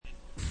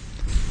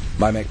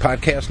My Mac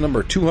Podcast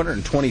number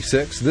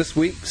 226. This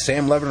week,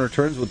 Sam Levin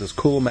returns with his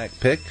cool Mac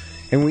pick,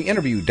 and we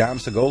interview Dom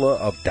Segola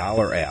of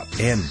Dollar App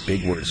and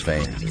Big Words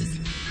fame.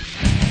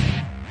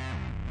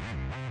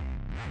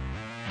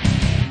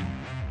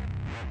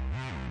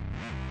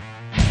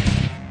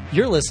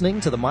 You're listening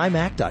to the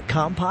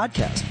MyMac.com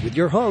podcast with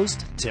your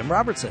host, Tim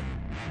Robertson.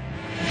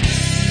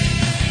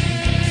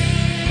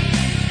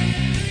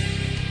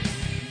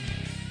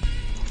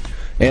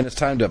 And it's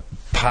time to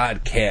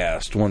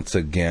podcast once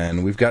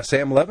again. We've got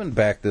Sam Levin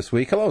back this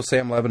week. Hello,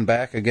 Sam Levin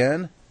back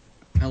again.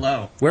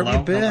 Hello. Where have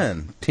you been?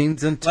 Hello.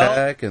 Teens in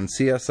Tech and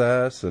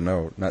CSS? Or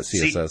no, not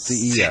CSS.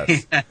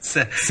 CES.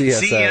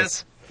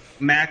 CES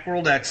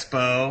Macworld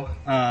Expo.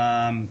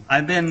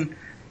 I've been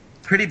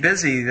pretty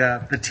busy.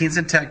 The Teens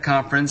in Tech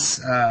conference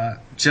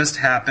just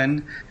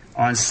happened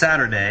on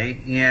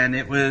Saturday, and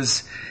it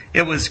was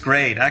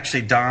great.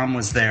 Actually, Dom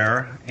was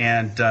there,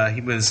 and he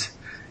was.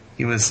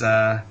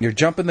 You're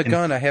jumping the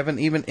gun. I haven't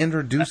even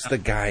introduced the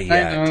guy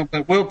yet. I know,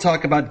 but we'll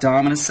talk about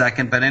Dom in a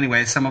second. But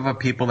anyway, some of the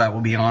people that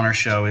will be on our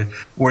show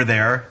were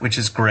there, which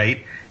is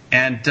great.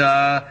 And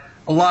a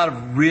lot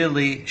of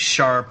really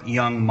sharp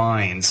young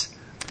minds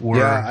were.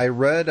 Yeah, I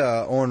read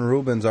Owen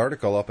Rubin's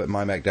article up at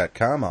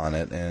mymac.com on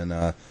it,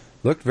 and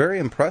looked very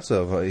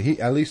impressive.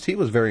 At least he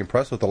was very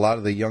impressed with a lot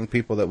of the young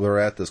people that were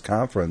at this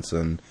conference.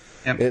 And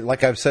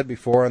like I've said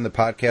before on the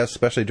podcast,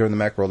 especially during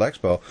the Macworld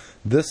Expo,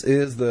 this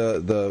is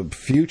the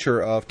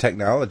future of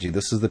technology.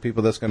 This is the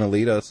people that's going to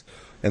lead us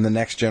in the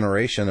next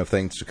generation of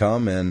things to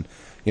come. And,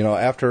 you know,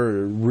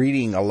 after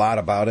reading a lot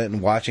about it and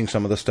watching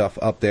some of the stuff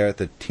up there at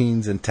the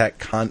Teens in Tech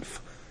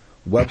Conf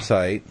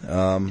website,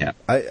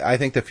 I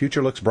think the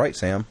future looks bright,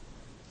 Sam.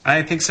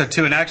 I think so,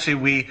 too. And actually,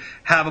 we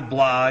have a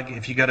blog.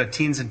 If you go to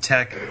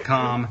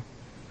teensintech.com,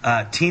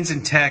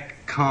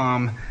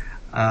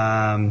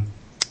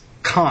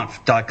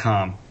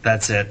 conf.com.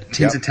 That's it.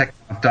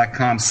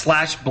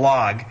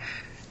 teensintech.com/blog.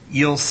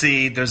 You'll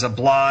see there's a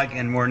blog,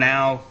 and we're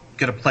now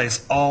going to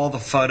place all the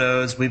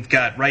photos. We've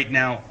got right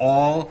now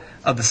all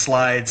of the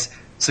slides,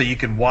 so you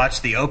can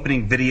watch the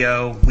opening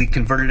video. We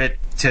converted it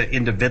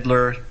into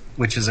Vidler,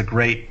 which is a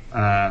great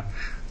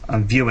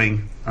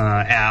viewing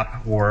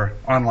app or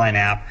online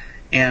app,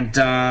 and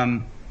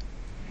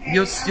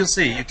you'll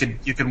see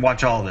you can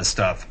watch all of this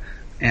stuff.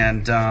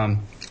 And a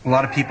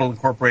lot of people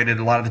incorporated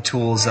a lot of the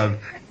tools of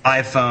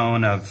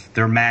iPhone, of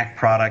their Mac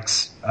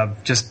products,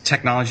 of just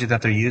technology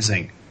that they're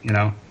using. You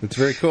know, it's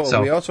very cool.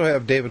 So, we also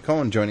have David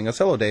Cohen joining us.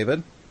 Hello,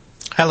 David.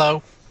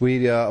 Hello.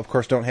 We of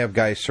course don't have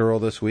Guy Searle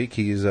this week.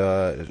 He's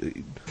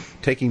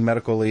taking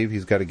medical leave.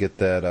 He's got to get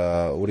that.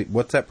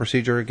 What's that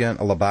procedure again?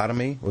 A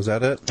lobotomy? Was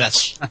that it?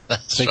 That's I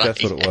think right.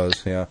 That's what it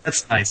was. Yeah.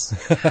 That's nice.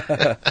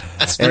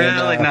 That's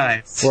really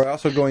nice. We're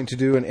also going to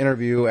do an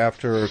interview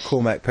after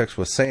Cool Mac Picks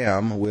with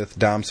Sam with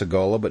Dom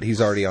Segola, but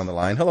he's already on the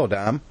line. Hello,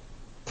 Dom.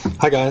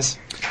 Hi, guys.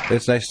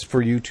 It's nice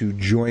for you to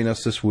join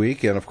us this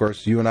week, and of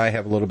course, you and I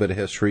have a little bit of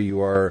history.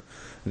 You are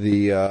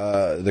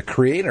the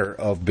creator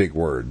of Big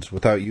Words.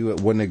 Without you, it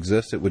wouldn't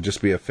exist. It would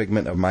just be a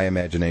figment of my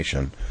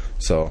imagination.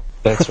 So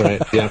that's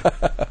right. Yeah,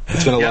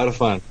 it's been a lot of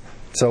fun.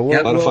 So a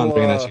lot of fun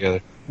being that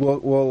together.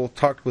 We'll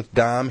talk with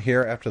Dom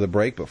here after the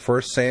break, but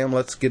first, Sam,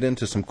 let's get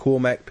into some cool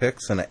Mac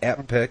picks and an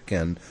app pick.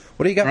 And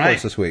what do you got for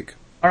us this week?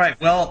 All right.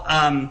 Well,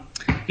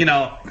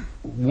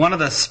 one of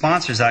the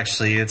sponsors,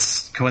 actually,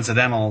 it's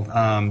coincidental,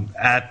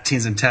 at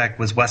Teens in Tech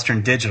was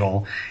Western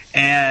Digital.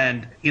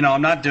 And,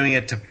 I'm not doing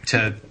it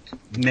to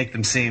make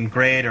them seem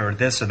great or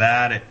this or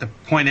that. The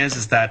point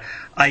is that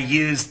I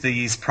use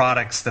these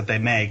products that they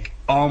make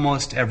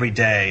almost every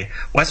day.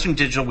 Western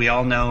Digital, we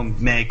all know,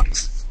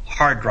 makes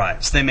hard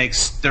drives.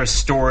 They're a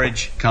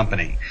storage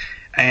company.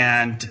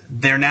 And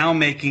they're now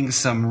making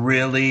some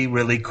really,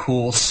 really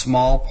cool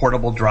small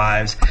portable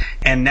drives.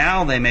 And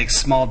now they make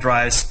small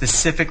drives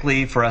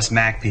specifically for us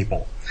Mac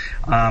people.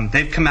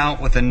 They've come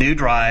out with a new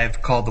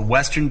drive called the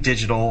Western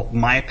Digital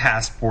My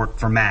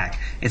Passport for Mac.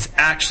 It's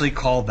actually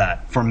called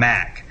that for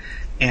Mac.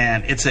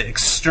 And it's an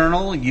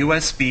external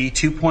USB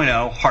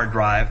 2.0 hard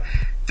drive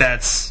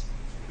that's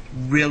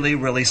really,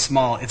 really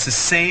small. It's the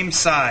same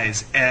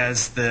size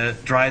as the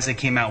drives they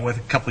came out with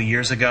a couple of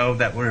years ago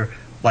that were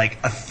like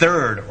a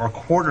third or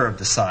quarter of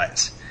the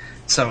size.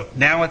 So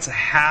now it's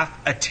half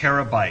a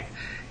terabyte.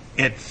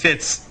 It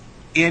fits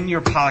in your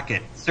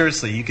pocket.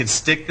 Seriously, you can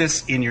stick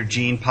this in your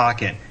jean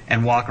pocket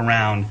and walk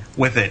around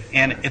with it.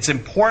 And it's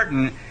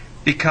important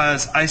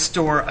because I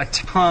store a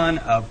ton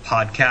of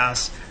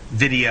podcasts,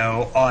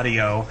 video,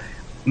 audio,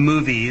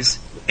 movies,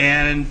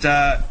 and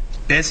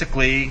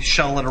basically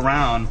shuttle it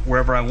around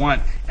wherever I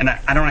want. And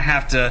I don't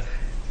have to,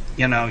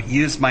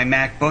 use my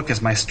MacBook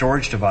as my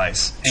storage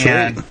device. Sure.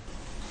 And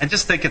I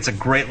just think it's a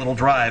great little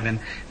drive, and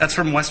that's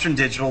from Western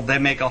Digital. They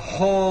make a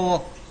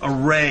whole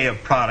array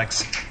of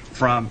products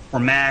for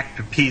Mac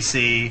to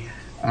PC,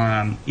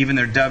 even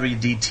their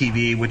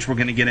WD-TV, which we're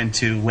going to get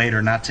into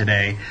later, not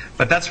today.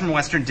 But that's from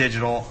Western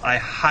Digital. I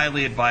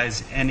highly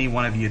advise any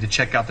one of you to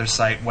check out their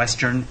site,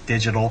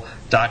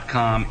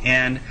 westerndigital.com,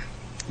 and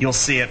you'll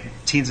see at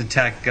Teens in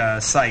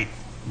Tech site,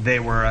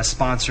 they were a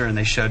sponsor, and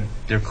they showed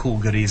their cool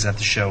goodies at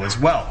the show as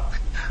well.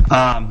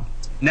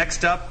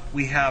 Next up,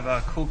 we have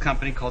a cool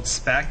company called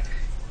Spec.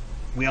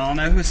 We all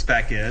know who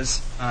Spec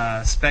is.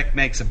 Spec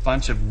makes a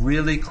bunch of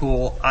really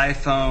cool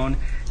iPhone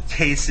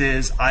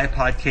cases,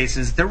 iPod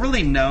cases. They're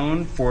really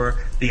known for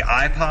the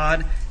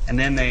iPod, and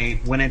then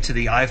they went into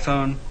the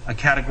iPhone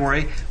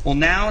category. Well,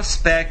 now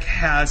Spec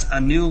has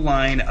a new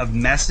line of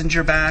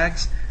messenger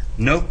bags,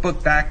 notebook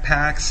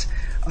backpacks,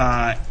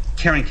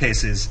 carrying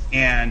cases,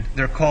 and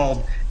they're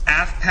called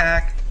Aft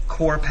Pack,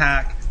 Core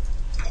Pack,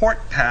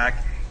 Port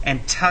Pack,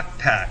 and Tuck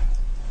Pack.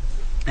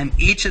 And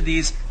each of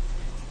these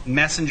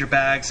messenger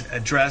bags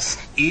address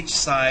each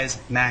size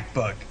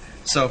MacBook.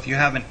 So if you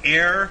have an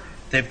Air,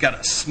 they've got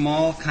a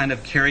small kind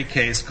of carry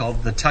case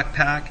called the Tuck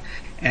Pack,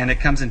 and it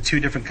comes in 2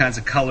 different kinds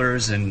of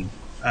colors and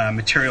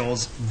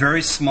materials,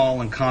 very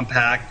small and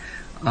compact,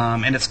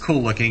 and it's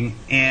cool looking.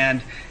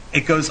 And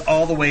it goes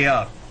all the way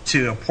up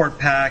to a Port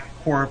Pack,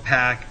 Core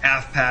Pack,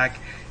 Aft Pack,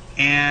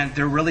 and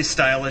they're really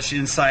stylish.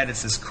 Inside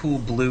it's this cool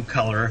blue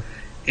color,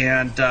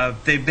 and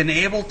they've been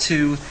able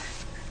to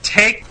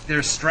take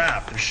their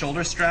strap, their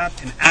shoulder strap,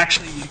 and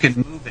actually you can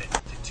move it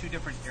to 2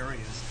 different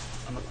areas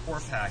on the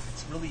Core Pack.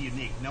 It's really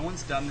unique. No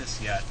one's done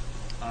this yet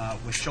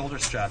with shoulder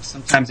straps.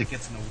 Sometimes it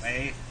gets in the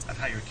way of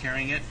how you're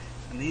carrying it,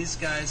 and these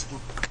guys were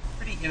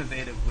pretty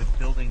innovative with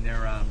building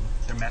their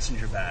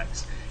messenger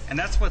bags. And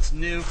that's what's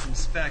new from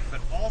Spec.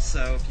 But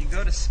also, if you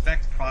go to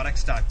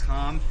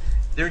specproducts.com,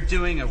 they're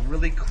doing a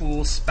really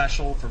cool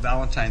special for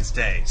Valentine's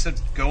Day. So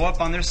go up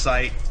on their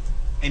site,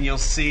 and you'll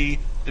see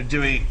they're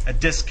doing a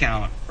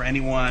discount for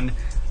anyone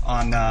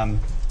on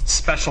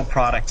special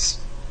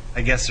products.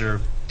 I guess they're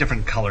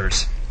different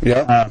colors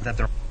that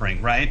they're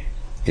offering, right?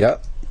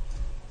 Yep.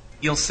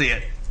 You'll see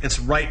it. It's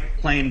right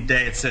plain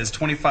day. It says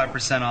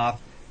 25%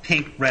 off,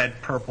 pink,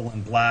 red, purple,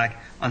 and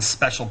black on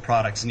special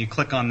products. And you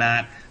click on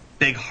that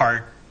big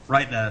heart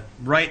right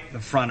in the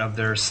front of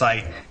their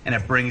site, and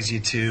it brings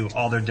you to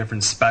all their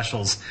different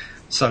specials.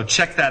 So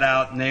check that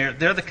out. And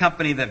they're the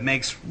company that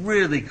makes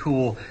really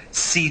cool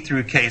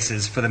see-through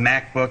cases for the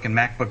MacBook and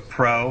MacBook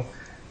Pro.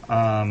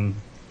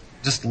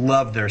 Just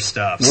love their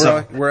stuff.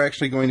 We're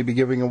actually going to be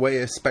giving away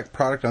a Spec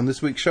product on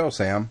this week's show,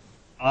 Sam.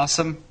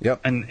 Awesome.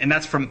 Yep. And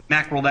that's from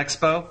Macworld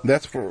Expo?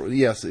 That's for,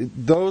 yes,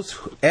 those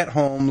at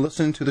home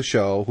listening to the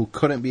show who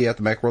couldn't be at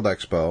the Macworld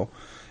Expo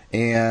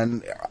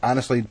and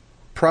honestly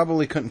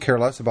probably couldn't care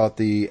less about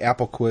the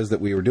Apple quiz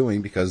that we were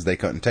doing because they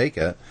couldn't take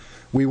it.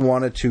 We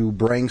wanted to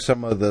bring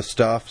some of the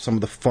stuff, some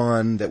of the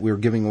fun that we were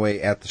giving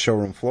away at the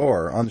showroom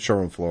floor, on the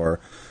showroom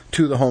floor,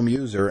 to the home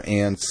user,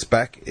 and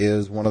Spec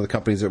is one of the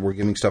companies that we're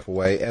giving stuff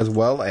away, as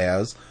well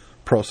as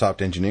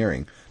ProSoft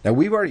Engineering. Now,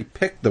 we've already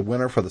picked the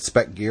winner for the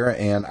Spec gear,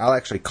 and I'll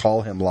actually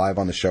call him live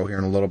on the show here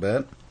in a little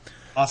bit.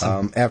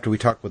 Awesome. After we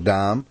talk with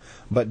Dom.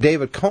 But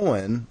David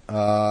Cohen,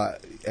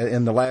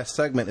 in the last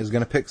segment, is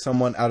going to pick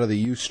someone out of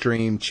the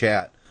Ustream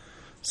chat,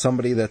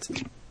 somebody that's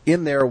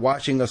in there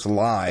watching us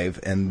live,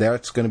 and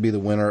that's going to be the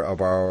winner of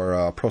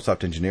our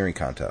ProSoft Engineering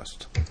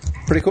contest.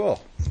 Pretty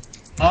cool.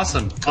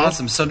 Awesome.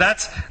 So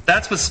that's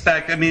with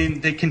Spec. I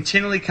mean, they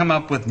continually come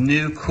up with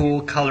new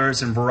cool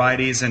colors and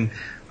varieties, and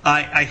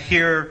I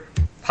hear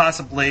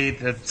possibly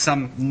that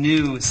some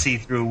new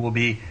see-through will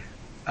be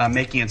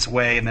making its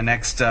way in the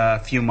next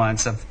few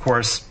months. Of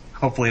course,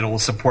 hopefully it will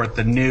support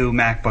the new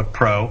MacBook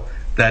Pro.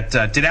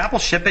 Did Apple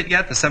ship it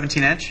yet, the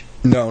 17-inch?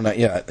 No, not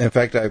yet. In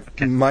fact,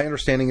 my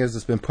understanding is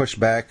it's been pushed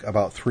back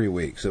about 3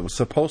 weeks. It was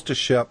supposed to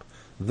ship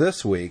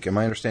this week, and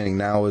my understanding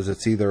now is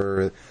it's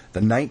either the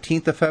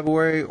 19th of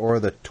February or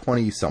the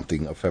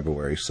 20-something of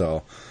February.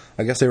 So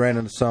I guess they ran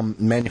into some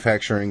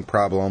manufacturing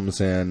problems,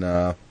 and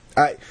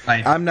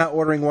I'm not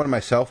ordering one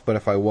myself, but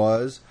if I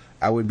was,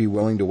 I would be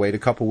willing to wait a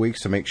couple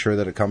weeks to make sure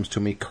that it comes to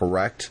me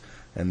correct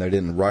and they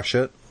didn't rush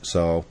it.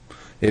 So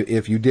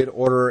if you did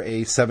order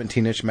a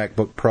 17-inch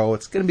MacBook Pro,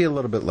 it's going to be a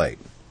little bit late.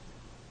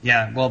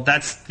 Yeah, well,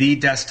 that's the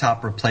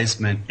desktop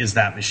replacement is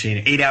that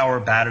machine. 8-hour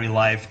battery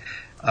life,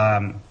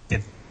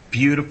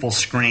 beautiful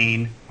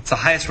screen. It's the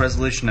highest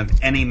resolution of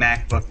any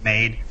MacBook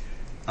made,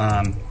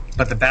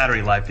 but the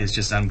battery life is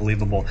just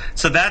unbelievable.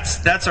 So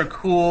that's our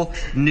cool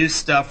new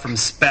stuff from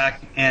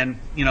Spec, and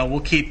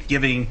we'll keep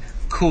giving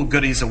cool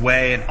goodies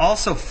away, and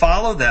also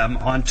follow them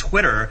on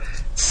Twitter,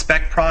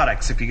 Spec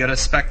Products. If you go to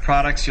Spec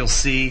Products, you'll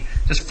see,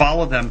 just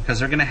follow them because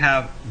they're going to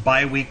have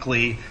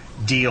bi-weekly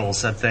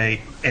deals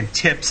and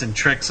tips and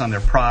tricks on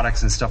their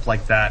products and stuff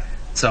like that.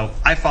 So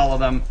I follow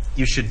them.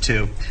 You should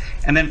too.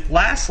 And then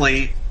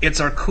lastly, it's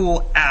our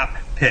cool app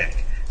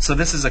pick. So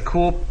this is a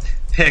cool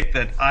pick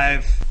that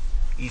I've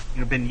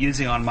been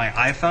using on my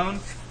iPhone,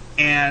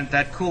 and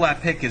that cool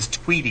app pick is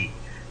Tweety.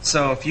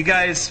 So if you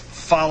guys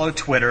follow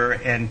Twitter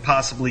and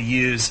possibly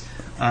use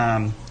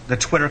the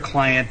Twitter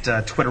client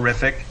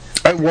Twitterrific.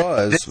 I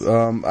was,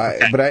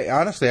 but I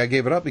honestly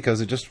gave it up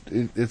because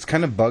it's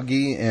kind of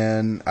buggy,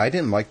 and I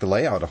didn't like the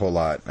layout a whole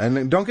lot.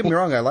 And don't get me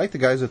wrong, I like the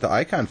guys at the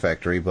Icon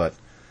Factory, but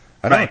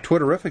I don't know,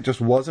 Twitterrific just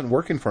wasn't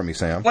working for me,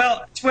 Sam.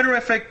 Well,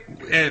 Twitterrific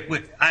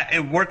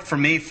it worked for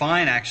me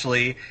fine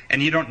actually,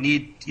 and you don't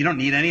need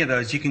any of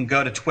those. You can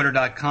go to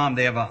twitter.com.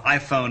 They have an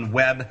iPhone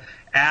web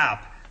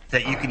app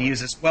that you can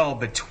use as well.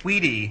 But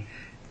Tweety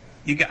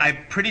I'm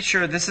pretty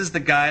sure this is the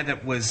guy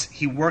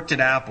he worked at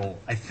Apple.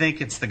 I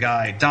think it's the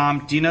guy.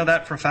 Dom, do you know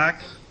that for a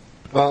fact?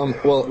 Well,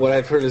 what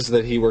I've heard is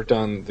that he worked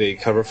on the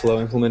CoverFlow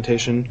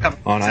implementation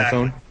on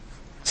iPhone.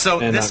 So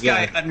this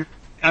guy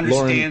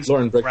understands.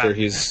 Lauren Brichter,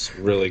 he's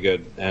really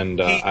good,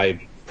 and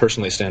I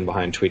personally stand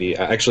behind Tweety.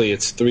 Actually,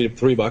 it's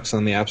 $3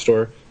 on the App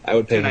Store. I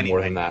would pay him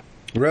more than that.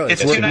 Really,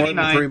 it's more than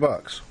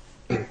 $2.99.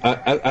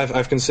 $3.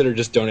 I've considered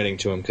just donating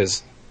to him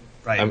because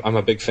I'm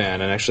a big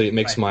fan, and actually it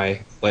makes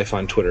my life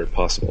on Twitter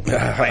possible.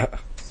 Right.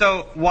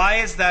 So why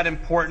is that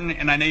important?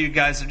 And I know you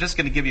guys are just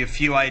going to give you a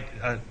few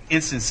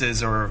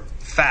instances or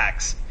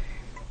facts.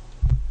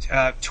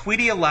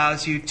 Tweety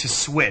allows you to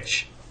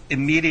switch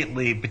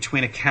immediately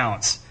between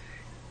accounts.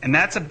 And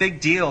that's a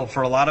big deal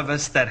for a lot of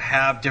us that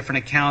have different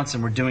accounts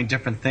and we're doing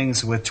different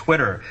things with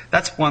Twitter.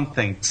 That's one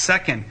thing.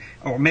 Second,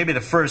 or maybe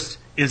the first,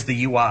 is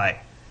the UI.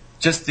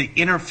 Just the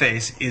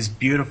interface is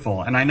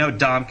beautiful. And I know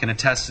Dom can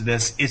attest to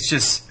this. It's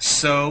just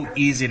so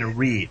easy to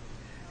read.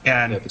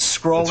 And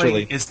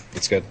scrolling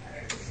it's good.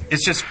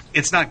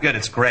 It's not good.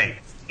 It's great.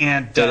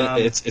 And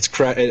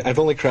I've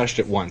only crashed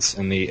it once,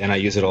 and I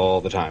use it all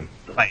the time.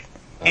 Right.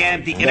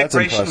 And the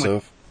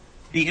integration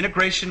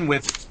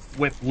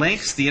with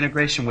links, the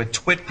integration with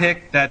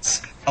TwitPic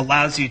that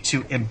allows you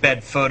to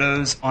embed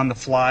photos on the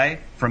fly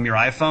from your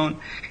iPhone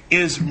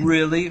is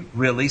really,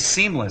 really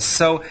seamless.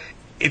 So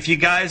if you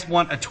guys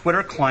want a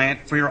Twitter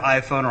client for your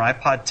iPhone or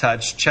iPod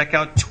Touch, check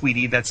out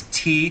Tweety. That's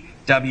TWEETIE,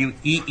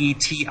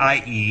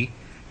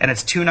 and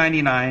it's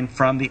 $2.99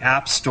 from the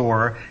App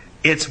Store.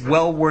 It's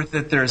well worth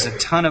it. There's a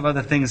ton of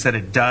other things that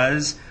it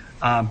does,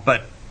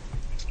 but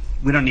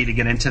we don't need to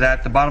get into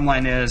that. The bottom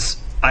line is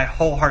I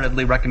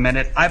wholeheartedly recommend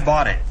it. I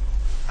bought it.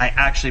 I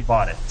actually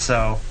bought it.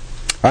 So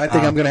I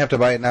think I'm going to have to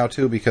buy it now,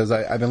 too, because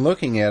I've been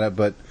looking at it,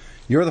 but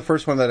you're the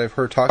first one that I've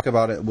heard talk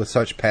about it with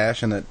such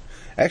passion that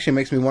actually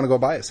makes me want to go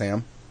buy it,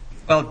 Sam.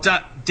 Well,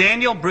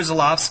 Daniel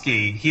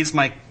Brusilovsky, he's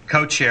my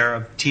co-chair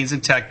of Teens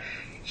in Tech.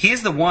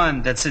 He's the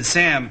one that said,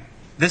 Sam,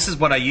 this is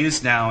what I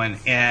use now,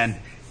 and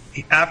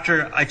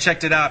after I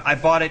checked it out, I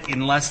bought it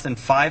in less than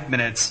 5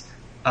 minutes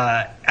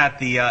at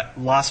the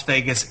Las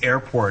Vegas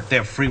airport. They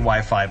have free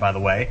Wi-Fi, by the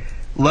way.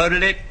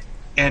 Loaded it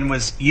and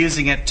was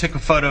using it, took a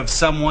photo of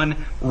someone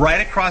right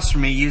across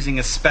from me using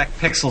a Spec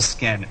Pixel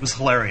skin. It was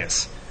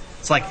hilarious.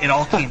 It's like it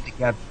all came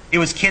together. It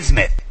was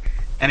kismet.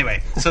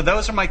 Anyway, so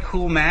those are my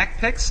cool Mac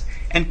picks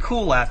and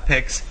cool app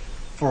picks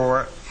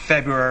for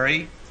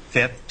February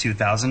 5th,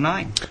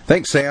 2009.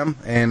 Thanks, Sam.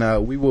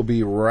 And we will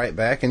be right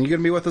back. And you're going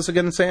to be with us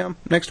again, Sam,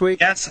 next week?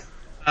 Yes,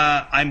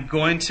 I'm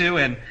going to.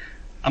 And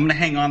I'm going to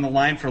hang on the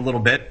line for a little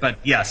bit, but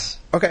yes.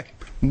 Okay.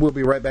 We'll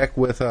be right back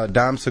with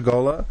Dom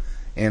Segola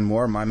and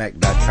more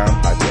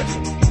MyMac.com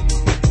podcast.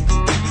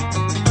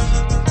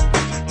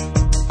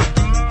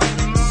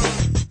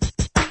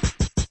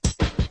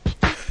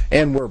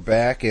 And we're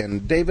back.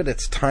 And, David,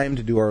 it's time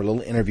to do our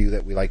little interview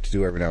that we like to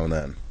do every now and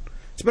then.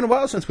 It's been a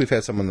while since we've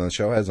had someone on the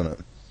show,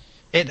 hasn't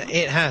it?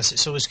 It has.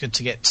 It's always good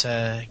to get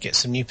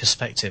some new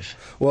perspective.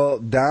 Well,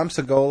 Dom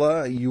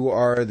Segola, you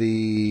are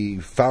the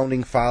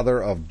founding father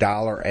of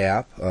Dollar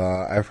App.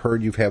 I've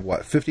heard you've had,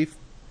 50,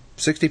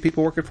 60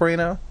 people working for you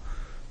now?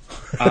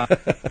 Yeah,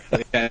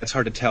 it's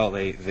hard to tell.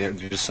 There's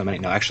just so many.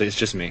 No, actually, it's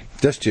just me.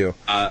 Just you.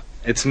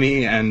 It's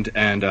me and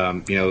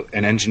an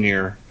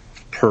engineer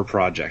per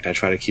project. I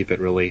try to keep it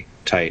really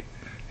tight,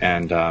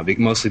 and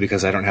mostly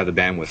because I don't have the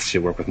bandwidth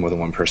to work with more than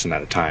one person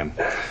at a time,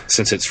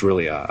 since it's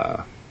really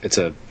it's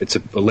a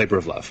labor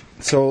of love.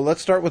 So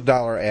let's start with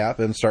Dollar App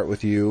and start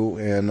with you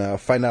and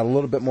find out a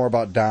little bit more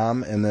about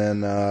Dom, and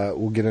then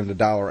we'll get into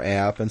Dollar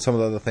App and some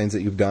of the other things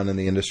that you've done in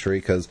the industry,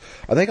 because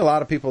I think a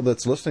lot of people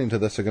that's listening to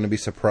this are going to be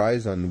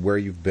surprised on where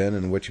you've been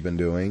and what you've been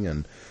doing.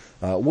 And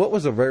what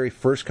was the very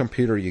first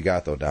computer you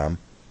got, though, Dom?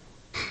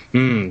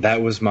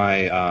 That was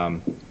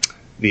my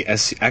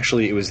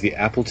actually, it was the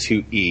Apple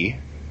IIe.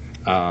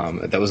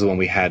 That was the one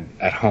we had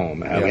at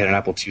home. We had an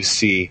Apple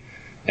IIc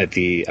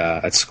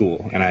at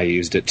school, and I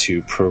used it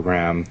to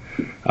program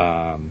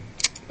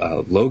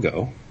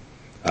logo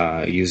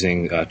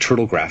using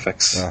Turtle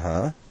Graphics.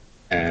 Uh-huh.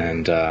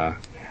 And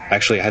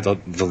actually, I had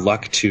the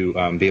luck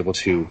to be able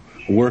to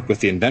work with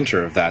the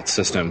inventor of that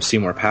system,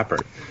 Seymour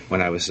Papert,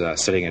 when I was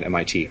studying at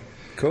MIT.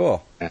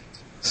 Cool. And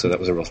so that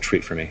was a real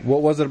treat for me.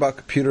 What was it about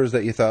computers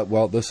that you thought,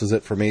 well, this is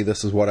it for me,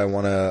 this is what I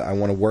want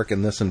to work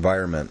in this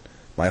environment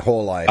my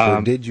whole life?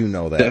 Or did you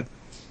know that?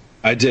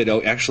 I did.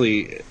 Oh,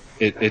 actually,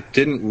 it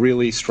didn't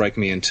really strike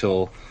me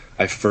until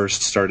I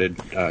first started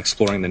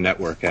exploring the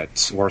network at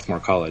Swarthmore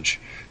College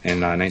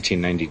in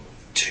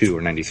 1992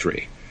 or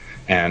 93.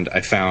 And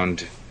I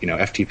found,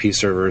 FTP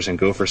servers and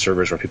Gopher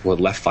servers where people had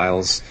left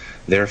files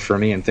there for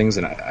me and things.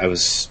 And I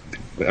was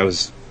like,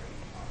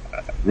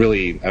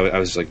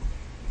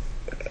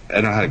 I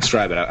don't know how to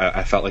describe it.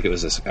 I felt like I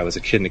was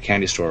a kid in a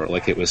candy store,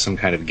 like it was some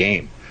kind of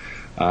game.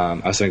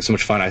 I was having so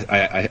much fun.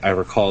 I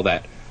recall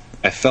that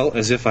I felt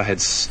as if I had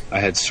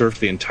surfed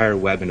the entire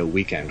web in a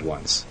weekend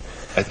once.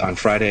 On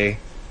Friday,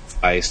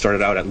 I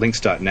started out at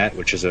links.net,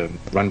 which is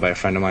run by a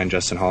friend of mine,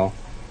 Justin Hall.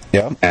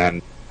 Yeah.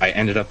 And I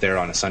ended up there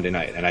on a Sunday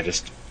night, and I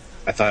just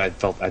I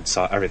thought I'd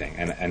saw everything,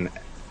 and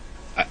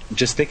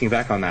just thinking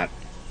back on that,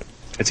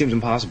 it seems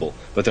impossible.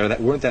 But there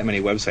weren't that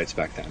many websites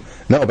back then.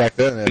 No, back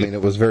then, I mean,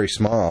 it was very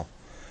small.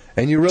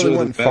 And you really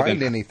wouldn't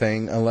find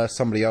anything unless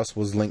somebody else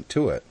was linked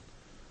to it.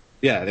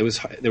 Yeah,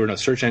 there were no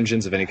search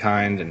engines of any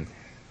kind,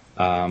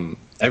 and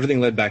everything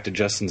led back to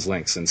Justin's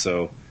links. And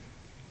so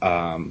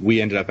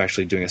we ended up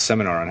actually doing a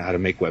seminar on how to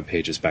make web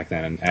pages back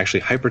then. And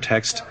actually,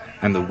 hypertext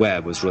and the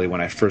web was really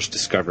when I first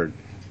discovered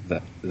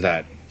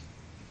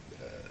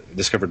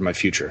discovered my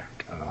future.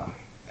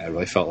 I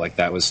really felt like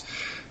that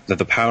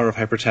the power of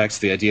hypertext,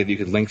 the idea that you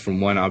could link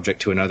from one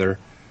object to another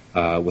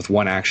with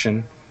one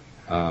action.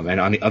 And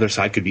on the other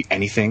side could be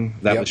anything.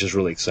 That was just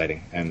really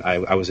exciting. And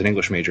I was an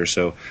English major,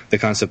 so the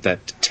concept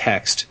that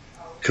text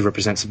could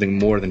represent something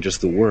more than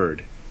just the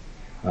word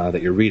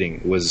that you're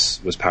reading was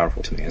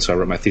powerful to me. And so I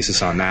wrote my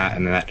thesis on that,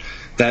 and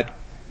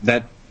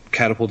that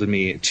catapulted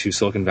me to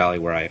Silicon Valley,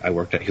 where I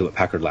worked at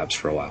Hewlett-Packard Labs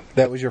for a while.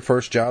 That was your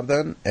first job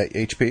then, at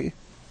HP?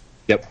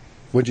 Yep.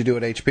 What'd you do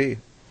at HP?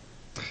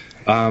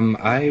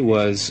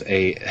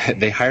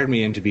 They hired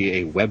me in to be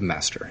a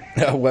webmaster.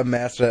 A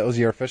webmaster, that was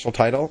your official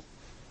title?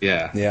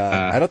 Yeah.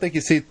 Yeah. I don't think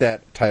you see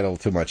that title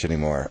too much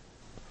anymore.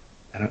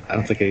 I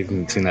don't think I've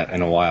even seen that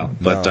in a while.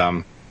 But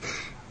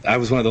I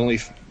was one of the only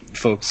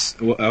folks.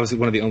 I was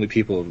one of the only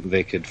people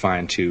they could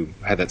find who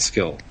had that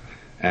skill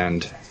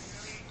and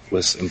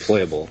was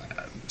employable.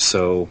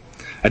 So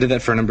I did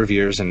that for a number of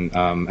years and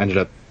ended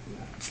up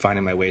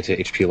finding my way to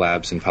HP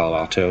Labs in Palo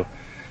Alto,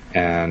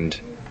 and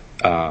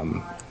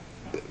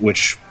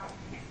which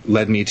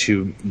led me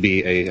to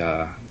be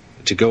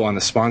to go on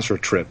the sponsor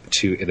trip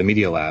to the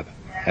Media Lab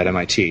at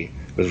MIT.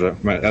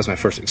 That was my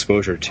first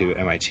exposure to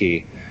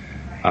MIT.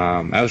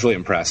 I was really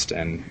impressed,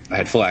 and I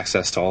had full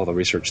access to all the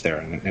research there.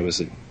 And it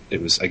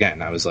was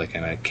again, I was like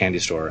in a candy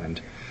store,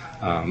 and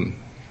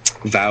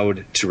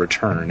vowed to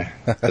return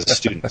as a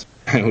student,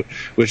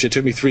 which it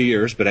took me 3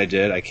 years, but I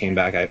did. I came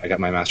back. I got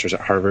my master's at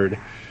Harvard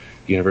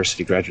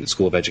University Graduate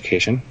School of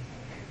Education,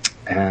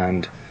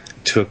 and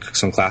took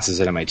some classes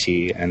at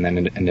MIT, and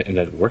then ended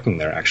up working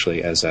there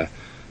actually as a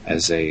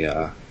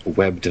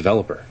web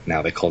developer.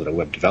 Now they called it a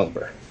web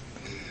developer,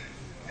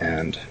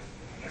 and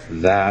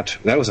that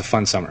was a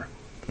fun summer.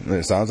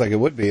 It sounds like it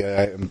would be.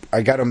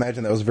 I got to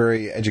imagine that was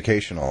very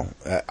educational,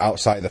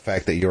 outside the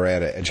fact that you were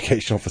at an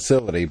educational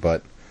facility,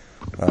 but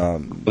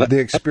the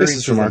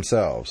experiences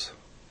themselves.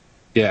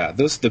 Yeah,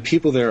 the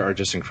people there are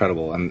just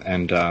incredible,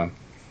 and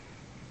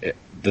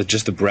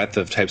just the breadth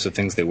of types of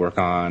things they work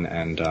on,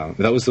 and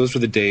those were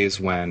the days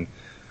when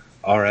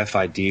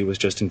RFID was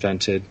just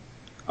invented.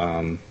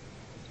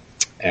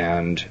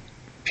 And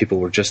people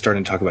were just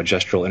starting to talk about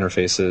gestural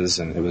interfaces,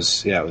 and it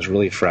was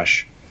really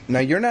fresh. Now,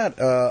 you're not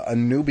a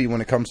newbie when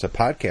it comes to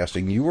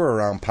podcasting. You were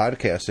around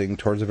podcasting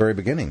towards the very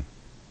beginning.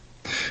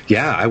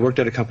 Yeah, I worked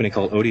at a company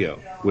called Odeo,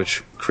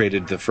 which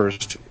created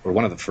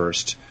one of the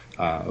first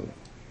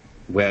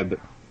web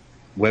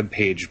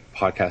page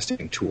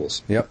podcasting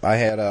tools. Yep, I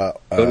had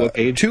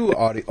two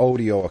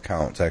Odeo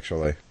accounts,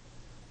 actually.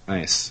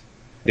 Nice.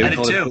 They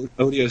called it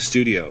Odeo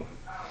Studio.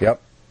 Yep.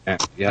 And,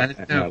 we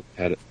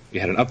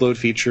had an upload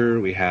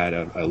feature. We had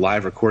a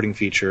live recording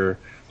feature.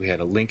 We had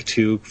a link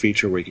to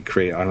feature where you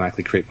could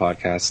automatically create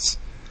podcasts.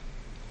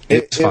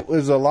 It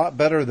was a lot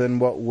better than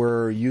what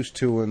we're used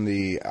to in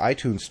the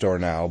iTunes store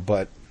now,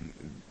 but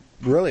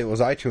really it was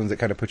iTunes that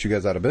kind of put you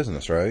guys out of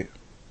business, right?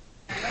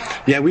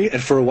 Yeah,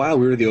 for a while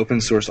we were the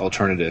open source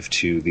alternative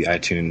to the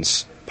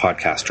iTunes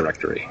podcast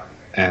directory,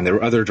 and there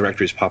were other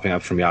directories popping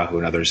up from Yahoo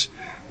and others,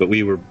 but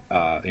we were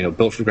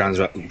built from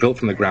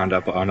the ground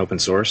up on open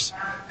source,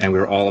 and we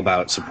were all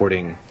about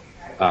supporting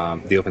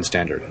the open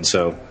standard. And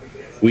so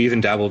we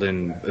even dabbled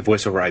in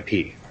voice over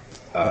IP,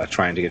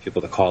 trying to get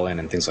people to call in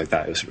and things like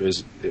that. It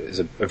was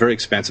a very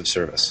expansive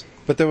service.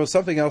 But there was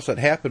something else that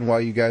happened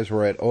while you guys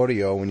were at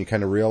Odeo when you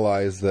kind of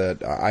realized that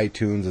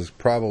iTunes is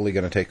probably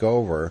going to take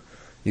over.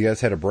 You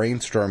guys had a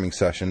brainstorming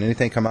session.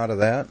 Anything come out of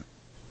that?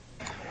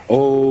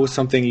 Oh,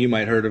 something you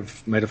might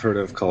have heard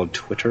of called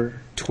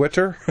Twitter.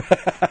 Twitter?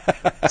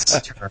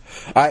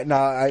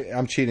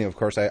 I'm cheating, of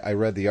course. I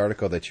read the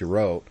article that you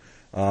wrote.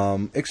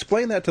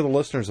 Explain that to the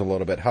listeners a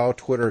little bit, how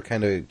Twitter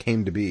kind of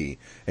came to be.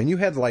 And you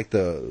had like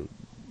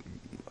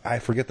I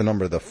forget the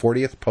number, the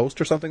 40th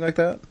post or something like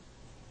that?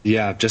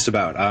 Yeah, just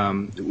about.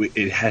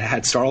 It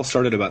had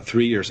started about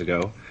 3 years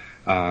ago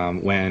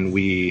when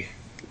we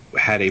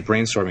had a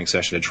brainstorming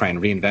session to try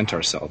and reinvent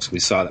ourselves. We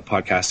saw that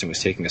podcasting was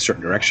taking a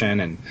certain direction,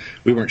 and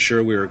we weren't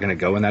sure we were going to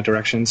go in that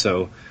direction.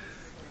 So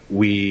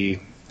we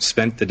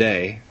spent the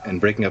day and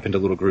breaking up into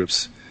little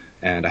groups,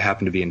 and I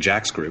happened to be in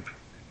Jack's group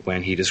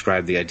when he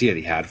described the idea that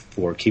he had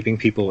for keeping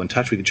people in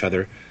touch with each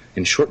other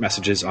in short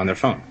messages on their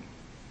phone.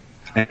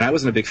 And I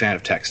wasn't a big fan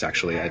of text,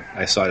 actually.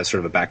 I saw it as sort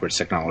of a backwards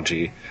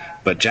technology.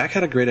 But Jack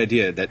had a great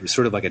idea that was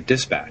sort of like a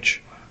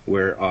dispatch,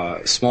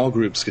 where small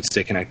groups could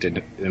stay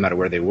connected no matter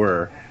where they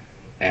were,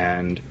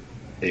 and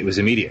it was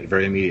immediate,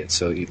 very immediate.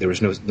 So there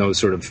was no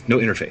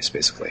interface,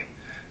 basically.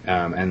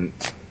 And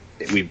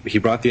he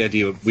brought the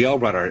idea. We all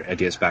brought our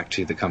ideas back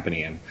to the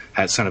company and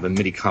had sort of a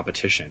mini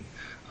competition.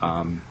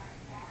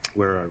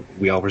 where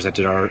we all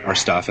presented our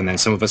stuff, and then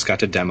some of us got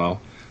to demo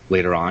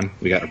later on.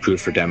 We got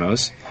approved for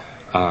demos.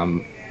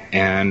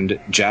 And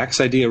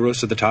Jack's idea rose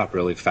to the top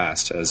really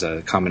fast as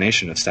a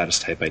combination of status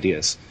type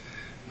ideas.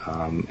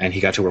 And he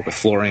got to work with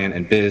Florian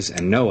and Biz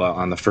and Noah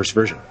on the first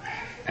version.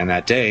 And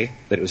that day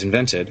that it was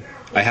invented,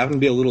 I happened to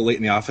be a little late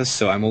in the office,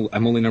 so I'm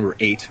only number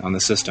 8 on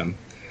the system.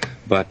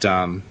 But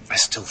I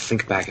still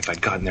think back, if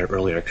I'd gotten there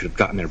earlier, I could have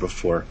gotten there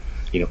before,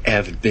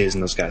 Ev and Biz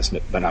and those guys.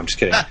 But no, I'm just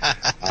kidding.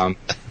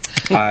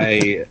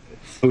 I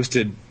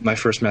posted my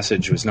first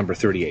message was number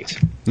 38.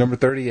 Number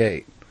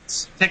 38.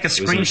 Take a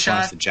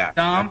screenshot, to Jack.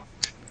 Dom.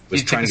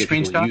 Was trying to get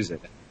people to use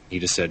it. He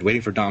just said,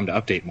 waiting for Dom to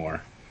update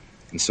more.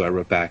 And so I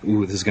wrote back,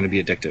 ooh, this is going to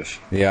be addictive.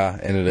 Yeah,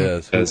 and it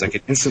is. Because I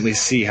could instantly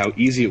see how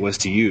easy it was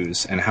to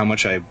use and how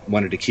much I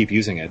wanted to keep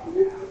using it.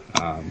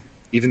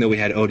 Even though we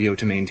had audio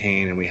to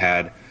maintain and we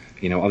had,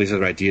 all these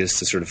other ideas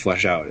to sort of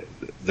flesh out.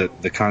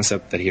 The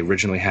concept that he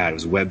originally had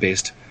was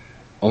web-based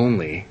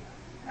only,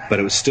 but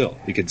it was still,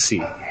 you could see,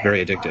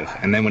 very addictive.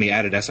 And then when he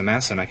added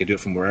SMS and I could do it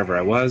from wherever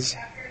I was,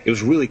 it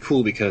was really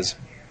cool because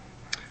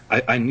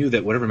I knew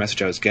that whatever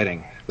message I was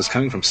getting was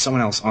coming from someone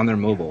else on their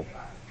mobile,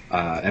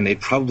 and they'd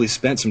probably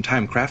spent some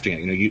time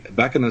crafting it.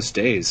 Back in those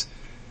days,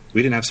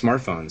 we didn't have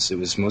smartphones. It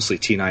was mostly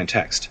T9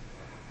 text.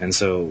 And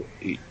so,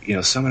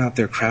 someone out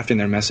there crafting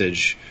their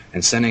message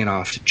and sending it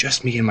off to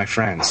just me and my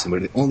friends, and we're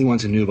the only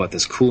ones who knew about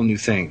this cool new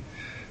thing.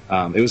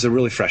 It was a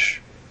really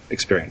fresh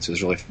experience. It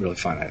was really, really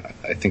fun.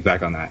 I think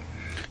back on that.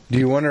 Do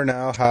you wonder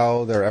now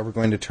how they're ever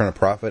going to turn a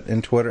profit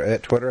at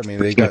Twitter? I mean,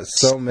 they got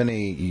so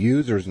many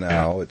users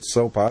now. It's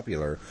so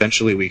popular.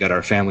 Eventually, we got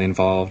our family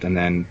involved, and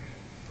then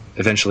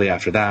eventually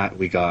after that,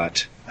 we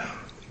got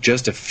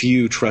just a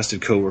few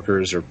trusted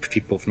coworkers or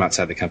people from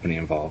outside the company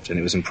involved, and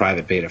it was in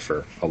private beta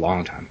for a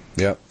long time.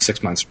 Yep.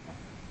 6 months.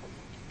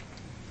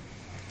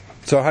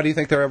 So how do you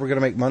think they're ever going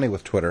to make money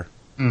with Twitter?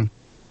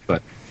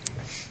 But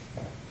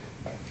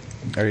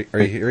Are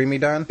you hearing me,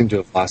 Don? I seem to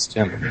have lost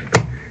him.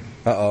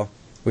 Uh-oh.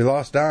 We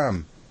lost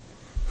Dom.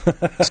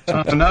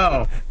 Oh,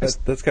 no.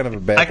 That's kind of a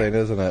bad thing,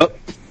 isn't it? Oh,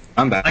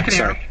 I'm back. I can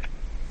Sorry. hear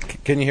him.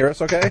 Can you hear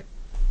us okay?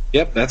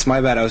 Yep, that's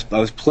my bad. I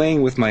was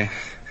playing with my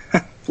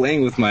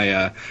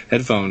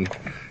headphone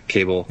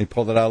cable. You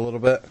pulled it out a little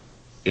bit?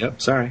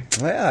 Yep, sorry.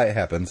 Yeah, it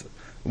happens.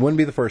 Wouldn't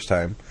be the first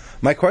time.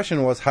 My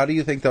question was, how do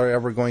you think they're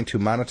ever going to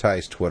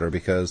monetize Twitter?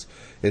 Because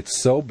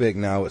it's so big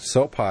now, it's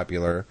so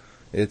popular,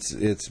 it's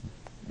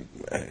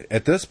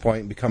at this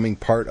point becoming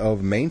part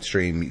of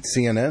mainstream.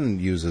 CNN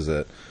uses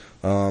it.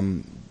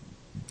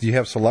 You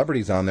have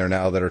celebrities on there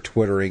now that are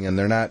twittering, and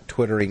they're not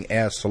twittering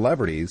as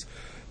celebrities.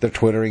 They're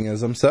twittering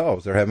as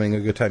themselves. They're having a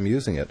good time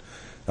using it.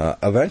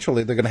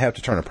 Eventually, they're going to have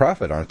to turn a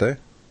profit, aren't they?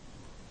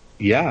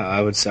 Yeah,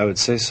 I would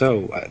say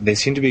so. They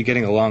seem to be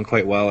getting along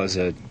quite well as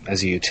a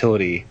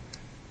utility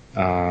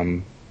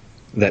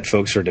that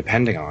folks are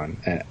depending on.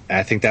 And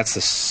I think that's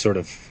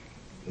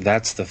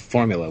the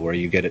formula where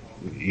you get it.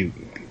 You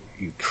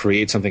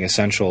create something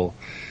essential,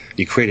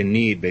 you create a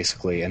need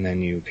basically, and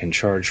then you can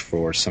charge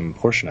for some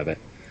portion of it.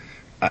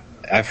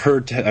 I've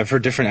heard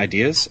different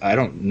ideas. I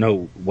don't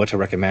know what to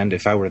recommend.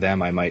 If I were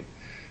them, I might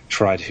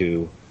try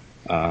to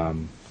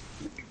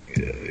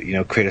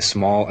create a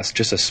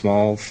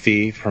small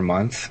fee per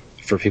month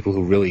for people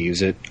who really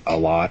use it a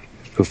lot,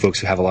 folks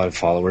who have a lot of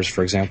followers,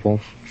 for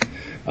example.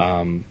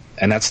 And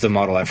that's the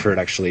model I've heard,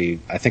 actually.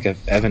 I think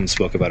Evan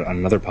spoke about it on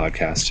another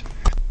podcast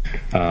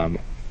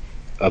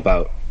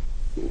about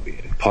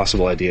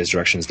possible ideas,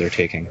 directions they're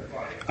taking.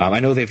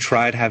 I know they've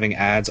tried having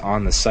ads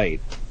on the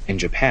site in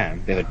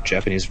Japan. They have a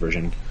Japanese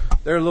version.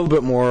 They're a little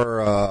bit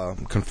more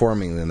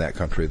conforming in that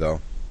country,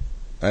 though.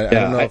 I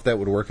don't know if that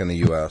would work in the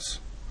U.S.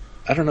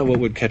 I don't know what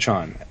would catch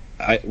on.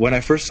 When I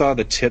first saw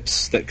the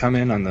tips that come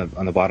in on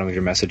the bottom of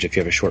your message, if you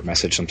have a short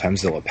message,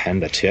 sometimes they'll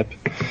append a tip.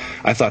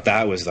 I thought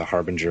that was the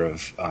harbinger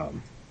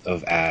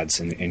of ads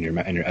in your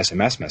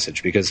SMS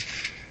message, because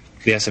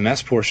the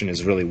SMS portion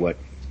is really what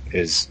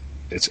is.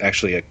 It's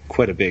actually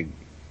quite a big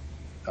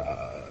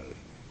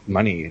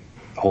money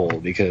hole,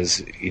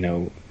 because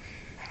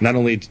not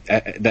only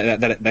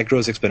that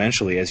grows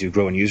exponentially as you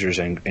grow in users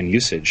and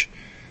usage.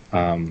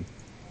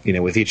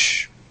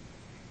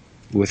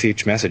 With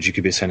each message, you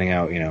could be sending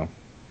out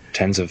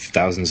tens of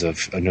thousands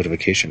of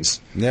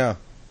notifications. Yeah,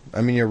 I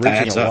mean, you're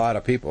reaching a lot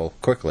of people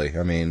quickly.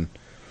 I mean,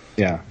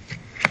 yeah.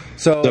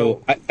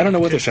 So I don't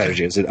know what the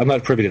strategy is. I'm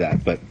not privy to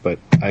that, but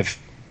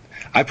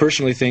I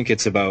personally think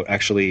it's about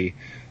actually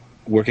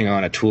working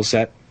on a tool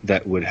set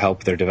that would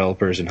help their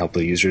developers and help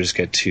the users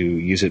get to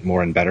use it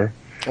more and better.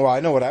 Well,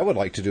 I know what I would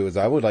like to do is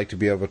I would like to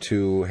be able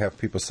to have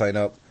people sign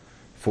up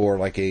for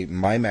like a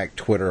MyMac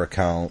Twitter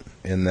account,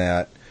 in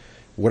that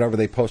whatever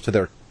they post to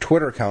their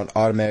Twitter account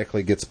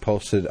automatically gets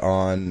posted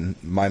on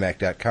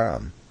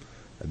mymac.com.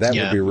 That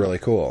would be really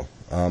cool.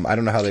 I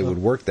don't know how they would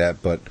work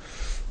that, but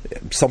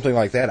something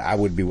like that I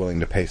would be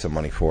willing to pay some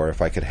money for,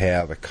 if I could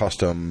have a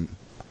custom,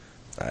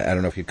 I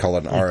don't know if you'd call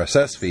it an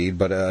RSS feed,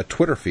 but a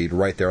Twitter feed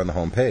right there on the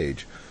home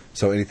page.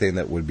 So anything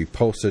that would be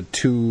posted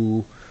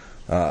to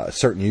a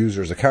certain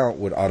user's account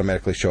would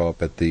automatically show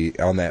up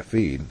on that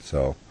feed.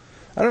 So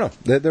I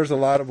don't know. There's a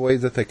lot of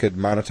ways that they could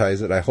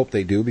monetize it. I hope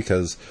they do,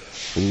 because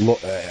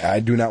I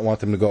do not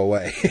want them to go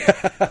away.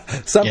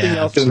 Something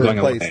else to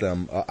replace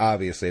them,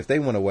 obviously. If they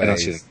went away,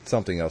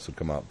 something else would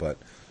come up, but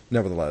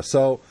nevertheless.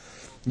 So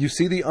you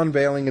see the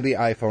unveiling of the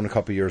iPhone a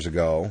couple years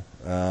ago.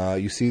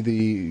 You see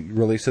the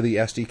release of the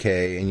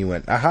SDK, and you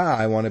went, aha,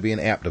 I want to be an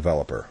app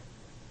developer.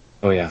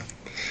 Oh, yeah.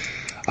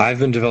 I've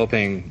been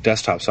developing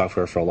desktop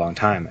software for a long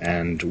time,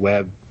 and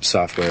web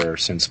software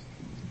since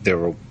there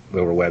were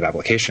web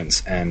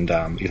applications, and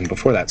even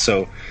before that.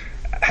 So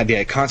I had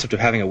the concept of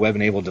having a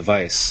web-enabled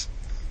device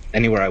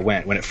anywhere I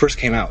went. When it first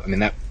came out, I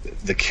mean,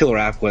 the killer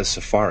app was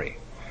Safari,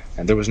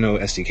 and there was no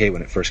SDK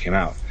when it first came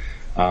out.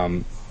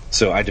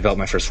 So I developed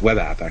my first web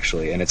app,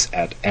 actually, and it's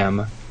at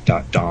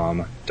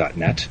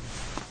m.dom.net.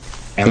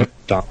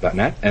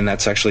 m.dom.net, and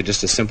that's actually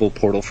just a simple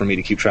portal for me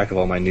to keep track of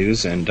all my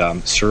news and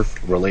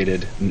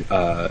surf-related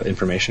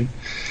information.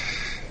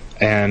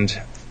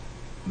 And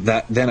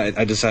then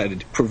I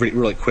decided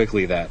really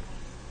quickly that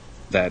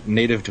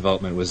native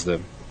development was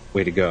the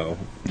way to go.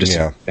 Just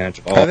take advantage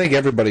of all. I think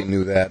everybody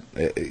knew that.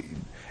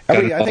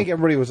 I think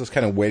everybody was just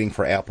kind of waiting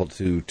for Apple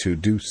to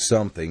do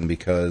something,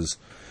 because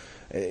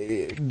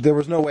there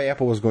was no way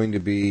Apple was going to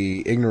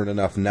be ignorant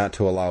enough not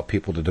to allow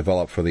people to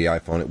develop for the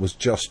iPhone. It was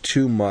just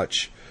too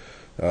much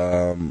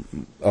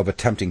of a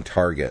tempting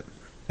target.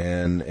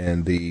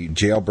 And the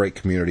jailbreak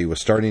community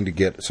was starting to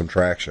get some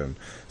traction.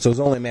 So it was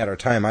only a matter of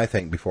time, I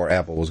think, before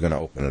Apple was going to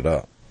open it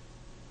up.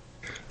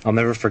 I'll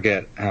never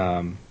forget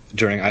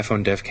during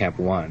iPhone Dev Camp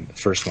 1, the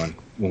first one,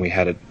 when we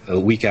had it a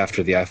week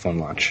after the iPhone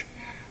launch.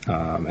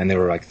 And there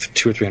were like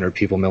 200 or 300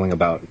 people milling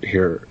about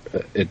here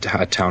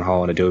at Town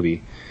Hall and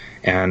Adobe.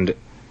 And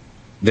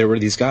there were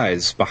these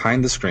guys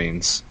behind the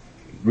screens,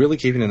 really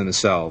keeping it to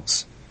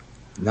themselves,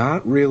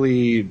 not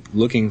really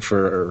looking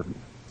for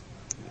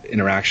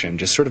interaction,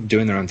 just sort of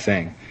doing their own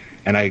thing.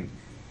 And I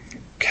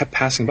kept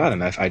passing by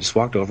them. I just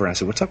walked over and I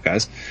said, "What's up,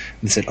 guys?"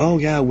 And they said, "Oh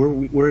yeah,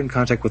 we're in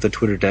contact with the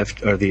Twitter dev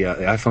or the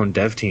iPhone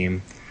dev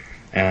team,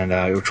 and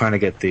we're trying to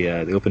get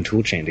the open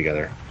tool chain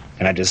together."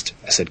 And I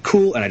said,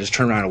 "Cool," and I just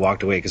turned around and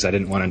walked away, because I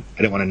didn't want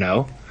to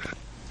know.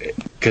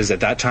 Because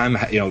at that time,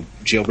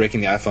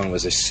 jailbreaking the iPhone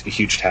was a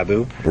huge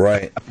taboo.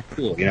 Right.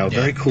 Cool.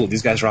 Very cool.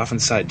 These guys are off on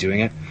the side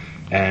doing it.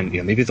 And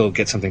maybe they'll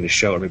get something to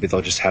show, or maybe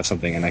they'll just have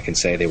something, and I can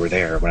say they were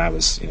there when I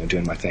was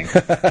doing my thing.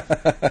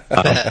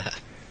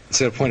 It's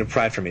a point of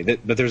pride for me.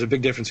 But there's a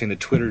big difference between the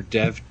Twitter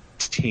Dev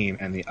team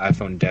and the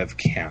iPhone Dev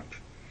Camp.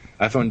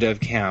 iPhone Dev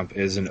Camp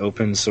is an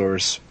open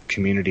source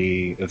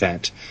community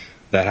event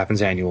that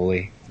happens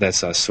annually. That's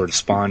sort of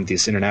spawned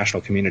these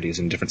international communities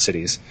in different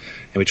cities,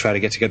 and we try to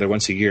get together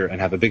once a year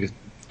and have a big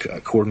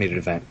coordinated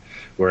event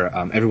where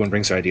everyone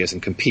brings their ideas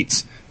and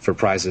competes for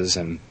prizes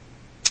and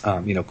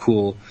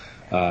cool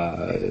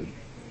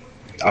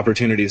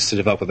opportunities to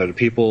develop with other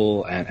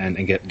people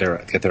and get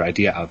their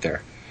idea out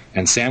there.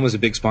 And Sam was a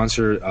big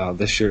sponsor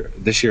this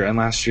year and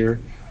last year.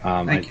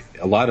 A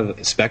lot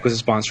of Spec was a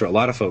sponsor. A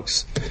lot of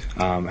folks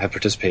have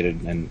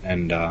participated,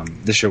 and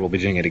this year we'll be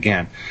doing it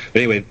again.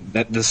 But anyway,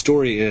 the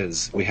story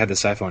is we had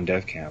this iPhone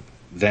Dev Camp.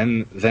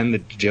 Then the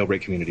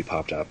jailbreak community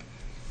popped up,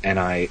 and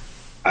I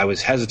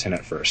was hesitant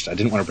at first. I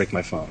didn't want to break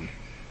my phone,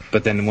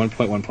 but then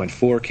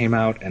 1.1.4 came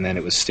out, and then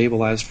it was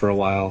stabilized for a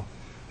while.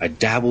 I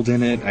dabbled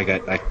in it.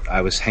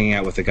 I was hanging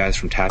out with the guys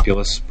from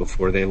Tapulous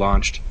before they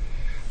launched,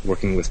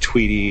 working with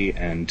Tweety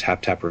and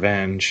Tap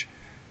Revenge,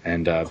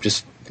 and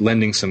just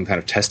lending some kind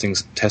of testing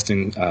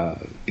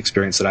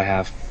experience that I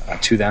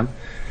have to them.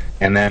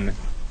 And then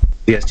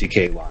the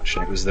SDK launched,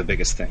 and it was the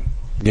biggest thing.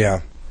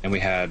 Yeah. And we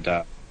had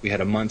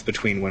a month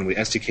between when the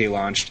SDK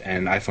launched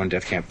and iPhone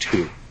Dev Camp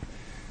 2.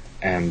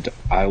 And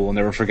I will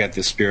never forget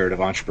the spirit of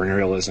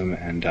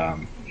entrepreneurialism and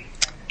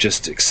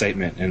just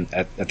excitement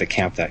at the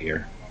camp that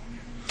year.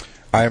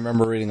 I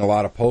remember reading a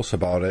lot of posts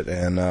about it,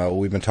 and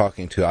we've been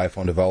talking to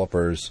iPhone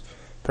developers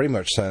pretty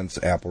much since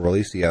Apple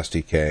released the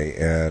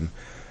SDK, and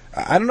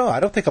I don't know, I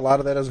don't think a lot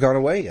of that has gone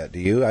away yet, do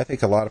you? I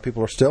think a lot of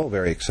people are still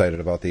very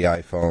excited about the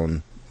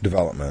iPhone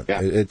development.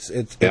 Yeah.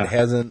 It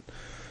hasn't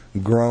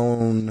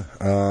grown.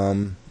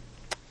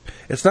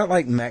 It's not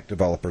like Mac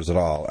developers at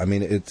all. I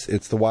mean,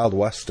 it's the Wild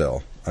West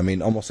still. I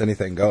mean, almost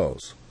anything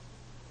goes.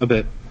 A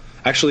bit.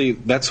 Actually,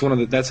 that's a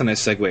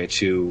nice segue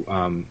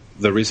to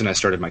the reason I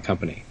started my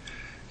company.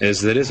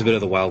 Is that it is a bit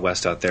of the Wild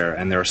West out there,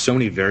 and there are so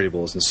many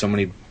variables and so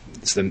many.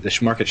 The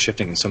market's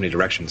shifting in so many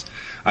directions.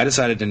 I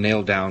decided to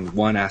nail down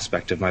one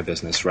aspect of my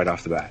business right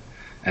off the bat,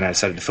 and I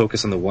decided to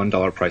focus on the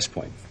 $1 price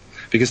point,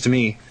 because to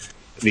me,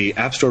 the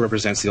App Store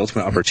represents the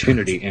ultimate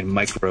opportunity in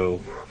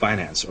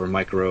microfinance or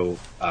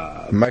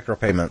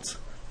micropayments.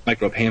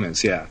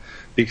 Micropayments, yeah,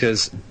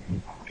 because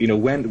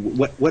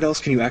what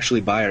else can you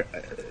actually buy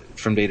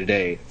from day to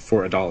day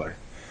for $1?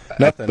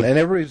 Nothing, and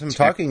everybody's been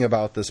talking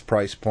about this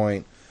price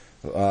point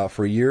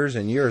for years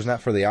and years,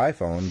 not for the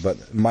iPhone, but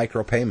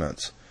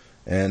micropayments.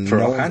 And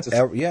for all kinds of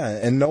stuff.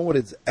 And no one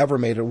has ever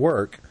made it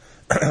work.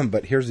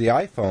 But here's the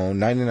iPhone,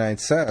 99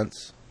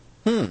 cents.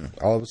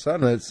 All of a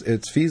sudden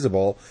it's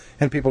feasible,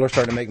 and people are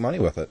starting to make money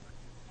with it.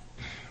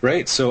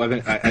 Right. So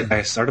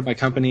I started my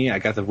company. I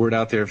got the word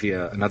out there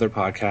via another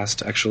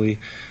podcast, actually,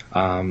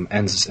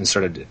 and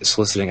started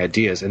soliciting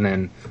ideas. And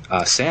then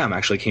Sam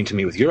actually came to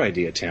me with your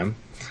idea, Tim.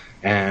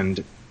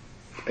 And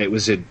it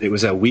was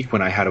a week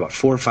when I had about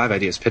 4 or 5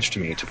 ideas pitched to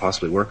me to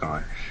possibly work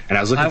on. And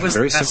I was looking for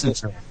very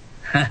simple.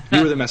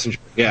 You were the messenger.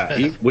 Yeah.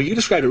 You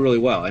described it really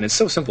well. And it's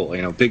so simple.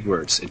 Big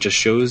words. It just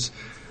shows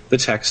the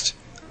text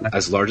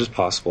as large as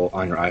possible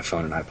on your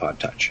iPhone and iPod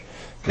Touch.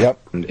 Yep.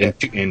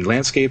 In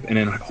landscape and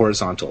in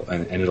horizontal,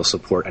 and it'll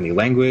support any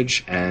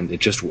language, and it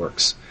just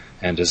works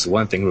and does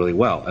one thing really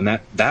well. And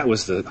that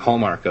was the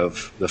hallmark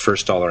of the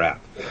first dollar app.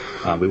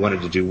 We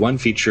wanted to do one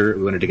feature.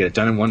 We wanted to get it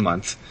done in 1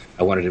 month.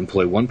 I wanted to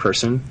employ one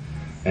person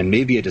and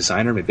maybe a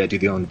designer. Maybe I do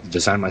the own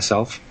design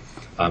myself.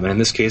 And in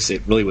this case,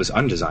 it really was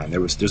undesigned.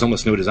 There's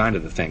almost no design to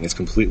the thing. It's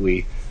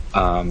completely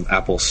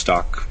Apple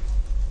stock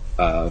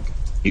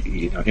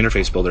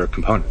interface builder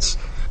components.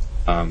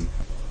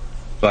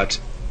 But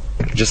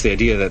just the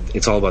idea that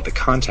it's all about the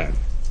content,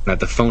 that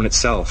the phone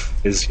itself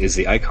is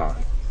the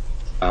icon,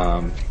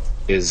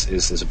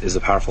 is a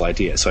powerful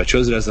idea. So I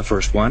chose it as the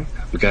first one.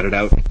 We got it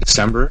out in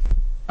December,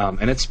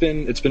 and it's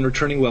been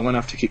returning well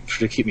enough to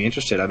keep me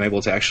interested. I'm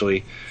able to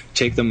actually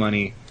take the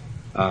money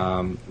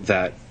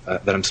that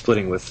I'm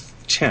splitting with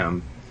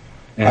Tim.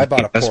 And I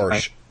bought a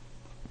Porsche.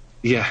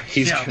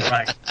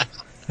 Right.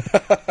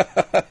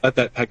 Let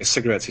that pack of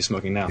cigarettes he's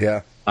smoking now.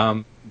 Yeah.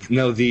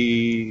 No,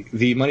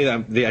 the money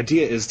the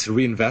idea is to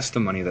reinvest the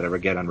money that I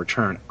would get on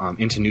return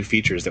into new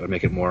features that would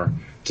make it more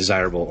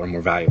desirable or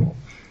more valuable.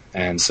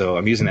 And so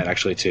I'm using that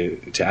actually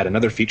to add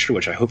another feature,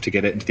 which I hope to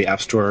get it into the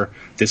App Store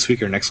this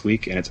week or next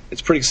week. And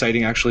it's pretty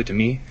exciting actually to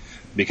me,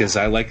 because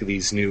I like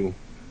these new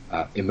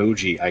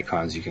emoji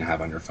icons you can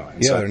have on your phone.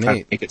 And yeah, so they're I'm trying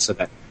neat. to make it so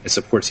that it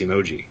supports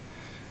emoji.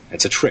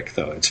 It's a trick,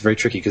 though. It's very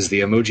tricky because the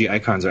emoji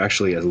icons are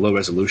actually at low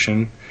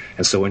resolution,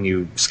 and so when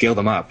you scale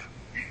them up,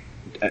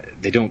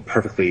 they don't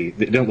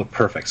look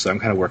perfect. So I'm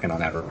kind of working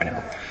on that right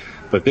now.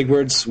 But Big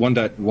Words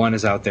 1.1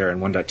 is out there, and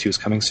 1.2 is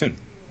coming soon.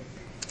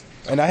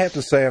 And I have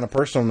to say, on a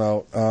personal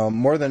note,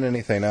 more than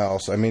anything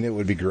else, I mean, it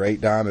would be great,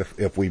 Dom,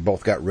 if we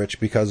both got rich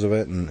because of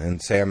it, and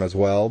Sam as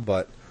well.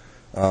 But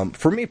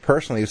for me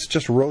personally, it's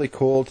just really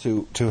cool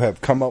to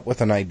have come up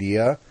with an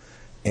idea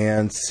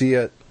and see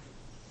it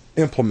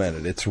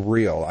implemented. It's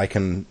real. I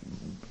can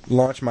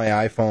launch my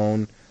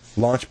iPhone,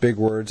 launch Big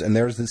Words, and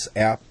there's this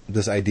app,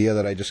 this idea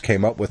that I just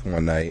came up with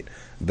one night.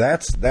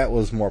 That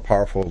was more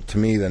powerful to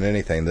me than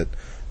anything. That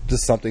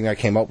just something I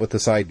came up with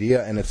this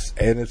idea, and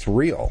it's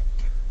real,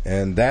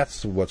 and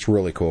that's what's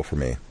really cool for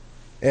me.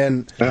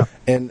 And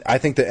I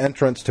think the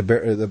entrance to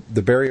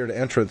the barrier to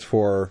entrance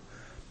for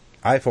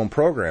iPhone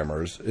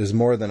programmers is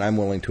more than I'm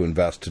willing to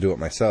invest to do it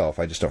myself.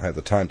 I just don't have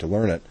the time to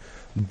learn it,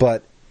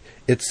 but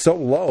it's so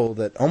low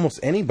that almost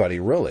anybody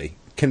really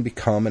can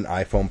become an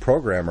iPhone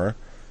programmer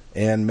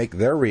and make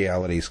their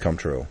realities come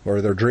true,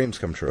 or their dreams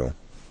come true.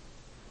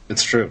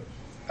 It's true.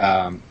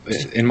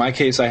 In my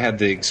case, I had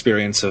the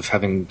experience of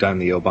having done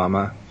the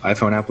Obama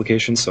iPhone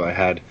application, so I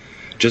had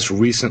just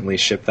recently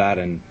shipped that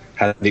and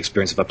had the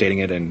experience of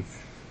updating it, and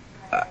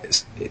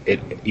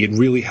it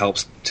really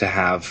helps to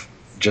have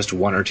just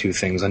 1 or 2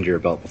 things under your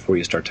belt before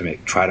you start to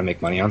try to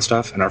make money on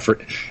stuff.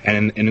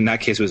 And in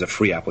that case, it was a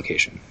free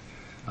application.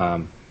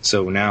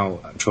 So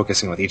now I'm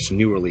focusing with each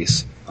new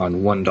release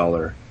on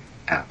 $1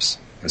 apps.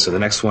 And so the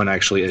next one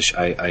actually is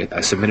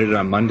I submitted it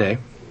on Monday,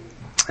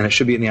 and it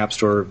should be in the App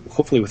Store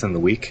hopefully within the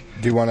week.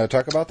 Do you want to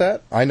talk about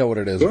that? I know what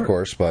it is, Sure. Of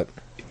course, but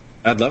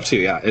I'd love to.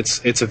 Yeah,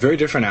 it's a very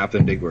different app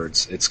than Big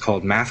Words. It's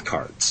called Math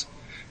Cards,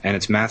 and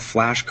it's math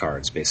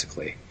flashcards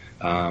basically.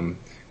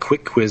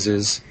 Quick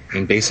quizzes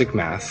in basic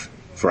math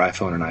for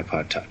iPhone and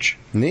iPod Touch.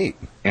 neat.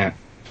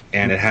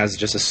 And it has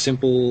just a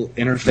simple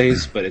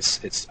interface, but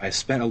I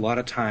spent a lot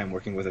of time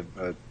working with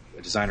a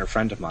designer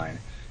friend of mine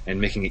and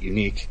making it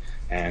unique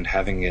and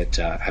having it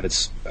have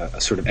its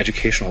a sort of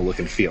educational look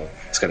and feel.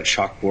 It's got a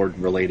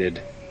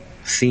chalkboard-related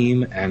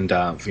theme and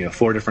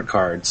 4 different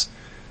cards,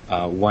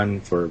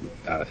 one for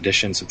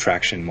addition,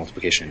 subtraction,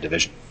 multiplication, and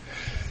division.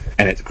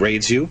 And it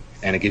grades you,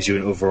 and it gives you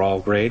an overall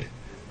grade,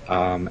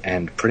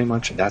 and pretty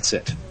much that's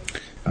it.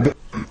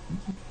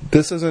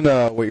 This isn't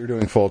what you're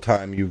doing full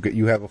time.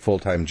 You have a full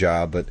time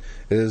job, but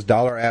is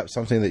Dollar App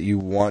something that you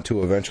want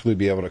to eventually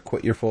be able to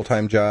quit your full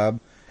time job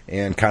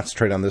and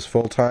concentrate on this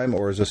full time,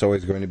 or is this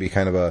always going to be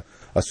kind of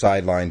a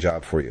sideline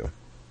job for you?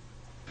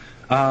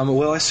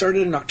 Well, I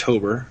started in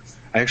October.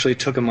 I actually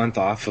took a month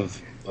off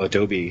of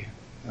Adobe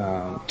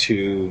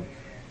to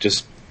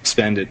just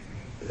spend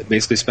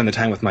the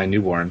time with my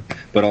newborn,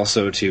 but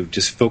also to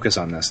just focus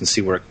on this and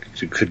see where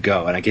it could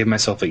go. And I gave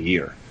myself a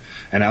year.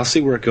 And I'll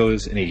see where it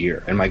goes in a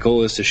year. And my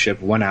goal is to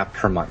ship 1 app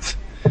per month,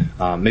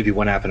 maybe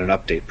 1 app and an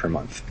update per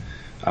month,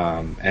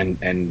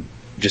 and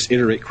just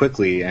iterate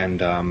quickly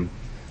and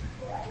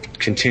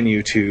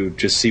continue to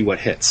just see what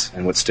hits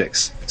and what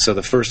sticks. So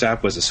the first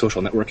app was a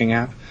social networking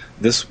app.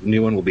 This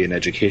new one will be an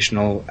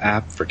educational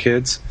app for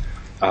kids.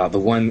 The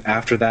one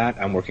after that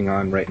I'm working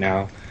on right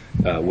now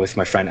with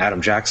my friend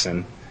Adam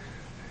Jackson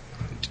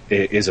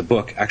is a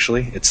book.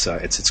 Actually, it's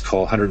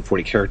called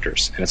 140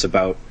 Characters, and it's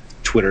about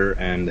Twitter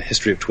and the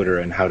history of Twitter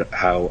and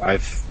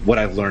what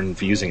I've learned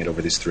using it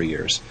over these 3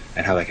 years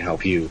and how that can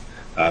help you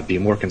be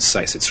more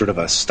concise. It's sort of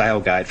a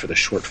style guide for the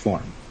short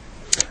form.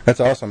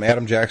 That's awesome.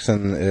 Adam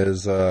Jackson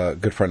is a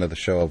good friend of the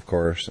show, of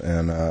course.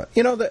 And,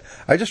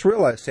 I just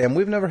realized, Sam,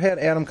 we've never had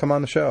Adam come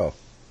on the show.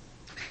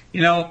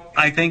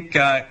 I think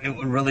it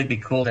would really be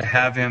cool to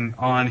have him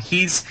on.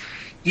 He's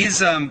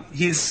a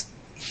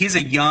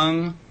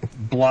young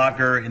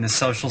blogger in the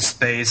social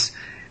space.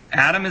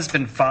 Adam has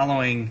been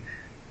following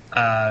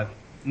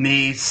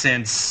me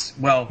since,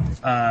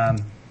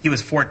 he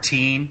was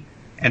 14,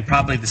 and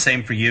probably the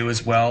same for you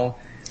as well.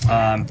 He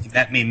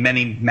met me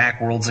many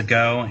Macworlds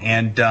ago,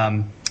 and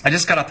I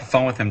just got off the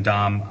phone with him,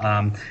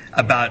 Dom,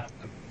 about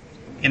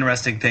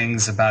interesting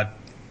things about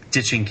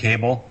ditching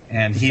cable,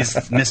 and he's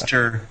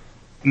Mr.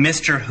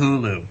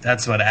 Hulu.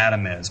 That's what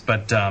Adam is.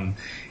 But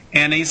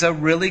and he's a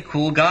really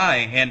cool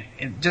guy. And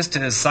just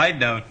as a side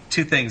note,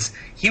 two things.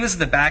 He was in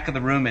the back of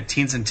the room at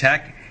Teens in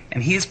Tech,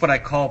 and he's what I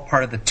call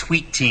part of the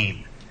tweet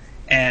team.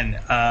 And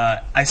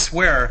I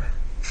swear,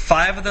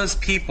 5 of those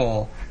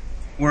people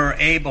were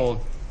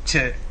able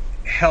to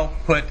help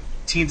put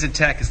Teens in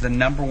Tech as the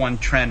 #1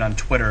 trend on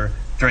Twitter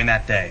during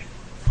that day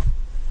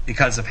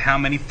because of how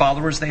many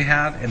followers they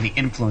have and the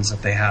influence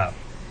that they have.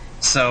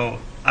 So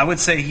I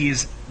would say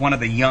he's one of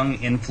the young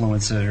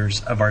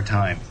influencers of our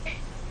time.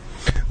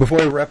 Before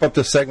we wrap up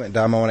this segment,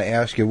 Dom, I want to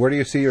ask you, where do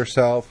you see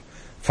yourself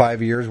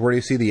 5 years? Where do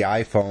you see the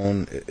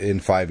iPhone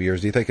in 5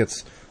 years? Do you think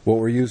it's what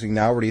we're using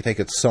now, or do you think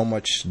it's so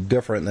much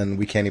different than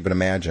we can't even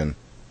imagine?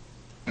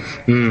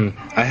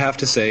 I have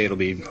to say it'll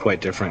be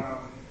quite different.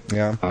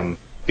 Yeah.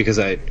 Because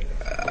I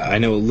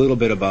know a little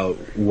bit about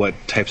what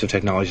types of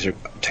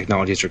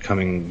technologies are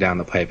coming down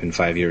the pipe in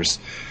 5 years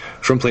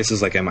from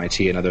places like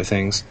MIT and other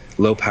things.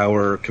 Low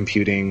power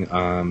computing,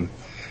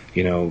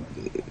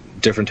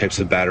 different types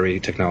of battery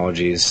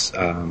technologies,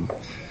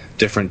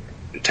 different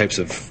types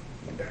of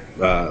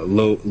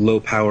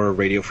low power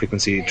radio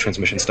frequency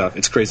transmission stuff.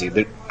 It's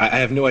crazy. I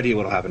have no idea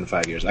what will happen in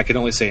 5 years. I can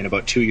only say in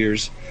about 2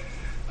 years,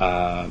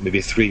 maybe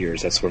 3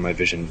 years. That's where my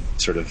vision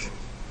sort of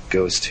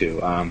goes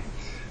to.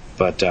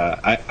 But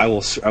I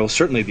will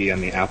certainly be on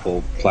the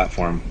Apple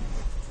platform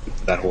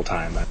that whole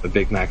time. I'm a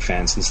big Mac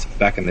fan since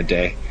back in the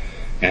day,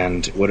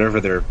 and whatever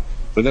they're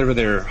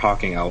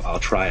hawking, I'll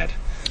try it.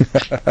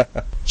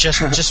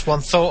 Just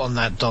one thought on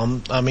that,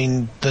 Dom. I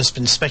mean, there's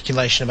been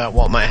speculation about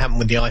what might happen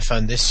with the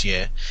iPhone this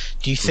year.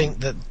 Do you think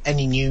that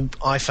any new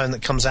iPhone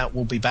that comes out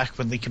will be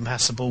backwardly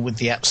compatible with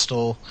the App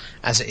Store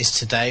as it is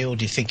today, or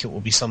do you think it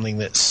will be something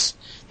that's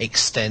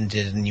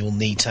extended and you'll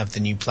need to have the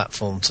new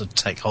platform to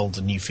take hold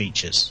of new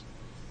features?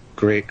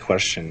 Great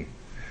question.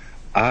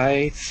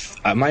 My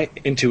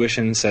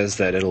intuition says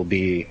that it'll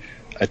be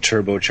a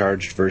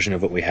turbocharged version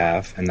of what we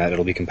have, and that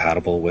it'll be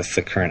compatible with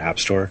the current App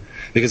Store.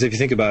 Because if you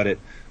think about it,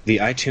 the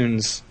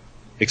iTunes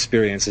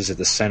experience is at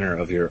the center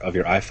of your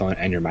iPhone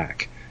and your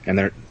Mac,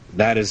 and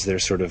that's their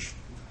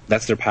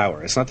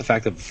power. It's not the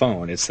fact of the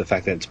phone; it's the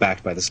fact that it's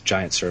backed by this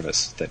giant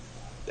service that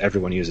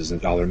everyone uses,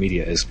 and all their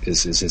media is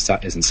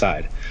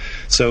inside.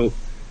 So,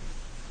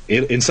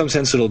 in some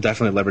sense, it'll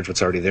definitely leverage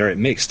what's already there. It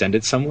may extend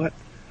it somewhat.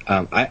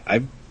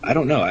 I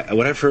don't know.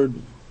 What I've heard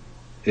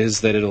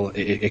is that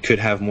it could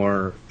have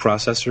more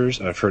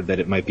processors. I've heard that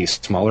it might be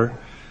smaller.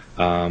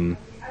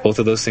 Both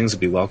of those things would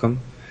be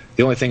welcome.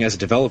 The only thing, as a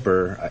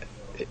developer,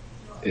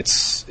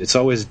 it's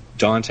always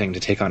daunting to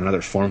take on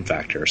another form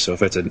factor. So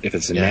if it's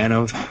a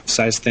nano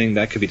size thing,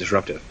 that could be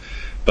disruptive.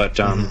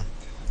 But I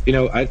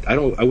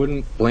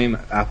wouldn't blame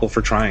Apple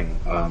for trying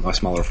a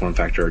smaller form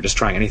factor or just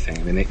trying anything.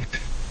 I mean,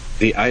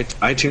 the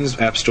iTunes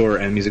App Store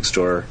and Music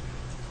Store,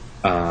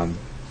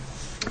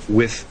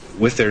 with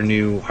their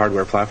new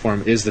hardware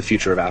platform, is the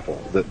future of Apple.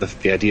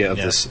 The idea of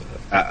this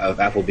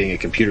of Apple being a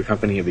computer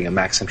company, of being a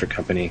Mac-centric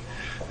company,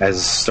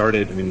 has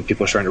started. I mean,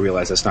 people are starting to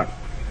realize that's not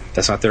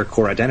their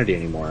core identity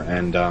anymore.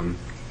 And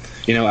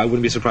I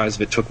wouldn't be surprised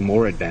if it took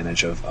more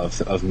advantage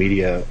of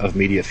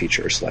media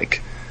features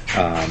like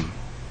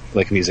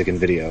music and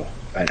video.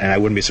 And I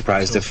wouldn't be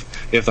surprised if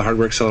the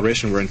hardware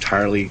acceleration were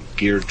entirely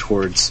geared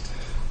towards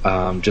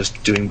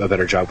just doing a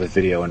better job with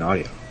video and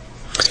audio.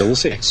 So we'll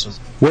see. Excellent.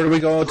 Where do we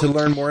go to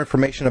learn more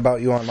information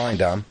about you online,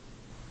 Dom?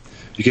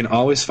 You can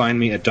always find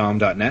me at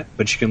dom.net,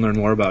 but you can learn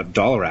more about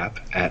DollarApp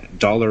at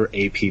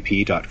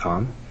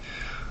dollarapp.com.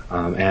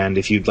 And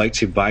if you'd like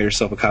to buy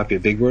yourself a copy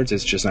of Big Words,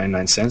 it's just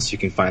 99 cents. You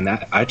can find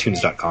that at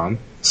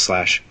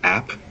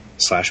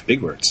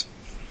itunes.com/app/bigwords.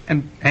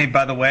 And hey,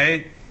 by the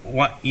way,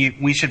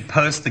 we should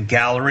post the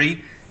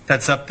gallery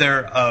that's up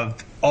there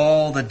of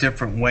all the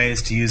different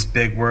ways to use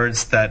Big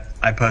Words that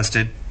I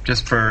posted,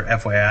 just for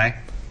FYI.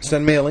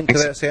 Send me a link to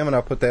that, Sam, and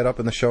I'll put that up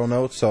in the show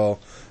notes. So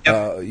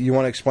you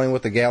want to explain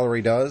what the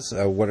gallery does,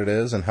 what it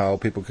is, and how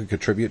people could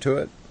contribute to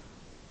it?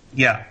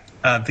 Yeah.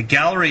 The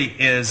gallery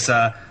is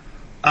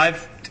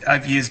I've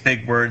used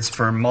Big Words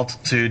for a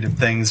multitude of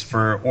things,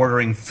 for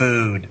ordering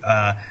food,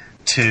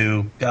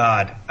 to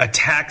a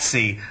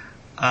taxi.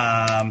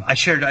 I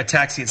shared a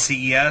taxi at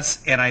CES,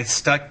 and I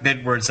stuck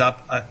Big Words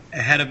up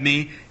ahead of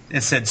me.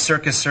 It said,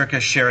 "Circus,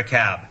 circus, share a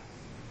cab."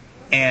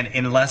 and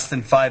in less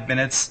than 5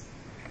 minutes,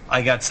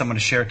 I got someone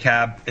to share a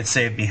cab. It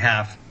saved me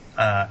half.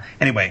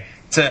 Anyway,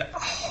 it's a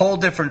whole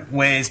different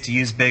ways to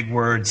use big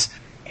words,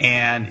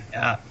 and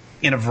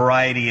in a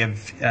variety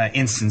of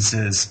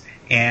instances.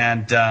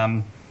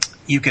 And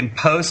you can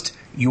post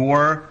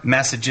your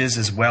messages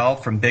as well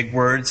from big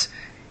words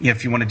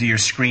if you want to do your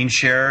screen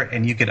share,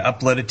 and you could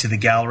upload it to the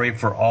gallery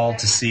for all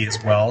to see as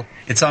well.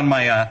 It's on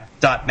my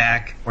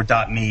 .mac or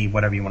 .me,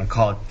 whatever you want to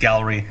call it,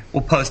 gallery.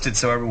 We'll post it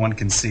so everyone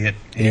can see it.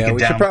 And yeah,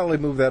 we should probably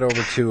move that over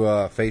to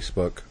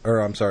Facebook, or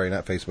I'm sorry,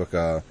 not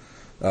Facebook,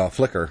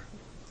 Flickr.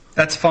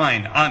 That's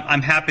fine.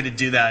 I'm happy to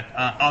do that.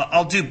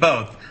 I'll do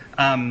both.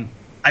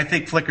 I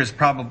think Flickr's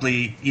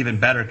probably even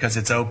better because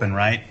it's open,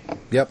 right?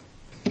 Yep.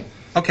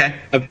 Okay,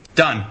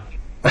 done.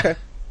 Okay,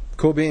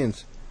 cool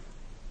beans.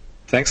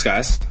 Thanks,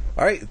 guys.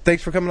 All right,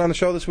 thanks for coming on the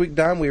show this week,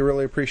 Dom. We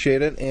really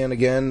appreciate it. And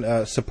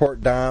again,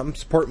 support Dom,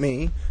 support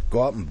me.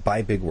 Go out and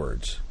buy big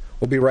words.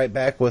 We'll be right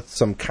back with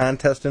some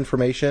contest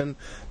information,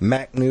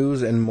 Mac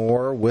news, and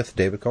more with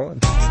David Cohen.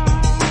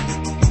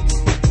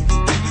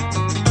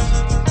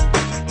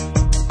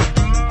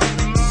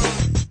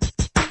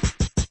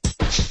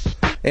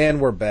 And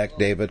we're back,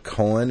 David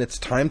Cohen. It's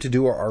time to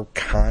do our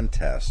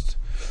contest.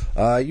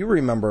 You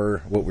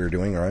remember what we were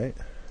doing, right?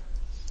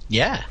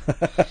 Yeah. Do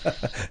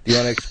you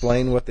want to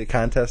explain what the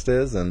contest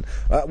is? And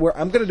I'm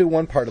going to do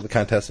one part of the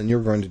contest, and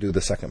you're going to do the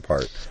second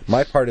part.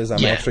 My part is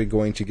I'm actually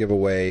going to give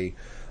away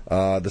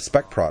the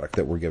spec product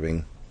that we're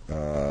giving.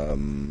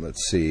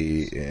 Let's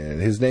see.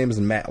 And his name is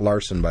Matt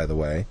Larson, by the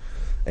way,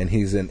 and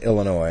he's in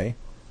Illinois,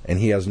 and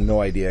he has no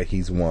idea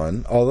he's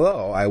won.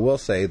 Although I will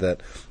say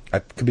that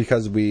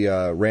because we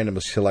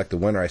randomly select the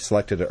winner, I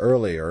selected it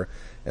earlier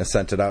and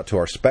sent it out to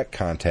our spec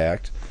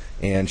contact,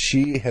 and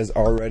she has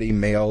already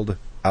mailed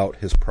out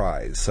his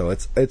prize. So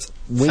it's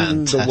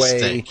winged the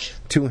way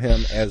to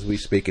him as we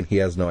speak, and he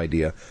has no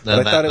idea. No,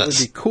 but I thought it would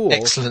be cool.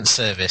 Excellent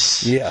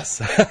service.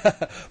 Yes.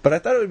 But I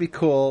thought it would be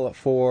cool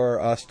for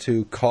us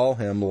to call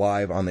him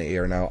live on the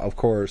air. Now, of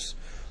course,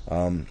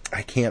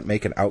 I can't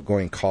make an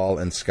outgoing call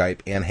in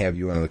Skype and have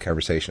you in the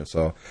conversation,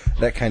 so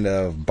that kind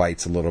of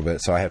bites a little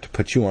bit. So I have to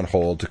put you on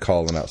hold to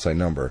call an outside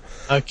number.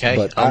 Okay,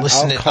 but I'll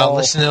listen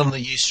on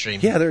the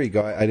Ustream. Yeah, there you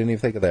go. I didn't even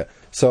think of that.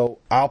 So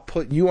I'll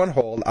put you on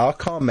hold. I'll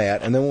call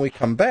Matt, and then when we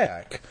come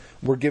back,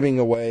 we're giving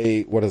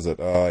away, what is it,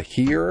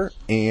 here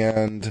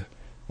and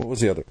what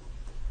was the other?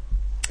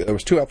 There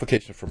was 2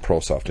 applications from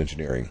ProSoft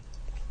Engineering.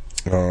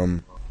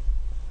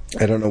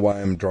 I don't know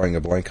why I'm drawing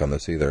a blank on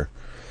this either.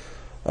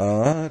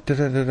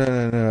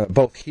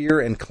 Both Here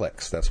and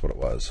Clicks. That's what it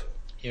was.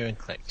 Here and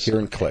Clicks. Here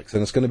and Clicks.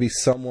 And it's going to be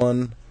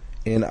someone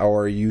in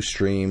our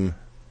Ustream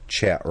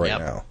chat right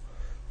now.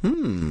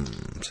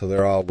 So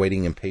they're all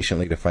waiting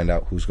impatiently to find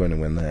out who's going to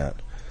win that.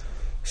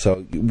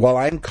 So while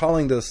I'm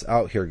calling this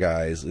out here,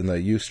 guys, in the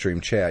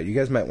Ustream chat, you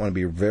guys might want to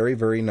be very,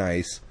 very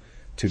nice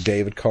to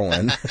David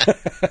Cohen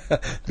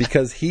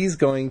because he's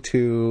going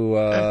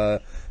to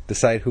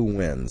decide who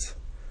wins.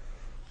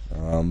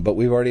 But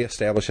we've already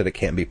established that it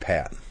can't be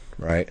Pat,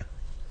 right?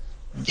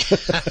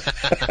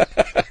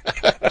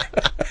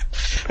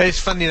 It's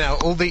funny now.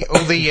 All the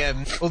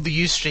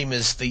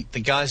Ustreamers, the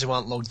guys who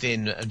aren't logged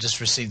in, have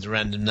just received a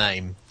random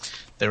name.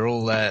 They're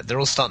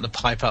all starting to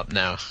pipe up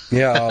now.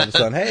 Yeah, all of a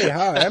sudden, hey,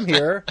 hi, I'm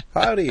here.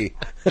 Howdy.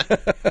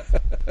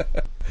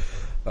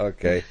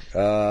 Okay,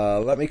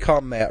 let me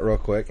call Matt real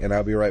quick, and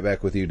I'll be right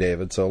back with you,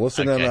 David. So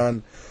listen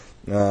in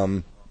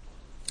on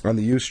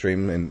the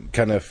Ustream and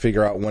kind of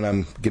figure out when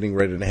I'm getting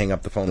ready to hang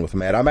up the phone with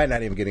Matt. I might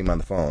not even get him on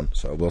the phone,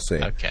 so we'll see.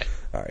 Okay.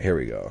 All right, here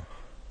we go.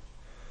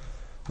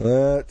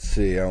 Let's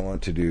see. I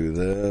want to do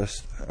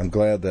this. I'm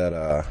glad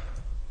that.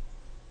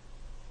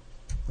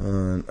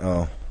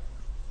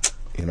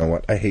 You know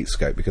what? I hate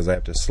Skype because I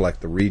have to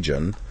select the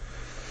region.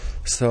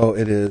 So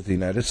it is the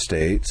United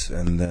States,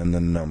 and then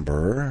the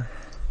number,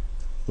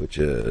 which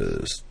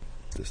is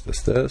this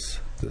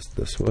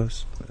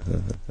was.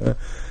 And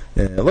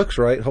it looks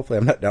right. Hopefully,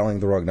 I'm not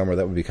dialing the wrong number.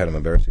 That would be kind of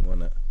embarrassing,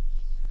 wouldn't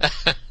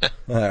it?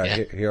 All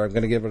right, here I'm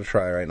going to give it a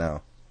try right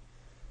now.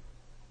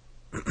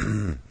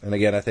 And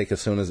again, I think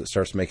as soon as it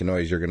starts making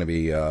noise, you're going to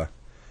be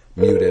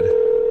muted.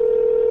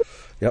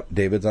 Yep,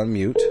 David's on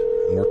mute.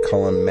 And we're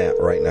calling Matt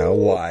right now,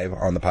 live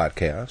on the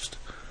podcast.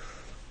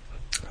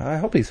 I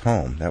hope he's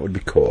home. That would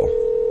be cool.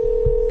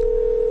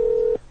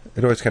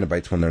 It always kind of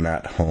bites when they're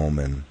not home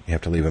and you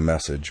have to leave a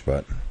message,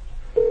 but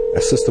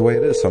that's just the way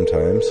it is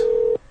sometimes.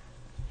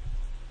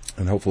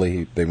 And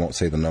hopefully they won't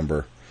say the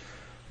number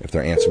if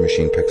their answering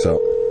machine picks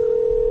up.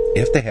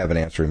 If they have an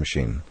answering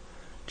machine.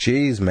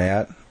 Jeez,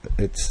 Matt.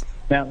 It's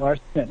Matt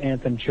Larson at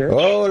Anthem Church.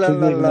 Oh, la,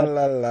 la, la,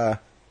 la, la.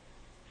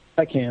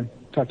 I can.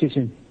 Talk to you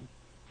soon.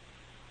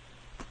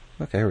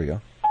 Okay, here we go.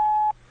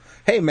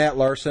 Hey, Matt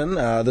Larson.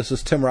 This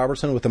is Tim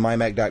Robertson with the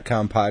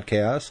MyMac.com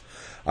podcast.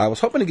 I was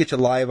hoping to get you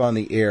live on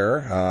the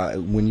air.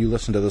 When you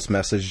listen to this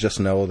message, just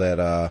know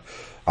that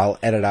I'll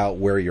edit out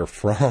where you're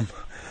from.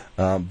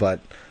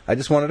 But I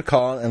just wanted to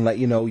call and let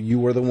you know you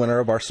were the winner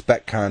of our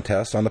spec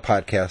contest on the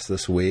podcast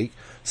this week.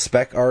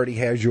 Spec already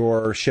has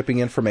your shipping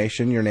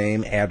information, your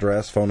name,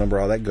 address, phone number,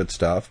 all that good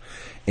stuff.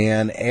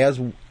 And as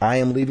I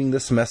am leaving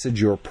this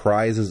message, your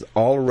prize is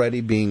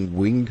already being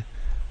winged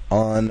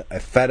on a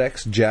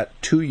FedEx jet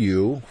to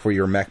you for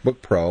your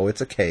MacBook Pro. It's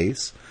a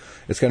case.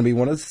 It's going to be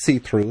one of the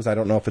see-throughs. I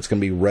don't know if it's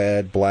going to be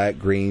red, black,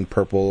 green,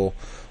 purple,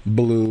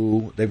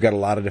 blue. They've got a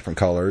lot of different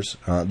colors.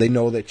 They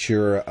know that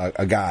you're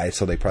a guy,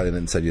 so they probably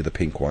didn't send you the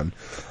pink one.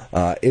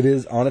 It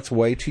is on its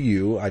way to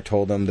you. I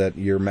told them that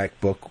your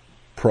MacBook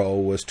Pro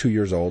was 2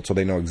 years old, so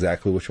they know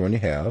exactly which one you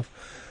have.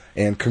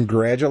 And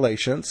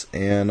congratulations,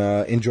 and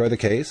enjoy the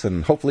case,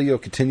 and hopefully you'll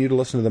continue to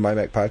listen to the My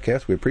Mac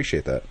podcast. We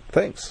appreciate that.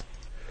 Thanks.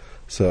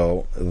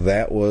 So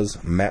that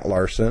was Matt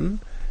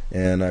Larson,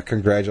 and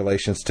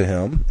congratulations to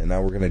him. And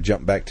now we're going to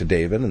jump back to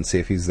David and see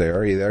if he's there.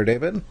 Are you there,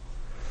 David?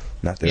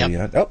 Not there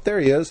yet. Oh, there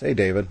he is. Hey,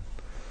 David.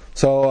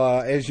 So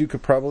as you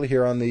could probably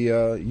hear on the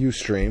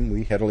Ustream,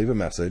 we had to leave a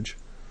message.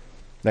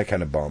 That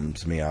kind of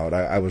bums me out.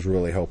 I was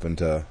really hoping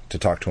to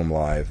talk to him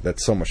live.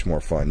 That's so much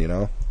more fun, you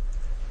know?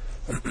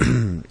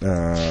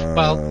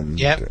 Well,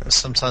 yeah,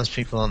 sometimes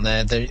people aren't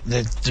there.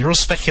 They're all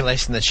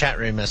speculating in the chat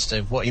room as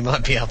to what you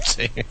might be up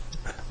to.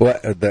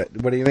 What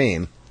do you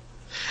mean?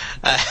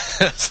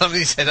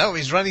 Somebody said, "Oh,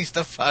 he's running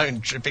the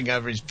phone, tripping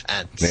over his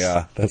pants."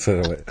 Yeah, that's what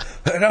it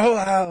was.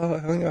 No,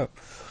 hang up.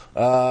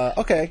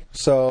 Okay,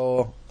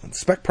 so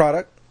spec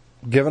product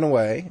given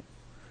away,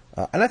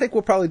 and I think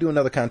we'll probably do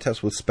another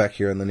contest with spec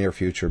here in the near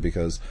future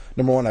because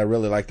number one, I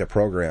really like their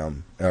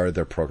program or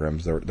their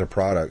programs, their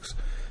products,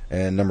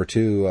 and number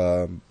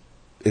two,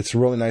 it's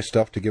really nice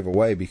stuff to give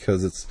away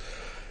because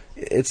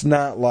it's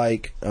not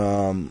like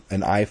an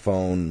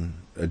iPhone.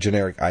 A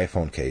generic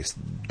iPhone case.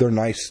 They're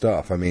nice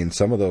stuff. I mean,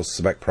 some of those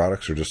spec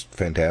products are just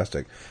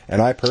fantastic.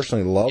 And I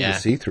personally love the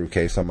see-through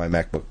case on my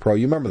MacBook Pro.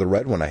 You remember the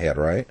red one I had,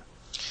 right?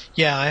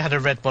 Yeah, I had a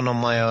red one on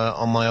my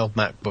old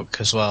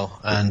MacBook as well.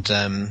 And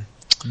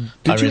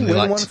did you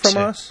win one from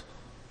us?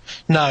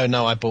 No,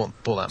 I bought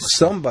that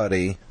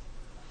myself.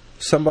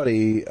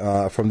 Somebody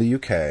from the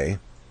UK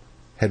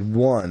had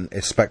won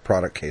a spec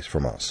product case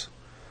from us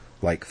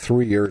like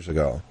 3 years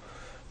ago,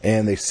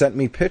 and they sent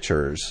me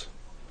pictures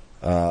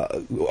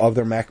of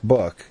their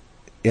MacBook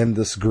in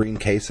this green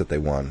case that they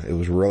won. It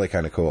was really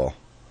kind of cool.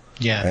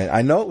 Yeah. And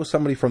I know it was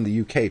somebody from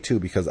the UK,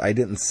 too, because I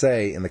didn't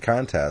say in the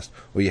contest,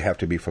 well, you have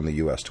to be from the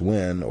US to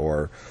win,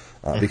 or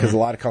because a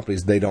lot of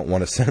companies, they don't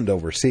want to send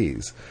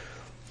overseas.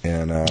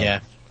 And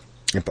I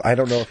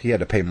don't know if he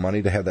had to pay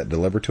money to have that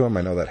delivered to him.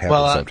 I know that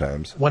happens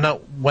sometimes.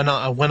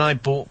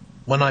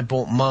 When I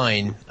bought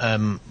mine,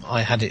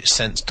 I had it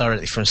sent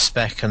directly from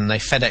Spec, and they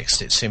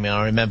FedExed it to me.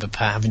 I remember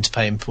having to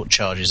pay import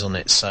charges on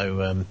it,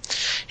 so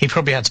he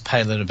probably had to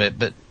pay a little bit.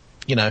 But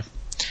you know,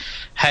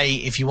 hey,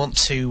 if you want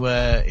to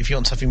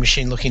have your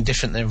machine looking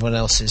different than everyone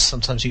else's,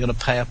 sometimes you got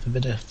to pay up a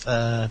bit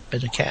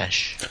of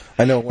cash.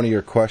 I know one of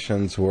your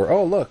questions were,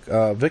 oh look,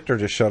 Victor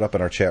just showed up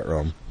in our chat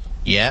room.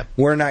 Yep.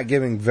 We're not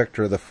giving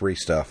Victor the free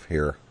stuff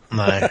here.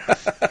 No.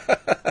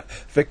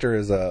 Victor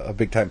is a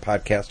big time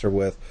podcaster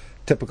with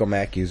typical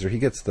Mac user. He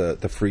gets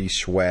the free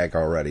swag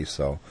already.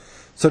 So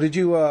did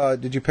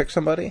you pick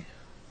somebody?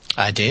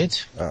 I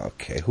did.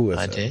 Okay, who is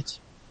it?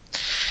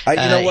 I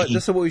did. You know what?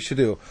 This is what we should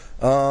do.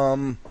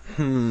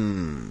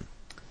 The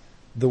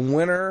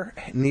winner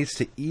needs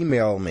to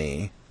email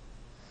me,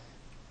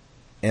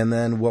 and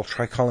then we'll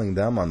try calling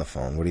them on the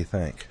phone. What do you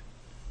think?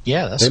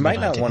 Yeah, that's. They might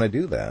not want to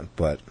do that,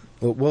 but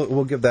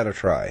we'll give that a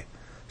try.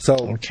 So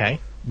okay.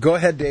 Go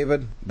ahead,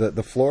 David.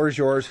 The floor is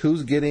yours.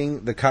 Who's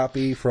getting the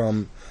copy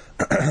from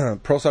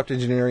ProSoft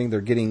Engineering? They're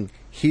getting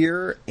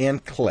here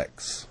and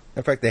clicks.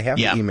 In fact, they have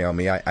to email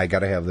me. I got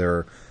to have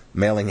their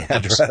mailing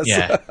address.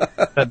 Yeah,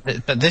 but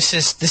this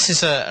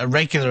is a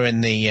regular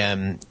in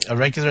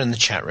the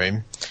chat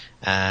room,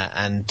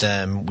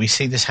 and we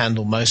see this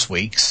handle most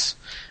weeks,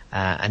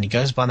 and he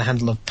goes by the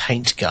handle of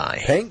Paint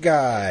Guy. Paint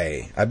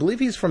Guy. I believe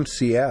he's from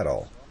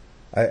Seattle.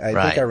 I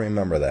think I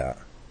remember that.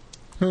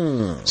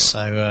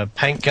 So,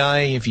 Paint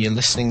Guy, if you're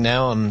listening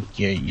now, and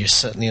you're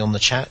certainly on the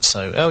chat.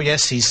 So, oh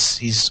yes,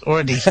 he's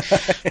already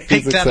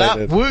picked that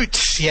up.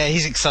 Woot! Yeah,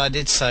 he's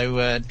excited.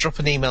 So, drop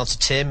an email to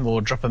Tim or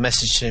drop a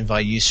message to him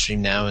via Ustream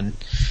now and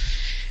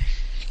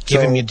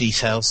give him your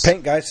details.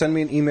 Paint Guy, send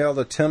me an email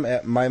to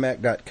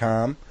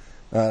tim@mymac.com.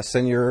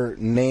 Send your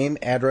name,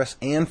 address,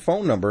 and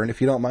phone number, and if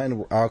you don't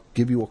mind, I'll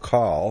give you a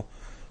call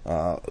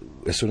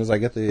as soon as I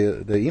get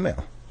the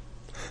email.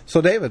 So,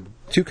 David,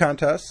 2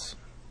 contests.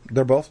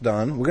 They're both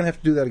done. We're going to have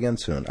to do that again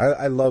soon.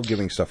 I love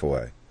giving stuff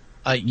away.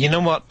 You know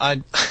what?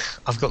 I've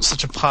got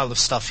such a pile of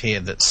stuff here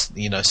that's,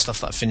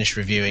 stuff that I finished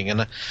reviewing,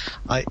 and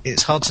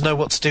it's hard to know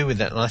what to do with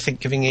it, and I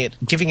think giving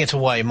it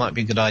away might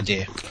be a good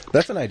idea.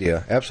 That's an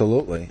idea,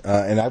 absolutely.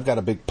 And I've got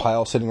a big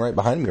pile sitting right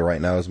behind me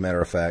right now, as a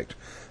matter of fact.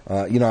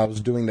 I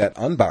was doing that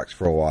unbox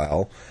for a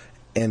while,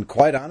 and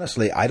quite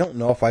honestly, I don't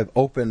know if I've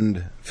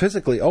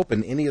physically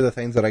opened any of the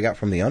things that I got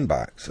from the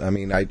unbox. I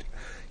mean,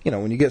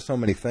 when you get so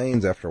many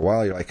things after a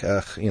while, you're like,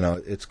 ugh,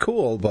 it's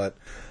cool, but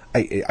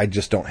I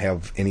just don't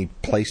have any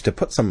place to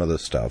put some of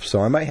this stuff.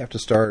 So I might have to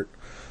start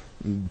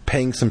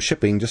paying some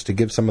shipping just to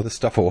give some of the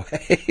stuff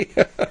away.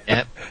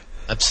 Yep,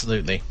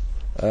 absolutely.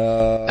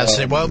 Well,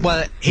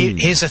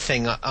 here's the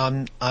thing.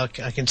 I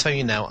can tell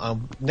you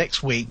now.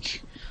 Next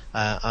week,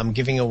 I'm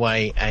giving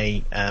away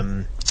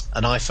an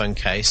iPhone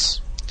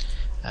case,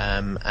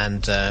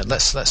 and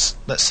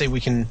let's see if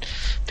we can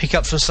pick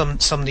up from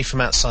somebody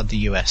from outside the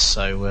US.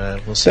 So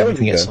we'll see if we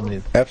can get somebody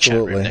in the chat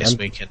room next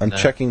week. I'm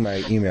checking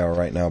my email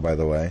right now, by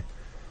the way.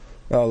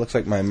 Oh, it looks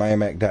like my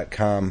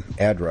mymac.com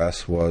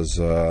address was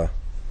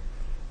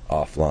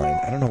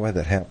offline. I don't know why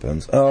that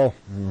happens. Oh.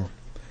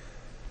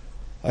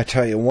 I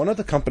tell you, one of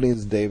the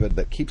companies, David,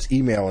 that keeps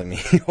emailing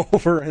me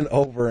over and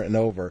over and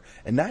over,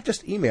 and not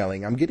just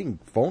emailing, I'm getting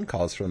phone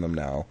calls from them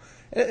now.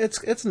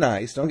 It's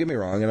nice, don't get me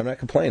wrong, and I'm not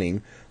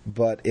complaining,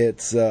 but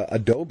it's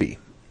Adobe.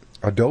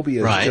 Adobe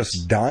is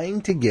just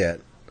dying to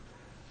get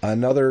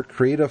another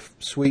Creative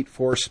Suite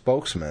 4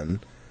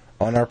 spokesman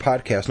on our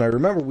podcast. And I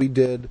remember we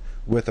did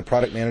with the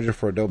product manager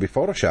for Adobe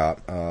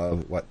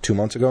Photoshop, 2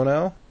 months ago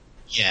now?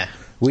 Yeah.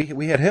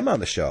 We had him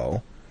on the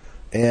show.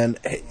 And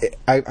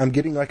I'm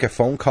getting like a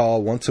phone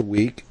call once a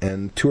week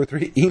and 2 or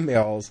 3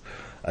 emails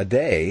a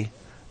day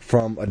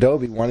from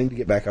Adobe wanting to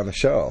get back on the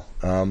show.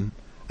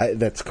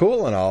 That's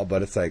cool and all,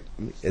 but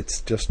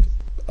it's just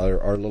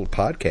our little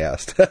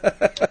podcast.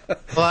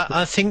 Well,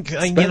 I think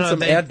spend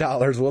some ad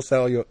dollars. We'll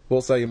sell you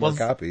more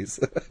copies.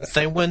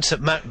 They weren't at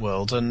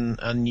Macworld,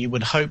 and you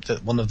would hope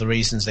that one of the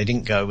reasons they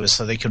didn't go was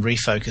so they could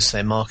refocus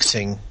their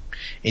marketing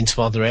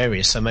into other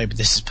areas. So maybe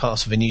this is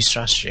part of a new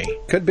strategy.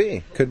 Could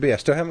be. I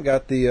still haven't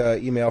got the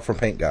email from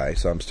Paint Guy,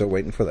 so I'm still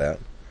waiting for that.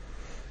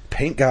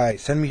 Paint Guy,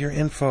 send me your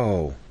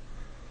info.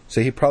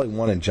 So he probably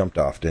won and jumped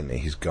off, didn't he?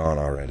 He's gone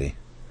already.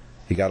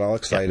 He got all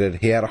excited.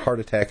 Yep. He had a heart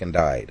attack and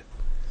died.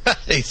 I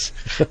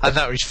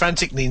thought he was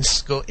frantically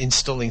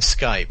installing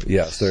Skype.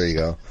 Yes, there you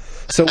go.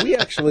 So we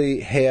actually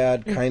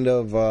had kind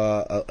of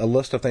a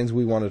list of things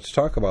we wanted to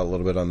talk about a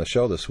little bit on the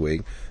show this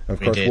week. And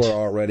of course, we're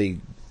already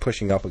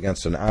pushing up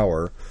against an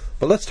hour.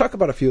 But let's talk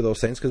about a few of those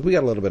things because we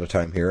got a little bit of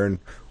time here, and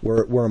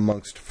we're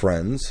amongst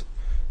friends.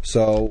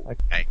 So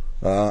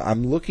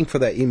I'm looking for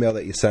that email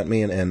that you sent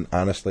me, and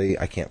honestly,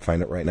 I can't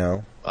find it right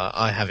now.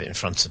 I have it in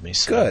front of me.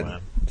 So, good.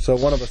 So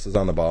one of us is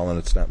on the ball, and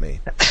it's not me.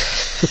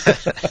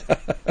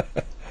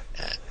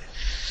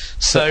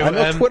 So I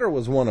know Twitter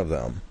was one of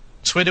them.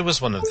 Twitter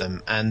was one of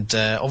them, and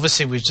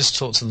obviously we've just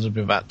talked a little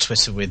bit about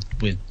Twitter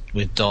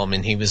with Dom,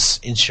 and he was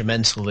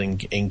instrumental in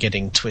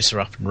getting Twitter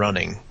up and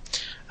running.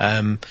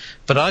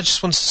 But I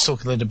just wanted to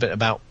talk a little bit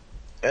about.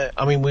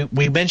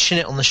 We mention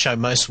it on the show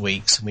most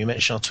weeks, and we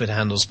mention our Twitter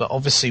handles, but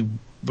obviously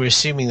we're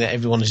assuming that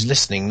everyone who's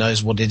listening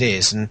knows what it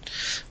is, and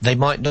they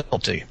might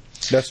not do.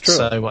 That's true.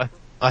 So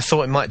I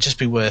thought it might just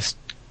be worth,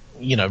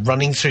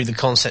 running through the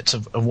concept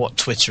of what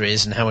Twitter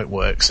is and how it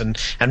works, and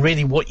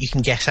really what you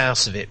can get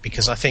out of it.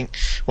 Because I think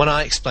when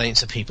I explain it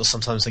to people,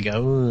 sometimes they go,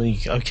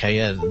 "Oh, okay,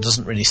 yeah, it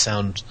doesn't really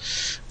sound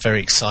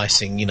very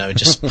exciting."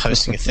 Just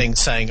posting a thing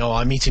saying, "Oh,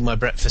 I'm eating my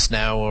breakfast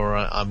now," or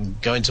 "I'm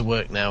going to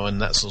work now,"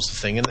 and that sort of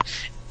thing. And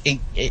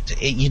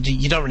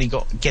you don't really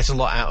get a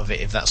lot out of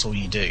it if that's all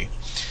you do.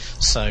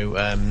 So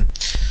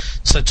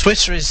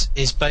Twitter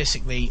is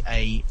basically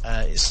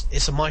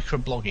it's a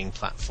microblogging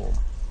platform.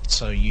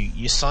 So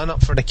you sign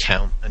up for an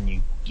account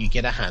and you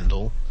get a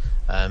handle,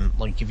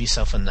 give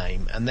yourself a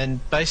name, and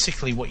then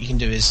basically what you can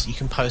do is you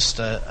can post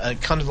a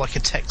kind of like a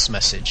text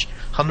message,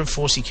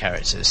 140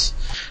 characters,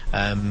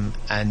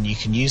 and you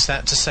can use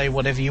that to say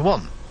whatever you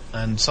want.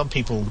 And some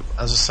people,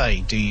 as I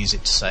say, do use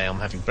it to say, "I'm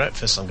having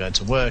breakfast, I'm going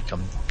to work,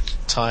 I'm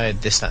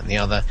tired, this, that, and the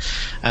other."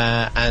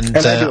 And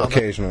I do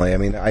occasionally.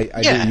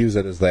 I do use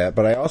it as that,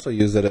 but I also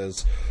use it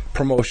as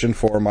promotion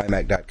for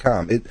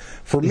mymac.com.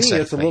 For me,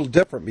 it's a little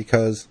different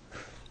because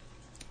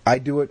I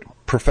do it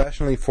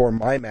professionally for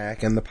my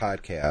Mac and the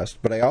podcast,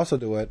 but I also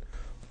do it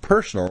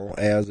personal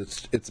as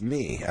it's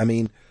me.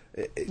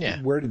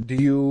 Where do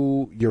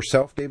you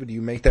yourself, David? Do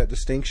you make that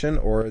distinction,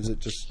 or is it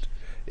just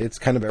it's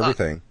kind of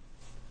everything?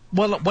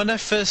 Well, when I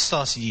first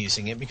started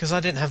using it, because I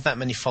didn't have that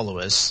many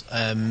followers,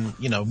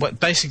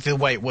 basically the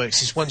way it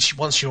works is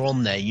once you're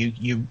on there,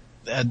 you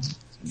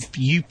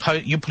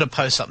put a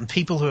post up, and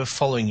people who are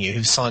following you,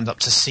 who've signed up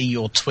to see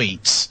your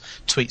tweets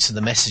are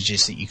the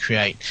messages that you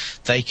create,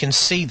 they can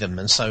see them.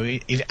 And so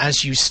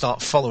as you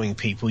start following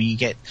people, you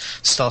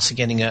start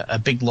getting a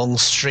big long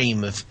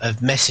stream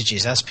of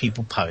messages. As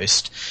people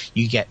post,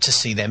 you get to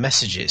see their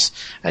messages,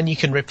 and you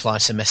can reply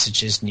to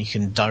messages, and you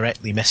can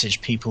directly message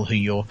people who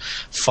you're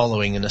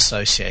following and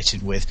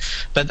associated with.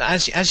 But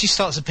as you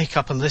start to pick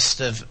up a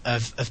list of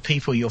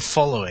people you're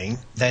following,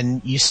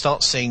 then you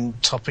start seeing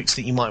topics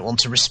that you might want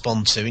to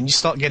respond to, and you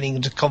start getting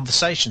into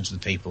conversations with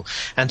people.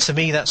 And to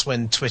me, that's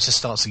when Twitter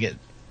starts to get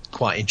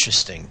quite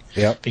interesting.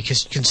 Yep.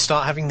 Because you can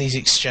start having these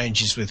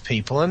exchanges with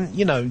people, and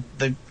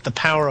the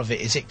power of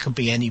it is it could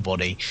be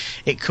anybody.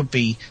 It could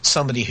be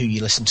somebody who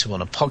you listen to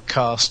on a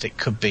podcast. It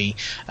could be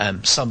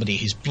somebody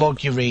whose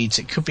blog you read.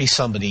 It could be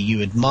somebody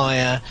you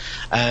admire.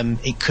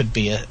 It could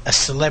be a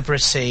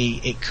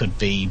celebrity. It could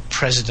be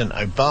President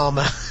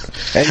Obama.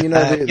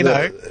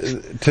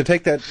 And to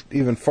take that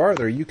even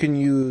farther, you can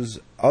use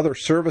other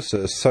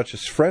services such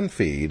as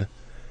FriendFeed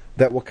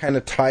that will kind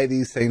of tie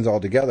these things all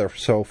together.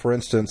 So, for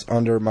instance,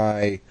 under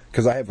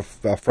because I have a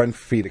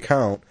FriendFeed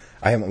account,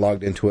 I haven't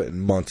logged into it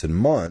in months and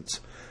months,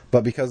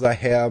 but because I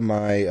have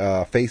my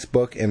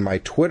Facebook and my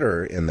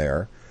Twitter in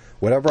there,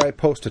 whatever I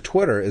post to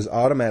Twitter is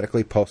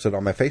automatically posted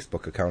on my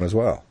Facebook account as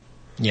well.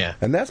 Yeah.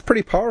 And that's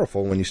pretty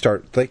powerful when you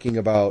start thinking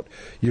about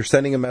you're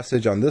sending a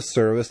message on this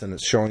service and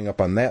it's showing up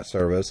on that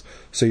service,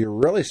 so you're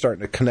really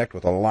starting to connect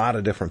with a lot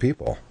of different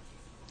people.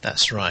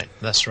 That's right.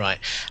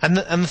 And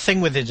the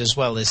thing with it as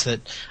well is that,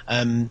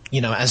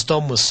 as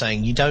Dom was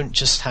saying, you don't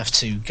just have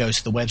to go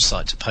to the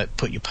website to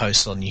put your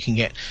posts on. You can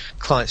get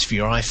clients for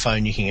your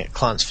iPhone. You can get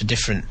clients for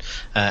different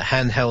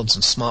handhelds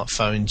and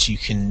smartphones. You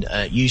can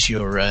use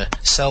your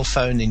cell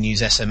phone and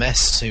use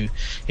SMS to,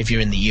 if you're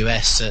in the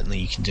US, certainly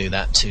you can do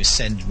that to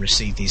send and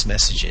receive these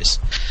messages.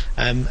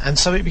 And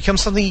so it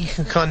becomes something you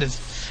can kind of,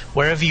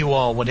 wherever you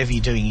are, whatever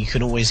you're doing, you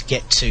can always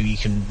get to. You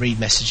can read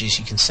messages,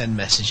 you can send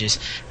messages,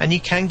 and you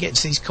can get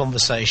to these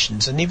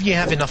conversations. And if you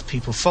have enough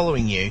people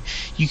following you,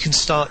 you can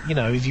start,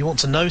 if you want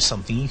to know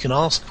something, you can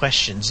ask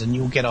questions and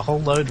you'll get a whole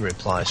load of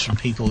replies from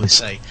people who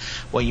say,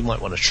 well, you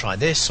might want to try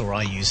this, or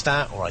I use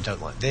that, or I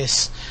don't like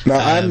this. Now,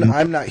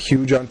 I'm not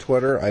huge on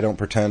Twitter. I don't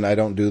pretend. I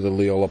don't do the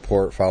Leo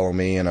Laporte follow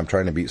me and I'm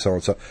trying to beat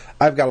so-and-so.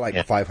 I've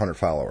got 500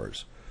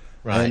 followers.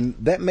 Right. And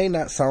that may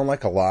not sound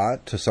like a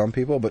lot to some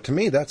people, but to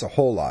me that's a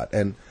whole lot.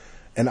 And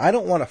I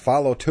don't want to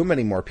follow too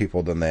many more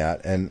people than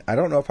that. And I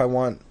don't know if I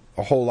want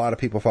a whole lot of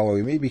people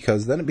following me,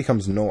 because then it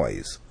becomes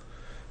noise.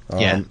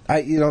 Someone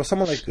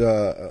like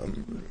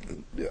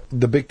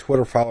the big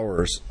Twitter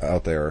followers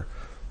out there,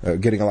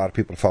 getting a lot of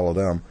people to follow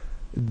them.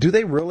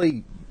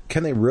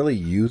 Can they really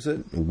use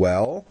it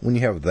well when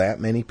you have that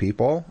many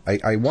people?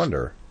 I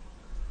wonder.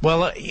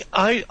 Well,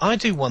 I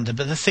do wonder,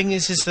 but the thing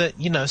is that,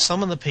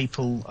 some of the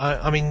people,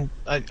 I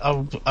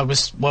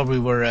was, while we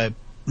were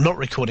not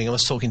recording, I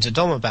was talking to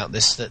Dom about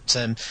this,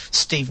 that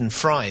Stephen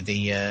Fry,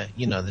 the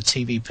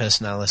TV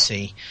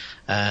personality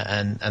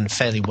and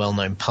fairly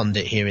well-known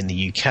pundit here in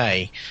the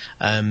UK,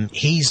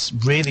 he's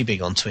really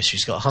big on Twitter.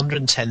 He's got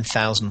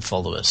 110,000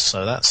 followers,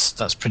 so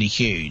that's pretty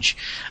huge.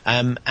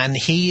 And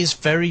he is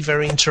very,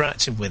 very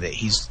interactive with it.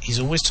 He's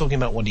always talking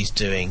about what he's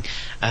doing,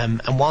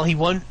 and while he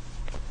won't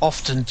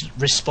often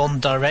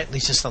respond directly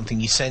to something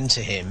you send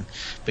to him,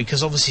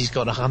 because obviously he's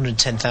got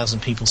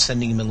 110,000 people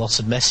sending him a lot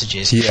of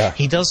messages. Yeah.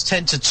 He does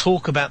tend to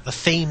talk about the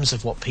themes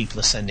of what people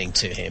are sending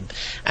to him,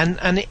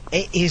 and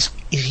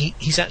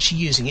he's actually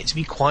using it to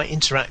be quite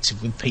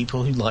interactive with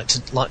people who like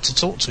to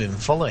talk to him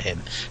and follow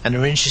him and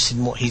are interested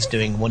in what he's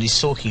doing, what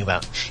he's talking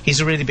about. He's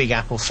a really big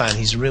Apple fan.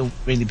 He's a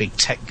really big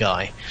tech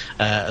guy,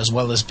 as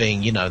well as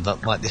being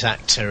like this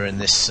actor and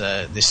this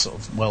sort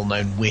of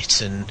well-known wit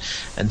and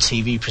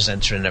TV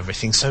presenter and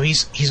everything. So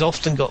he's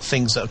often got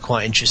things that are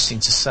quite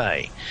interesting to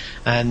say.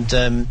 And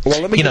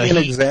well, let me give you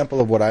an example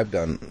of what I've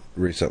done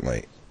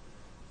recently.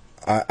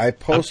 I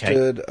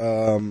posted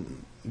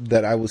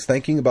that I was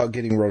thinking about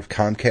getting rid of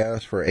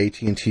Comcast for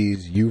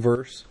AT&T's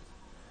Uverse.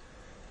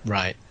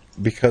 Right.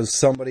 Because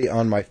somebody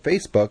on my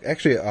Facebook,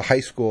 actually a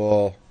high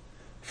school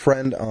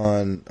friend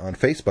on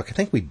Facebook, I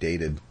think we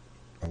dated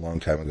a long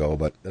time ago,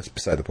 but that's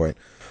beside the point.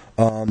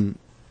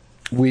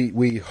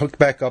 We hooked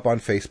back up on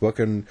Facebook,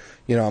 and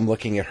I'm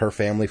looking at her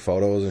family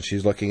photos and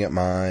she's looking at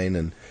mine,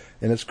 and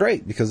it's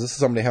great because this is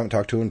somebody I haven't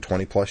talked to in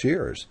 20 plus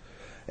years.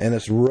 And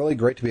it's really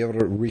great to be able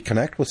to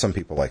reconnect with some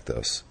people like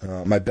this.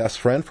 My best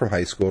friend from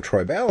high school,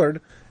 Troy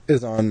Ballard,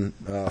 is on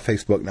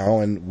Facebook now,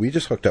 and we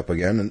just hooked up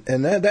again,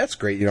 and that's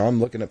great. I'm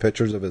looking at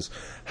pictures of his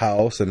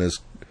house and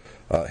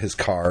his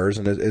cars,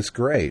 and it's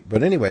great.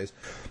 But anyways,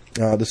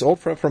 this old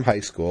friend from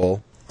high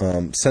school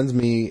sends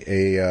me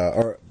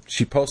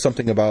she posts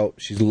something about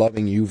she's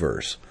loving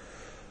Uverse.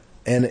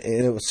 And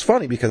it was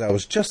funny because I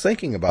was just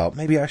thinking about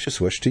maybe I should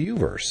switch to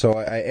Uverse. So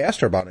I asked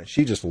her about it, and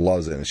she just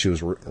loves it, and she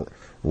was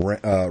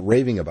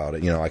raving about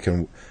it. I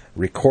can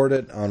record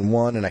it on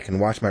one, and I can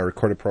watch my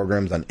recorded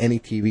programs on any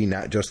TV,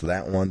 not just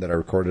that one that I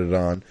recorded it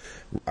on.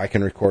 I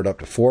can record up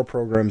to 4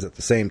 programs at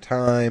the same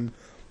time.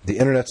 The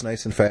internet's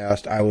nice and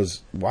fast.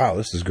 Wow,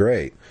 this is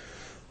great.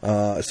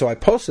 So I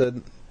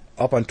posted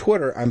up on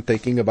Twitter, I'm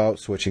thinking about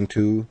switching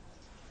to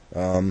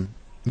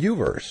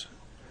Uverse.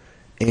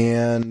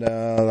 And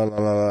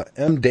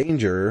M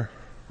Danger,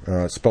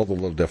 spelled a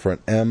little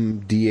different,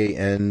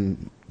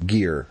 MDAN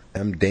Gear,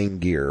 M Dang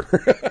Gear,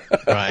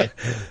 right?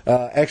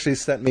 Actually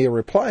sent me a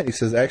reply, and he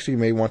says, actually, you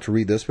may want to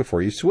read this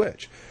before you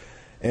switch.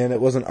 And it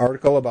was an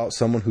article about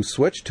someone who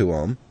switched to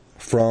them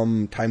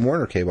from Time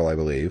Warner Cable, I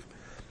believe,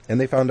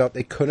 and they found out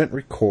they couldn't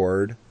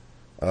record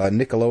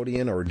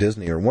Nickelodeon or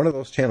Disney or one of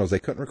those channels, they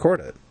couldn't record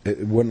it.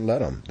 It wouldn't let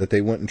them. That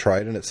they went and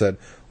tried and it said,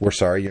 we're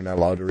sorry, you're not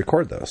allowed to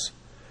record this.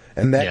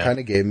 And that kind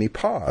of gave me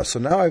pause. So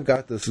now I've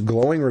got this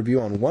glowing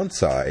review on one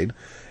side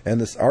and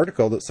this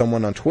article that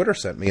someone on Twitter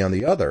sent me on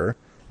the other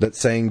that's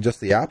saying just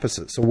the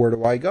opposite. So where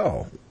do I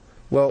go?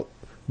 Well,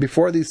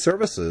 before these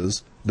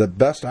services, the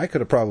best I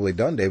could have probably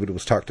done, David,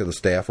 was talk to the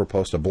staff or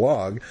post a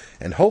blog,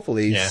 and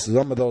hopefully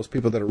some of those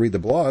people that read the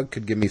blog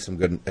could give me some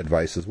good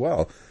advice as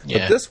well.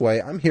 But this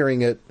way, I'm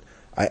hearing it,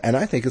 and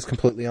I think it's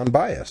completely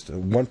unbiased.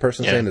 One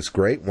person saying it's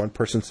great, one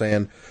person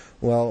saying,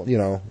 well, you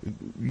know,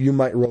 you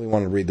might really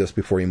want to read this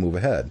before you move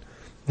ahead.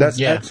 That's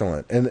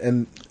excellent.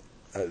 And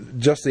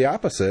just the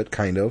opposite,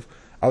 kind of,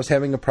 I was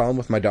having a problem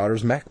with my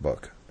daughter's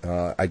MacBook.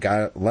 I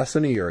got it less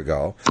than a year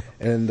ago,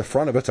 and the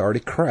front of it's already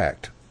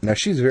cracked. Now,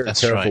 she's very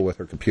careful with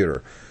her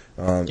computer,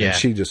 and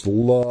she just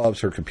loves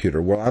her computer.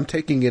 Well, I'm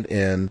taking it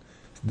in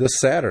this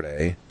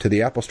Saturday to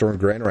the Apple Store in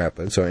Grand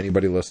Rapids, so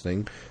anybody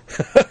listening,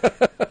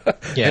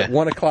 at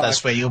 1 o'clock,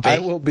 that's where you'll be. I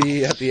will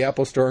be at the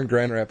Apple Store in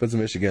Grand Rapids,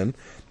 Michigan,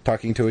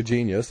 talking to a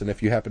genius, and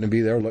if you happen to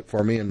be there, look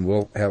for me, and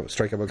we'll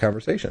strike up a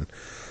conversation.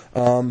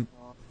 And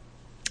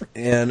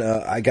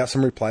I got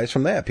some replies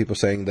from that, people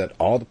saying that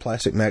all the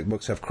plastic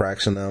MacBooks have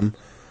cracks in them.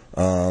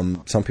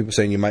 Some people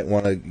saying you might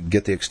want to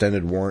get the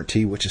extended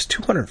warranty, which is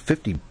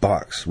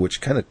 $250,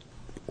 which kind of,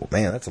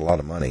 man, that's a lot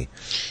of money.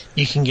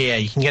 You can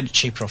get it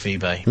cheaper off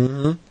eBay.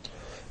 Mm-hmm.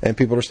 And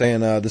people are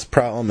saying this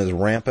problem is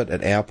rampant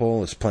at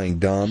Apple. It's playing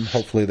dumb.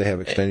 Hopefully they have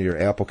extended your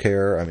Apple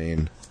Care. I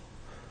mean,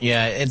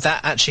 yeah,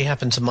 that actually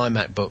happened to my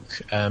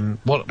MacBook.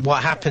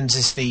 What happens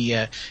is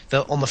the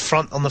on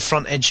the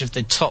front edge of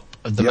the top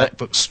of the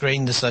MacBook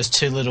screen, there's those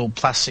two little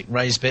plastic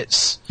raised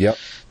bits. Yep.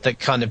 That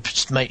kind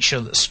of make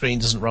sure that the screen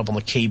doesn't rub on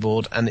the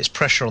keyboard, and it's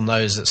pressure on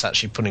those that's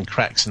actually putting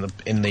cracks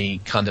in the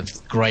kind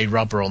of grey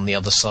rubber on the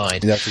other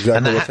side. That's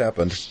exactly what's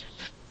happened.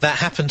 That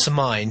happened to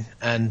mine,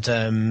 and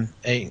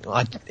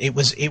it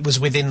was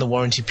within the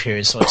warranty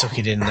period, so I took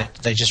it in.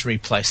 They just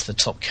replaced the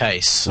top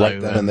case. So,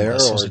 right then and there,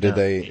 or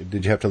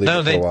did you have to leave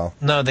it for a while?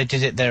 No, they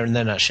did it there and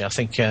then. Actually, I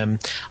think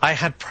I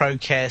had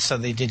ProCare, so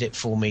they did it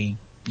for me.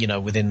 You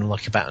know, within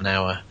like about an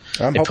hour.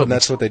 I'm hoping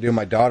that's what they do.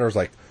 My daughter's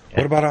like,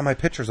 what about all my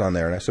pictures on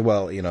there? And I said,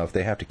 well, you know, if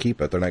they have to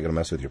keep it, they're not going to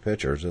mess with your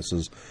pictures. This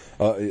is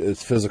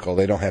it's physical.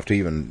 They don't have to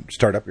even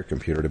start up your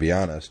computer, to be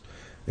honest.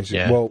 And she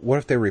said, well, what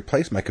if they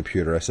replace my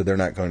computer? I said, they're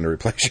not going to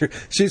replace your...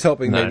 She's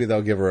hoping maybe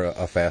they'll give her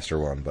a faster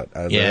one, but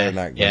they're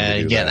not going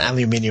to do that. An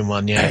aluminium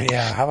one,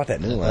 yeah. How about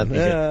that new one?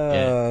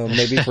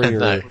 Maybe for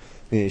your...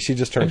 She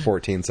just turned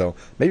 14, so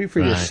maybe for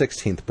your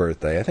 16th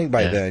birthday. I think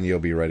by then you'll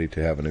be ready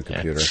to have a new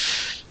computer.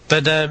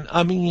 But,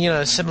 I mean, you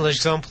know, a similar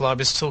example, I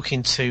was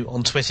talking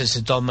on Twitter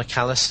to Don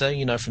McAllister,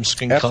 you know, from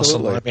Screencast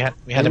Online.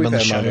 We had him on the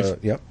show.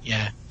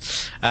 Yeah.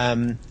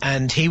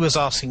 And he was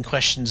asking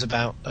questions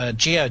about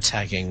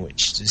geotagging,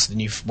 which is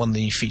one of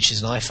the new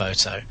features in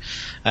iPhoto.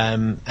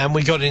 And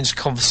we got into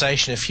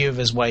conversation. A few of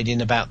us weighed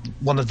in about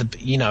one of the,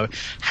 you know,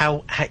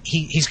 how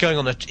he's going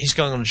on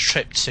a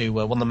trip to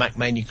one of the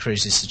MacMania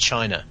cruises to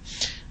China.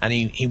 And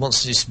he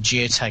wants to do some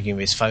geotagging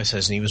with his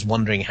photos, and he was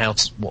wondering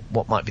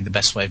what might be the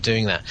best way of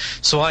doing that.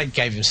 So I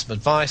gave him some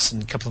advice,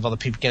 and a couple of other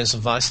people gave him some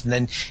advice, and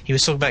then he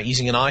was talking about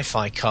using an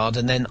iFi card,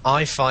 and then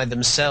iFi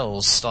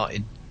themselves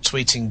started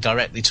tweeting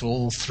directly to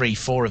all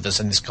 3-4 of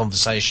us in this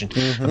conversation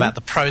about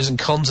the pros and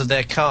cons of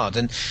their card.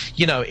 And,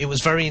 you know, it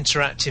was very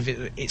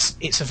interactive.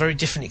 It's a very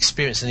different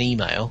experience than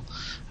email.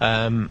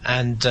 You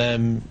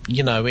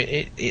know,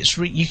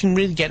 you can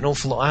really get an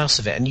awful lot out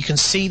of it. And you can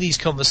see these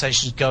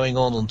conversations going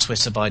on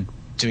Twitter by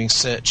doing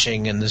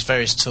searching, and there's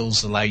various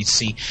tools that allow you to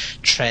see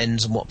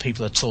trends and what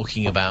people are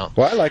talking about.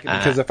 Well, I like it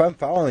because if I'm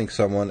following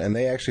someone and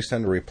they actually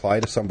send a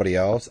reply to somebody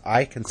else,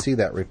 I can see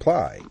that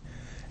reply.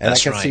 And I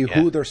can see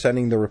who they're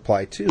sending the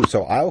reply to.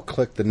 So I'll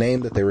click the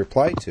name that they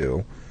reply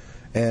to,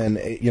 and,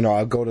 you know,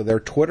 I'll go to their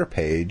Twitter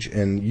page,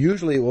 and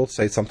usually it will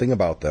say something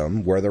about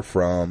them, where they're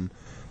from,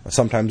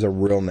 sometimes a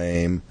real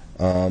name,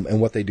 and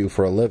what they do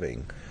for a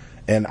living.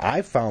 And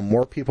I've found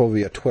more people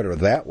via Twitter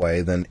that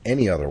way than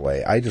any other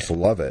way. I just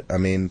love it. I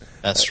mean,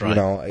 that's right. You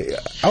know,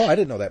 I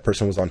didn't know that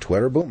person was on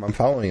Twitter. Boom, I'm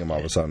following him all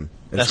of a sudden.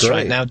 That's great.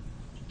 Right. Now,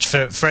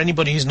 for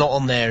anybody who's not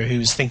on there,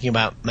 who's thinking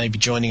about maybe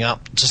joining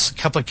up, just a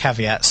couple of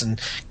caveats, and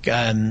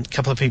a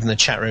couple of people in the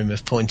chat room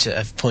have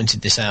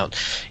pointed this out.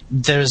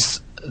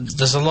 There's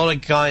a lot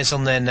of guys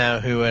on there now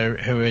who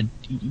are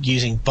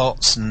using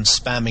bots and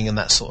spamming and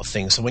that sort of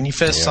thing. So when you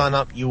first sign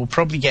up, you will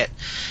probably get,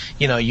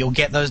 you know, you'll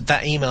get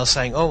that email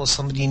saying, oh, well,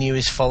 somebody new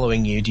is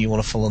following you. Do you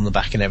want to follow them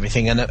back and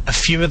everything? And a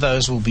few of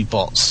those will be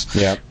bots.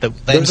 Yeah.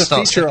 There's a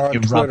feature on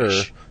Twitter.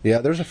 Rubbish. Yeah,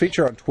 there's a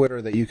feature on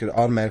Twitter that you can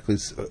automatically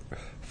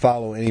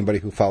follow anybody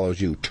who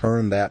follows you.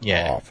 Turn that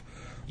off.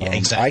 Yeah,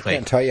 exactly. I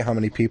can't tell you how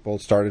many people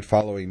started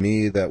following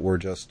me that were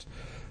just...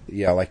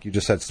 Yeah, like you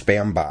just said,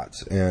 spam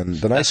bots. And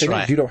the nice thing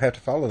is you don't have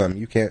to follow them.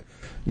 You can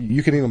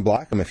even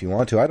block them if you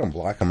want to. I don't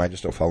block them. I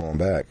just don't follow them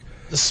back.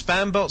 The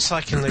spam bots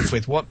I can live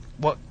with. What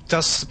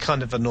does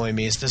kind of annoy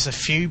me is there's a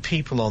few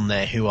people on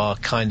there who are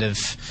kind of...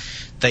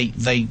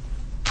 They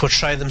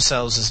portray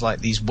themselves as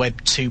like these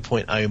Web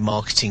 2.0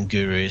 marketing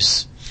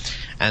gurus.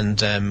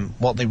 and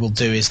what they will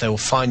do is they will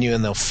find you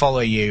and they'll follow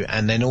you,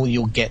 and then all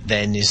you'll get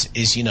then is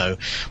you'll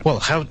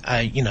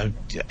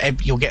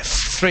get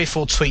 3 or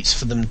 4 tweets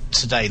for them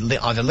today,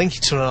 either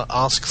linking to an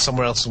ask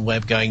somewhere else on the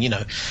web, going,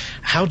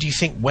 how do you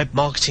think web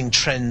marketing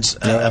trends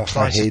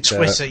apply to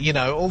Twitter?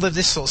 That. All of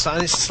this sort of stuff.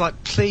 And it's just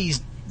like,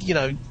 please,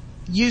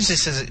 use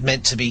this as it's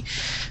meant to be.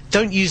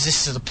 Don't use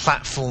this as a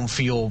platform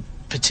for your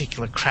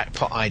particular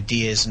crackpot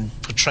ideas and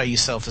portray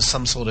yourself as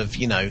some sort of,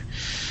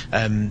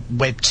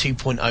 Web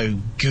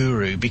 2.0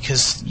 guru,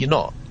 because you're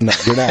not. No,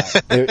 you're not.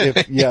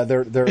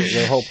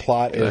 Their whole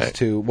plot is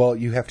to,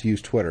 you have to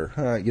use Twitter.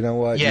 You know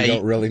what? Yeah, you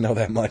don't really know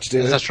that much,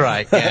 do you? That's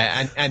right.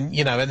 Yeah, and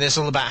it's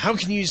all about how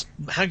can you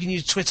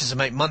use Twitter to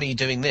make money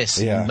doing this,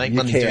 and make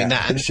money doing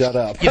that. And, shut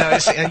up.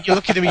 And you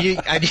look at them, you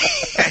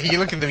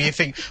look at them, you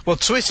think, well,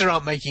 Twitter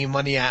aren't making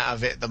money out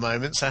of it at the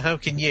moment, so how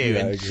can you?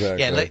 Yeah,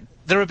 exactly. Yeah,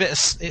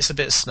 it's a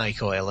bit of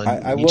snake oil, and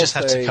I you just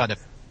have to kind of.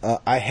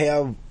 I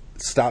have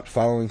stopped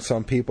following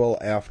some people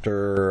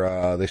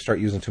after they start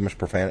using too much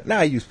profanity. Now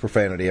I use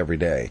profanity every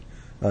day.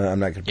 I'm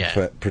not going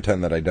to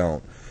pretend that I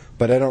don't.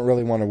 But I don't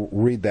really want to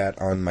read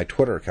that on my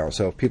Twitter account.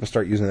 So if people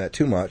start using that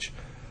too much,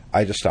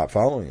 I just stop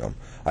following them.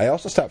 I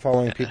also stop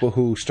following people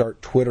who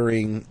start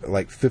Twittering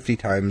like 50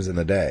 times in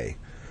a day,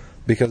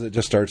 because it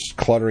just starts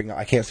cluttering.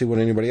 I can't see what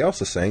anybody else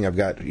is saying. I've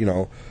got,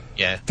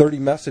 30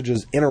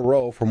 messages in a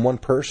row from one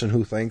person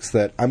who thinks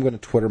that I'm going to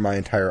Twitter my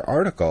entire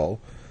article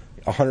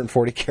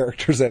 140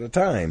 characters at a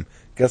time.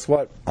 Guess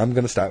what? I'm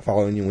going to stop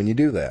following you when you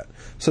do that.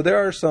 So there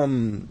are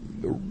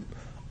some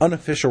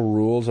unofficial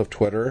rules of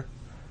Twitter,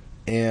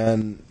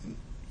 and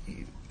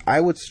I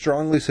would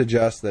strongly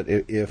suggest that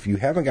if you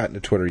haven't gotten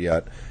to Twitter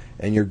yet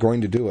and you're going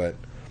to do it,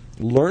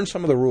 learn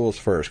some of the rules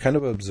first. Kind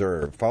of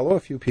observe. Follow a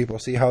few people,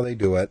 see how they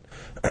do it,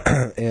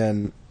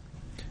 and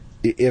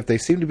if they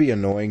seem to be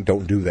annoying,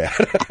 don't do that.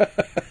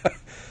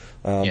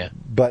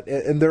 But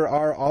there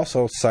are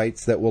also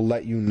sites that will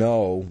let you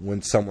know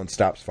when someone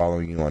stops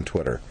following you on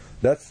Twitter.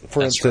 That's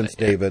instance,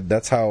 right, David.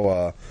 That's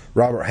how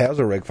Robert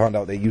Hazelrig found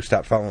out that you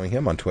stopped following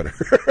him on Twitter.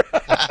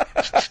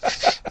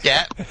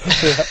 Yeah.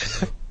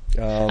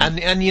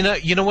 And you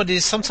know what it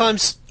is?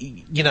 Sometimes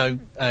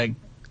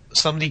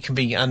somebody can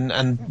be,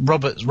 and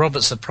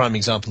Robert's a prime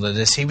example of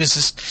this. He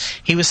was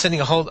sending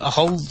a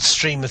whole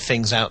stream of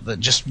things out that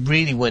just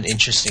really weren't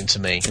interesting to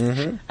me.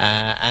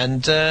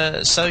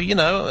 Mm-hmm. So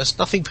it's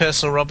nothing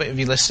personal, Robert, if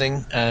you're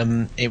listeting.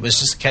 It was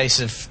just a case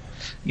of,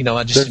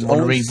 I just didn't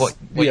want to read what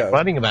you're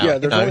writing about. Yeah,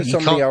 there's only so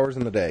many hours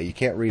in the day. You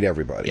can't read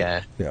everybody.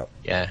 Yeah.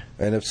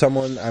 And if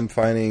someone I'm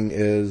finding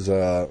is,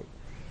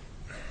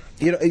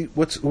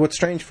 what's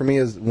strange for me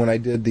is when I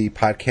did the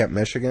PodCamp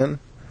Michigan,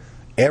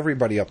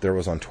 everybody up there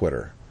was on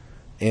Twitter.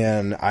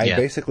 And I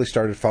basically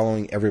started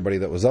following everybody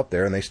that was up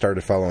there, and they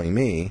started following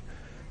me.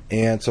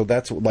 And so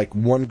that's like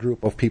one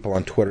group of people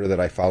on Twitter that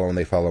I follow, and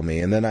they follow me.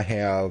 And then I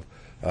have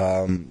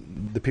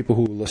the people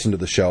who listen to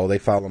the show, they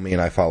follow me,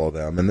 and I follow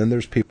them. And then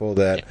there's people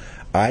that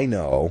I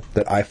know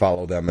that I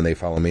follow them, and they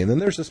follow me. And then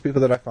there's just people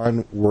that I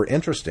find were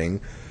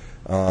interesting,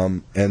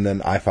 and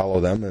then I follow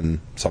them, and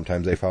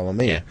sometimes they follow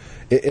me. Yeah.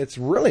 It's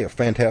really a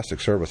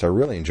fantastic service. I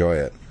really enjoy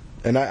it.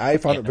 And I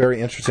found it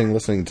very interesting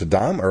listening to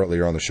Dom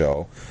earlier on the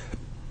show,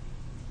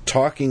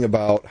 talking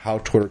about how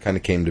Twitter kind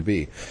of came to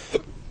be.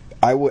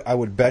 I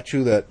would bet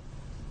you that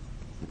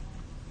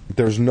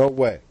there's no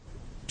way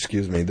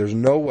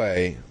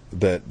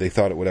that they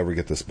thought it would ever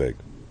get this big.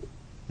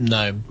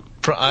 No,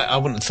 I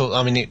wouldn't have thought.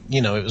 I mean, it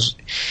was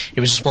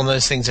just one of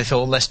those things. They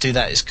thought, let's do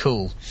that. It's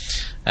cool,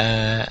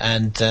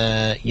 and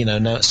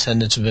now it's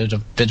turned into a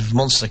bit of a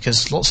monster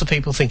because lots of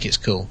people think it's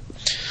cool.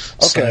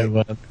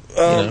 Okay,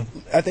 so,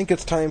 I think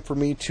it's time for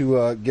me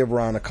to give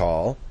Ron a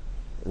call.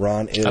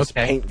 Ron is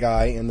Paint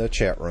Guy in the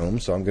chat room,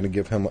 so I'm going to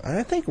give him...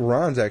 I think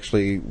Ron's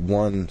actually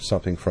won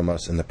something from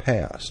us in the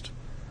past.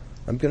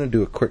 I'm going to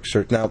do a quick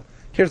search. Now,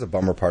 here's the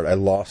bummer part. I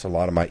lost a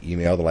lot of my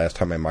email the last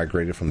time I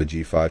migrated from the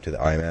G5 to the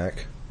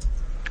iMac.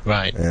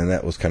 Right. And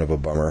that was kind of a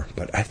bummer.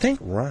 But I think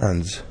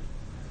Ron's...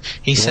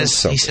 He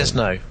says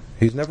no.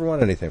 He's never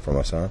won anything from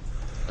us, huh?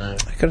 No.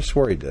 I could have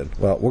swore he did.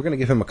 Well, we're going to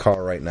give him a call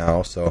right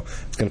now, so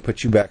it's going to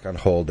put you back on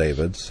hold,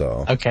 David.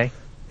 So okay.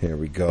 Here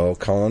we go.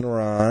 Calling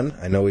Ron.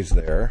 I know he's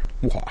there.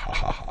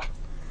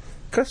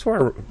 Could I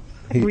swear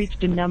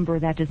reached a number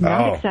that does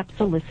not accept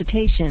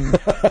solicitations.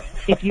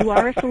 If you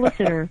are a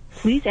solicitor,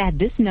 please add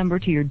this number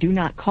to your do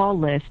not call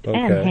list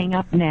and hang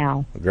up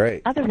now.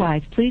 Great.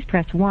 Otherwise, please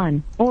press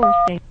 1 or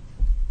stay.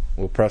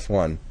 We'll press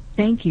 1.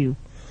 Thank you.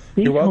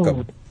 Please You're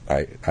welcome.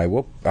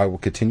 Hold. I will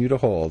continue to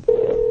hold.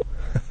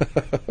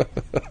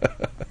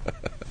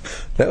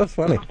 That was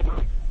funny.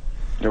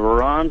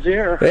 Ron's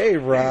here. Hey,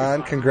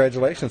 Ron.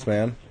 Congratulations,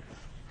 man.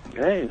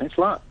 Hey, thanks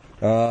a lot.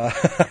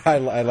 I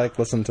like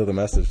listening to the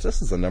message.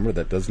 This is a number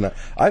that does not...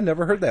 I've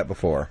never heard that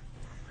before.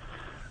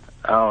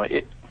 Oh,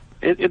 it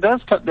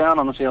does cut down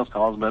on the sales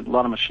calls, but a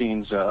lot of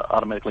machines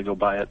automatically go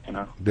by it,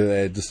 Do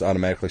they just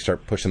automatically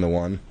start pushing the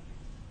 1?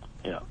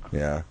 Yeah.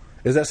 Yeah.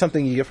 Is that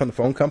something you get from the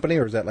phone company,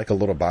 or is that like a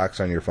little box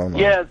on your phone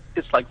line? Yeah,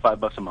 it's like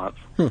 $5 a month,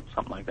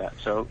 something like that.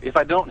 So if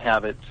I don't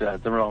have it,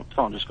 the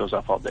phone just goes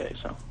off all day.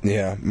 So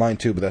yeah, mine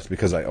too, but that's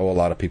because I owe a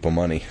lot of people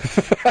money.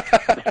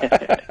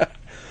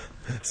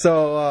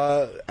 So,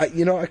 I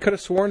could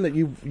have sworn that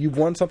you've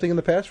won something in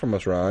the past from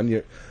us,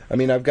 Ron.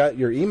 I've got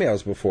your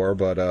emails before,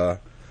 but I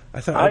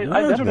thought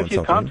I've entered a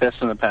few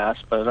contests in the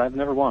past, but I've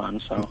never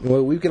won. So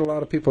well, we get a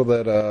lot of people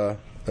that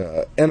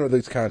enter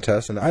these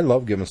contests, and I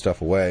love giving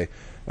stuff away.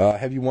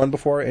 Have you won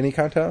before any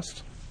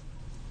contest?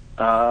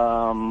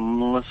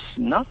 Not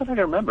that I can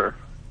remember.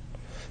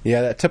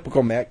 Yeah, that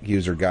typical Mac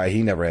user guy,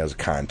 he never has a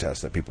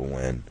contest that people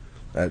win.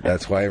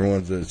 That's why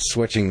everyone's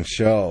switching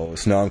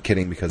shows. No, I'm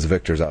kidding, because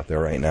Victor's out there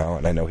right now,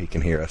 and I know he can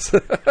hear us.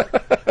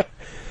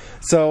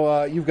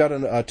 So you've got a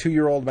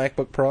 2-year-old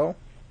MacBook Pro?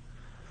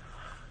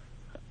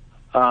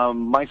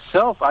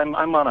 Myself, I'm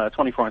on a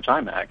 24-inch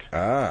iMac.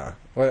 Ah.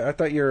 Well, I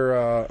thought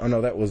you're...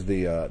 no, that was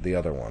the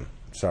other one.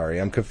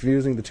 Sorry, I'm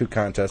confusing the two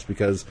contests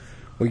because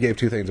we gave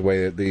two things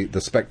away.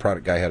 The spec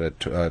product guy had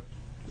a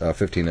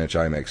 15-inch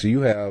iMac. So you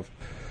have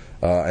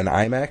an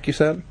iMac, you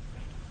said?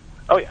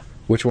 Oh, yeah.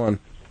 Which one?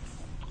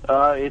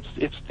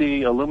 It's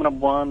the aluminum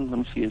one. Let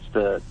me see. It's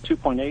the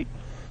 2.8.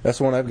 That's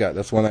the one I've got.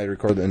 That's the one I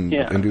record and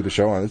do the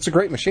show on. It's a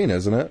great machine,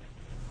 isn't it?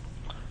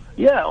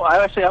 Yeah. Well,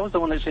 I was the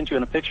one that sent you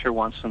in a picture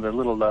once, and the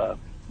little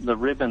the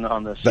ribbon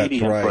on the CD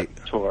input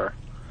tore.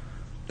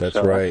 That's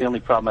so right. That's the only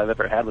problem I've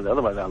ever had with it.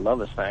 Otherwise, I love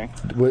this thing.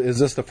 Is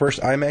this the first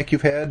iMac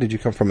you've had? Did you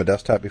come from a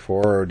desktop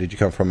before, or did you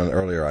come from an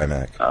earlier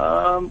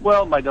iMac?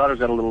 Well, my daughter's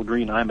got a little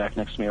green iMac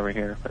next to me over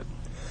here. But...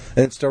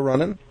 And it's still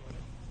running?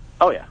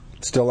 Oh, yeah.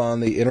 Still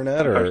on the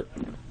internet, or...?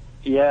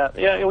 Yeah,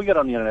 we get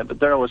on the internet,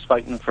 but they're always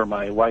fighting for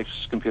my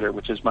wife's computer,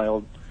 which is my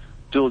old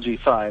dual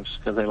G5s,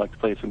 because they like to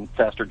play some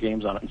faster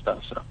games on it and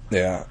stuff. So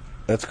yeah,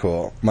 that's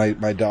cool. My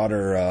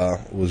daughter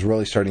was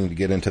really starting to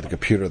get into the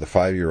computer, the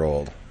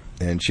 5-year-old,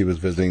 and she was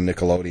visiting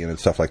Nickelodeon and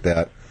stuff like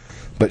that.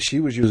 But she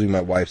was using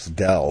my wife's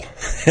Dell,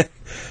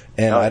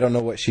 and I don't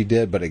know what she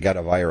did, but it got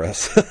a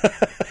virus.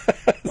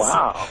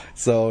 Wow!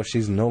 So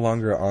she's no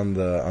longer on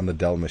the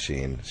Dell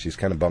machine. She's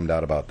kind of bummed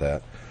out about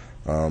that.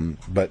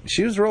 But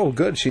she was real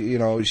good. She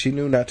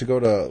knew not to go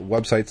to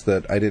websites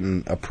that I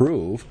didn't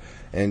approve,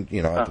 and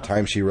at the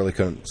time she really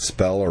couldn't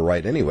spell or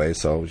write anyway.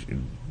 So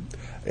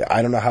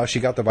I don't know how she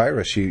got the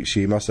virus.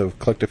 She must have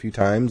clicked a few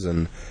times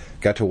and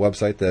got to a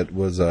website that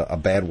was a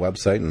bad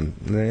website,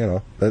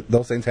 and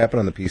those things happen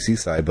on the PC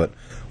side, but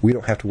we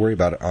don't have to worry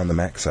about it on the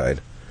Mac side.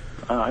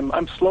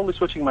 I'm slowly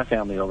switching my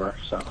family over.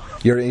 So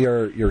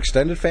your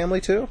extended family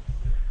too?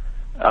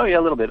 Oh, yeah,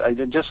 a little bit. I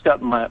just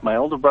got my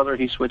older brother.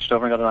 He switched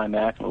over and got an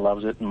iMac and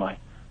loves it. And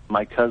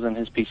my cousin,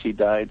 his PC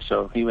died,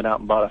 so he went out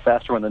and bought a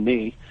faster one than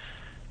me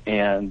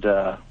and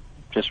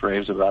just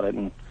raves about it.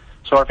 And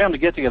so our family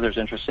get-together is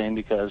interesting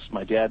because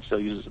my dad still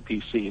uses a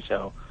PC,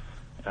 so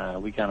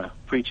we kind of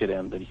preach at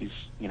him that he's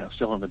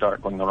still in the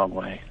dark going the wrong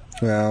way.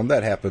 Well,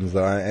 that happens,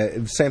 though.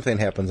 The same thing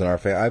happens in our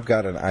family. I've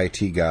got an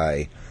IT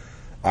guy.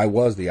 I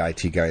was the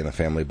IT guy in the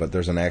family, but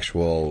there's an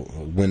actual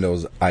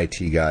Windows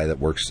IT guy that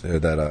works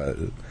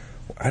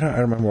I don't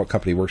remember what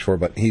company he works for,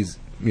 but he's,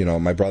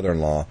 my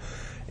brother-in-law,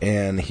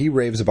 and he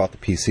raves about the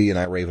PC, and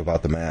I rave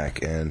about the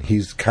Mac, and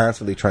he's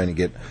constantly trying to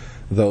get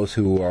those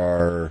who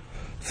are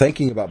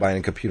thinking about buying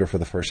a computer for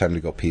the first time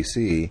to go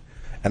PC,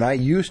 and I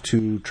used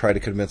to try to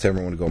convince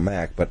everyone to go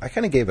Mac, but I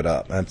kind of gave it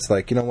up. And it's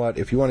like, you know what,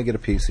 if you want to get a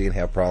PC and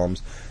have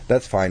problems,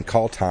 that's fine.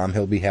 Call Tom.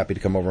 He'll be happy to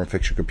come over and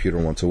fix your computer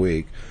once a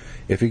week.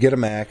 If you get a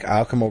Mac,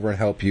 I'll come over and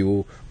help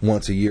you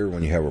once a year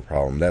when you have a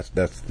problem. That's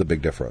the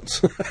big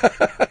difference.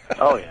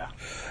 Oh, yeah.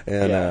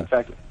 And, in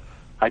fact,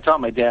 I taught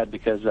my dad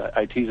because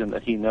I tease him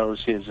that he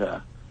knows his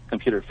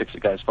computer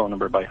fix-it guy's phone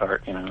number by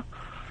heart,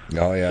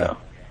 Oh, yeah.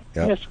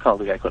 So he has to call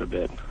the guy quite a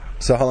bit.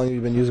 So how long have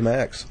you been using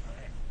Macs?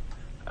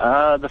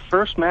 The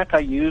first Mac I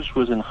used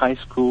was in high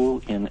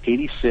school in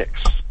 '86.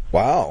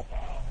 Wow.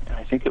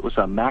 I think it was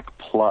a Mac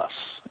Plus,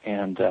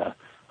 and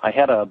I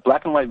had a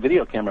black and white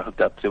video camera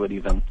hooked up to it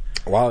even.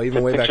 Wow,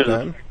 even way back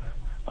then?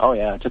 Oh,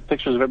 yeah. I took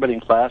pictures of everybody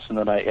in class, and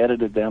then I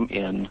edited them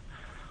in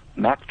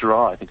Mac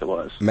Draw, I think it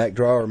was. Mac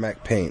Draw or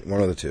Mac Paint,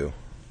 one of the two.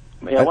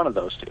 Yeah, one of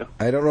those two.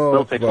 I don't know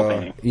if I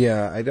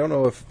don't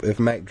know if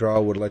Mac Draw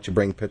would let you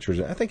bring pictures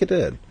in. I think it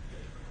did.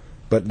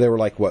 But they were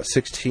like,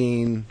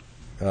 16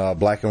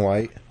 black and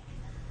white?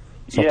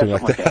 Something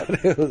like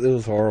that. It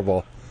was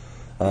horrible.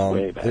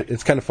 Way back.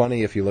 It's kind of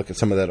funny if you look at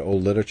some of that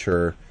old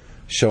literature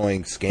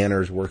showing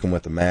scanners working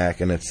with the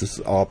Mac, and it's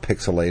just all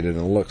pixelated and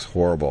it looks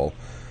horrible.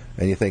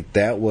 And you think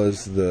that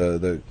was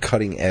the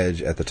cutting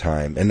edge at the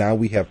time. And now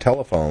we have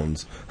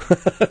telephones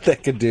that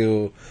could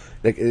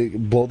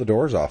blow the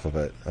doors off of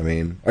it. I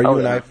mean, are you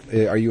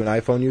an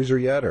iPhone user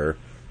yet, or?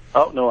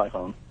 Oh, no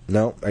iPhone.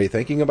 No? Are you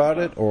thinking about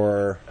it,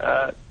 or?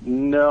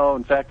 No.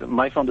 In fact,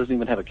 my phone doesn't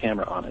even have a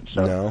camera on it.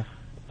 So no.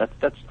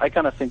 That's I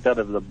kind of think that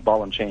of the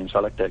ball and chain, so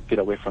I like to get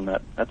away from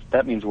that.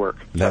 That means work.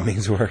 That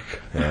means work.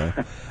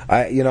 Yeah.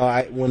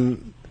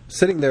 When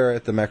sitting there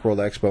at the Macworld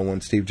Expo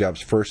when Steve Jobs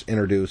first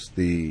introduced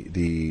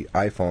the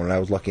iPhone, and I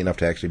was lucky enough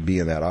to actually be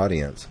in that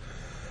audience,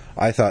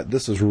 I thought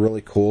this is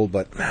really cool,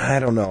 but I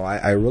don't know.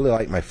 I really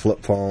like my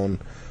flip phone.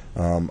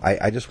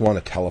 I just want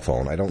a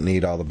telephone. I don't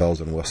need all the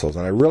bells and whistles,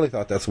 and I really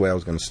thought that's the way I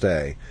was going to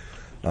stay.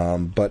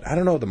 But I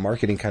don't know, the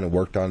marketing kind of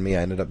worked on me.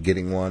 I ended up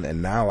getting one,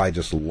 and now I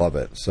just love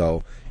it.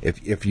 So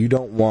if you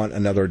don't want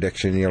another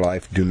addiction in your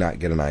life, do not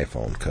get an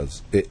iPhone,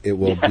 because it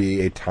will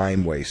be a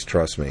time waste,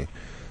 trust me.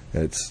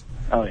 It's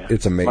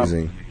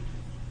amazing.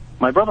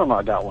 My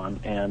brother-in-law got one,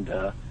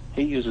 and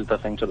he uses the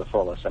thing to the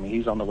fullest. I mean,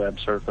 he's on the web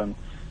surfing,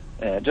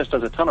 just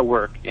does a ton of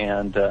work,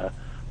 and the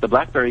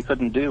BlackBerry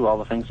couldn't do all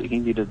the things that he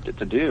needed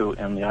to do,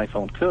 and the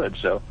iPhone could,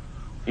 so...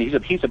 He's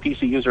a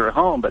PC user at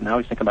home, but now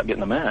he's thinking about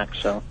getting a Mac.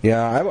 So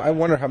yeah, I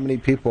wonder how many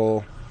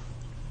people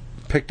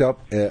picked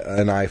up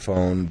an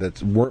iPhone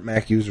that weren't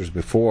Mac users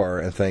before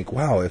and think,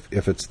 wow,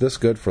 if it's this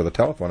good for the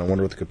telephone, I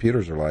wonder what the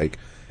computers are like,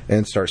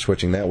 and start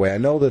switching that way. I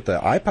know that the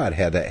iPod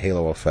had that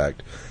halo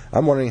effect.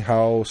 I'm wondering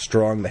how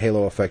strong the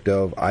halo effect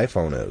of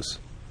iPhone is.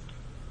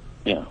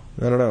 Yeah.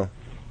 I don't know.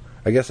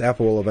 I guess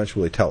Apple will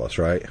eventually tell us,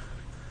 right?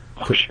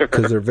 Oh, sure.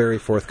 Because they're very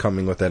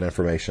forthcoming with that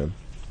information.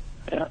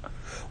 Yeah.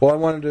 Well, I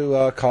wanted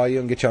to call you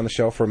and get you on the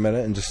show for a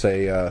minute and just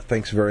say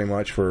thanks very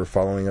much for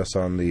following us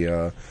on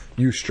the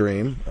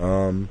Ustream.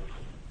 And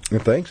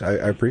thanks. I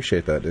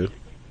appreciate that, dude.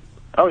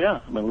 Oh,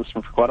 yeah. I've been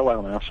listening for quite a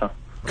while now. So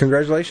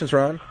congratulations,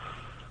 Ron.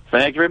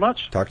 Thank you very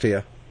much. Talk to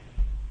you.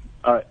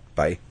 All right.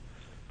 Bye.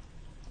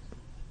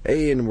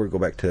 Hey, and we'll go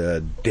back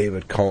to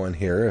David Cohen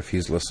here, if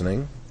he's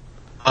listening.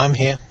 I'm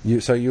here.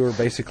 So you were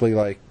basically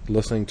like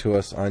listening to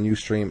us on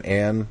Ustream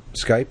and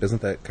Skype?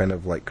 Isn't that kind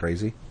of like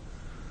crazy?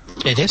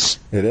 It is.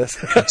 It is.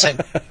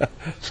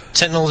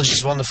 Technology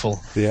is wonderful.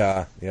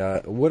 Yeah,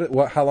 yeah.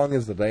 What? How long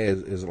is the day?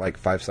 Is it like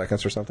 5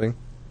 seconds or something?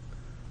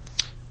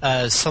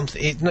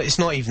 It's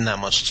not even that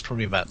much. It's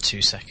probably about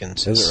 2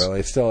 seconds. Is it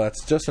really? Still,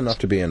 that's just enough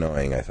to be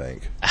annoying, I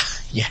think.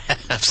 Yeah,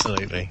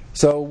 absolutely.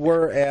 So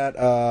we're at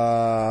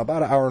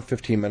about an hour and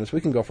 15 minutes.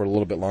 We can go for a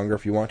little bit longer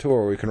if you want to,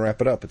 or we can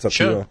wrap it up. It's up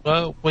to you. Sure.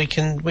 Well, we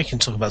can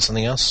talk about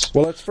something else.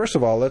 Well,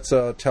 let's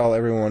tell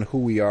everyone who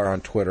we are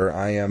on Twitter.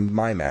 I am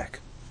MyMac.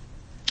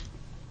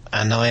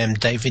 And I am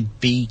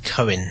David B.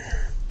 Cohen.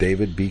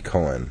 David B.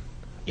 Cohen.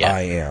 Yeah. I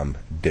am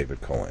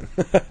David Cohen.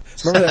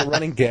 Remember that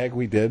running gag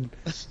we did?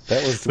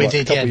 That was we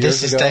did. Yeah,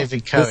 this is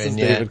David Cohen. This is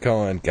David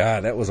Cohen.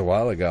 God, that was a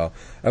while ago.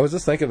 I was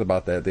just thinking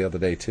about that the other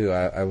day too.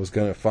 I was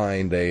going to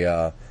find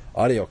a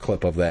audio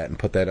clip of that and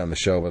put that on the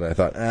show, but I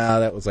thought,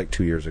 that was like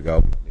 2 years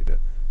ago. I need to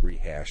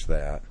rehash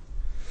that.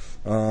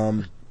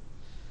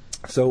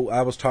 So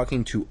I was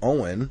talking to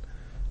Owen.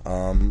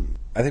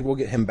 I think we'll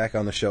get him back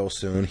on the show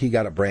soon. He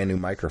got a brand new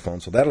microphone,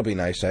 so that'll be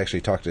nice to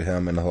actually talk to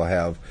him, and he'll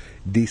have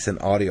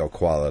decent audio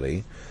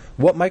quality.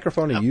 What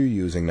microphone are you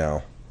using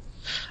now?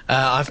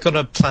 I've got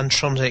a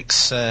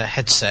Plantronics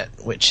headset,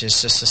 which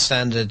is just a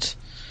standard,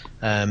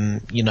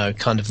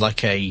 kind of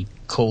like a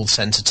call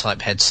center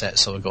type headset.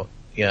 So I've got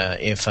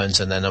earphones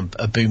and then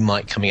a boom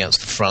mic coming out to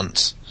the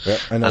front. Yeah,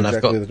 I know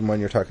exactly the one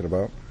you're talking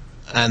about.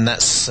 And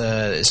that's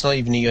it's not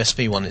even a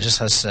USB one. It just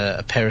has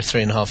a pair of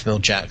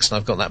 3.5mm jacks, and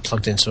I've got that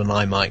plugged into an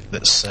iMic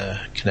that's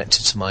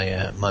connected to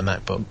my my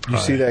MacBook Pro.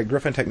 You see that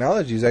Griffin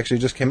Technologies actually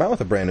just came out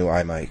with a brand new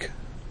iMic.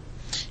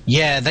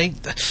 Yeah,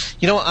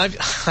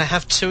 I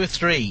have 2 or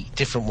 3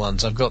 different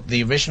ones. I've got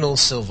the original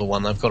silver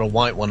one. I've got a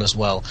white one as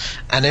well.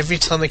 And every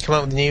time they come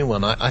out with a new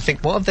one, I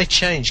think, what have they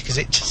changed? Because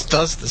it just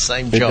does the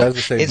same job. It does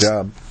the same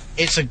job.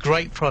 It's a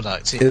great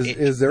product.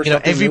 Is there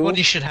something everybody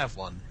new? should have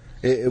one.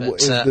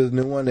 Is the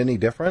new one any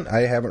different?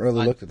 I haven't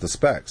really looked at the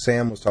specs.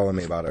 Sam was telling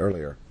me about it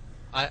earlier.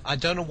 I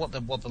don't know what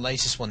the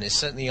latest one is.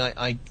 Certainly,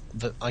 I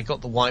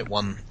got the white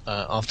one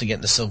after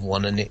getting the silver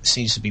one, and it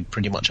seems to be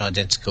pretty much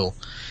identical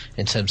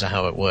in terms of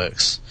how it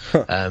works.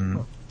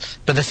 Huh.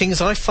 But the thing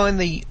is, I find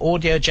the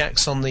audio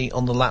jacks on the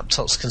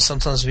laptops can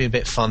sometimes be a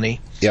bit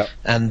funny. Yep.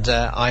 And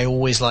I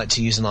always like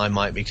to use an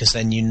iMic because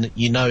then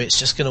you know it's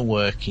just going to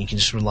work. You can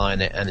just rely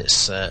on it, and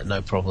it's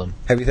no problem.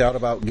 Have you thought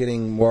about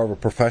getting more of a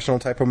professional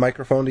type of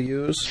microphone to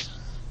use?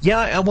 Yeah,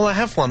 I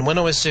have one. When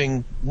I was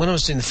doing the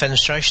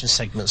fenestration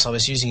segments, I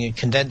was using a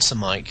condenser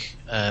mic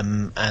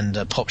and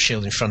a pop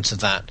shield in front of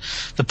that.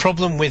 The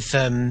problem with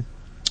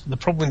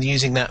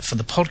using that for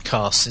the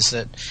podcast is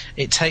that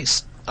it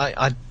takes.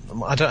 I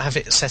don't have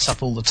it set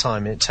up all the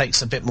time. It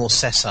takes a bit more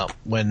setup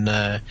when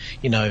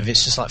if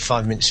it's just like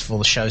 5 minutes before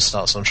the show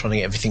starts. I'm trying to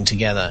get everything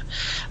together.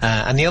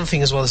 And the other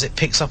thing as well is it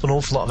picks up an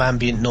awful lot of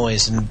ambient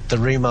noise, and the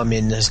room I'm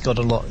in has got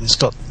a lot. It's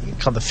got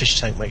kind of the fish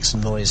tank makes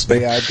some noise. But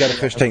yeah, I've got a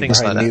fish tank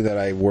behind like me that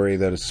I worry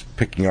that it's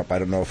picking up. I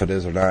don't know if it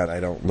is or not. I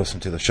don't listen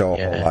to the show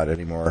a whole lot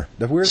anymore.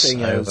 The weird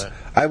thing is,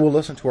 I will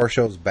listen to our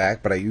shows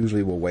back, but I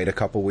usually will wait a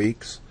couple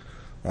weeks.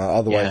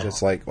 Otherwise,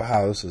 it's like,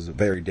 wow, this is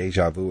very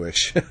deja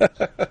vu-ish.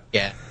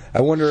 Yeah. I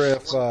wonder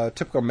if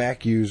typical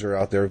Mac user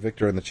out there,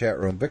 Victor in the chat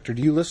room. Victor,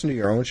 do you listen to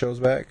your own shows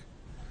back?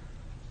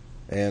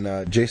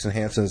 And Jason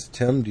Hansen's,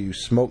 Tim, do you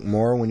smoke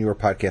more when you were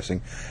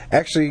podcasting?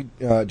 Actually,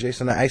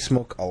 Jason, I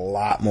smoke a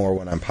lot more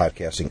when I'm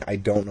podcasting. I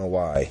don't know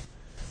why.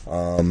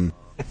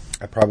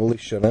 I probably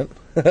shouldn't.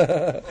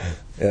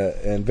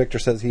 And Victor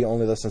says he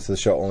only listens to the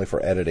show only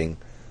for editing.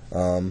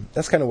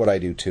 That's kind of what I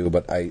do too,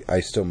 but I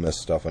still miss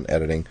stuff in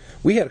editing.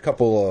 We had a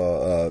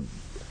couple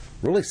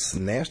really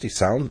nasty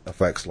sound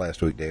effects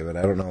last week, David.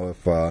 I don't know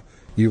if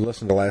you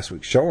listened to last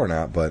week's show or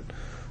not, but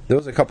there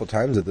was a couple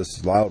times that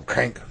this loud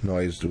crank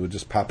noise would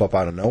just pop up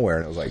out of nowhere,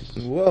 and it was like,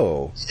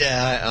 whoa.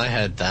 Yeah, I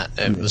heard that.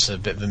 It was a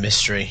bit of a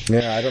mystery.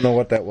 Yeah, I don't know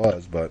what that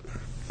was, but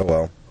oh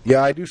well.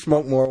 Yeah, I do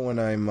smoke more when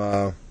I'm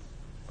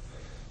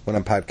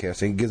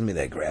podcasting. It gives me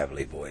that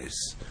gravelly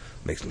voice.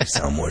 Makes me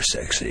sound more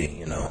sexy,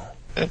 you know.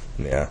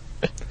 Yeah.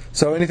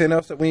 So, anything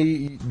else that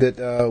we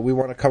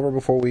want to cover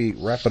before we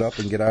wrap it up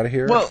and get out of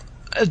here? Well,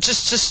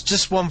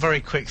 just one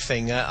very quick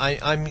thing.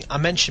 I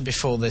mentioned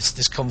before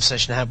this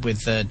conversation I had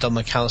with Don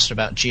McAllister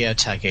about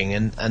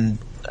geotagging, and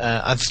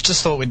I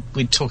just thought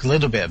we'd talk a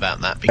little bit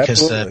about that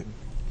because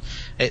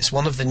it's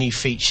one of the new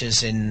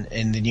features in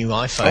the new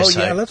iPhoto. Oh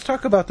yeah, let's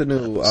talk about the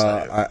new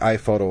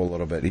iPhoto a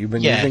little bit. You've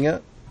been using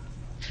it?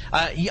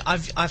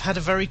 I've had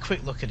a very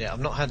quick look at it. I've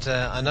not had.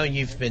 I know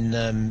you've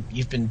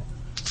been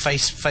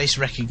face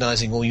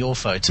recognizing all your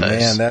photos.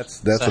 Man,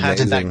 that's so amazing. How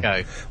did that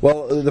go?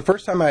 Well, the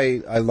first time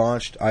I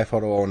launched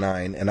iPhoto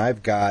 09, and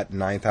I've got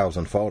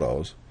 9,000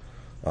 photos,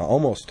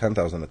 almost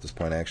 10,000 at this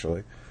point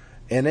actually,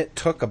 and it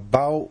took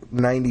about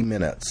 90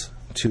 minutes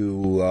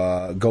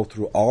to go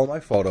through all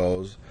my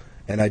photos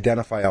and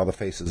identify all the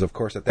faces. Of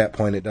course, at that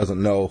point, it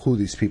doesn't know who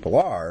these people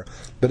are,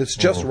 but it's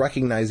just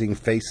recognizing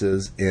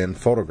faces in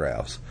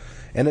photographs.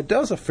 And it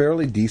does a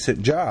fairly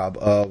decent job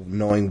of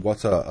knowing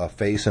what's a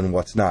face and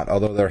what's not,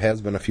 although there has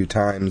been a few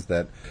times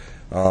that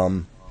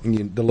the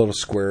little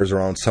squares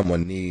around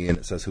someone's knee and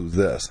it says, who's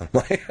this? I'm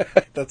like,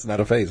 that's not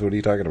a face. What are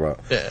you talking about?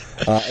 Yeah.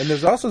 And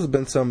there's also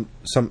been some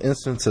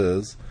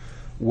instances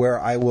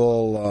where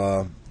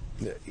I'll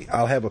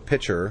have a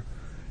picture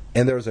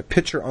and there's a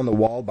picture on the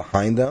wall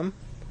behind them,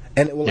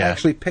 and it will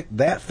actually pick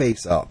that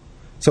face up.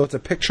 So it's a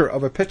picture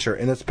of a picture,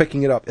 and it's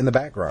picking it up in the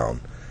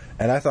background.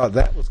 And I thought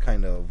that was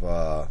kind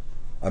of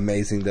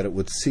amazing that it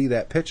would see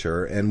that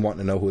picture and want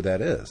to know who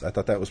that is. I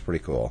thought that was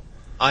pretty cool.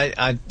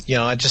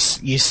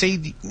 You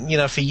see,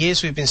 for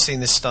years we've been seeing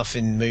this stuff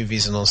in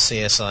movies and on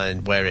CSI,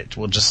 and where it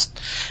will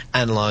just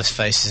analyze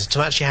faces.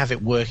 To actually have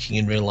it working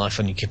in real life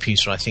on your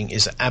computer, I think,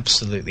 is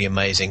absolutely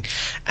amazing.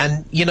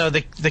 And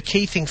the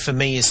key thing for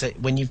me is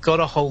that when you've got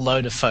a whole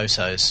load of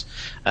photos,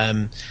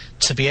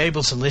 to be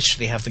able to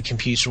literally have the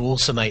computer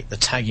automate the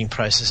tagging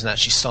process and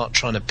actually start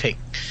trying to pick,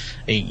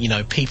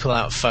 people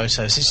out of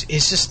photos,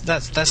 it's just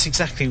that's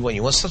exactly what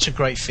you want. It's such a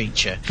great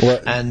feature. Well,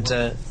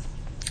 and.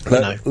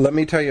 Let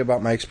me tell you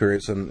about my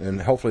experience,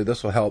 and hopefully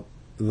this will help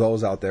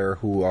those out there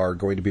who are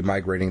going to be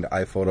migrating to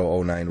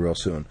iPhoto 09 real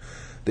soon.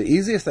 The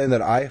easiest thing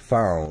that I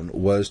found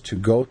was to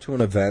go to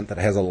an event that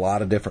has a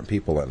lot of different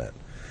people in it,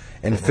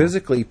 and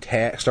physically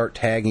start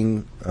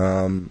tagging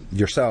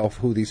yourself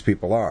who these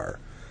people are,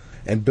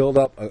 and build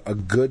up a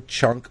good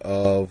chunk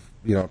of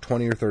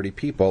 20 or 30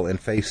 people in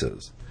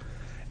faces,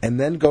 and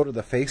then go to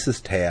the Faces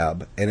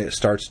tab, and it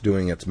starts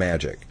doing its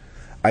magic.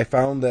 I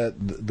found that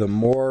the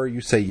more you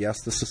say,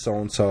 yes, this is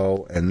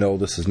so-and-so, and no,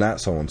 this is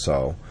not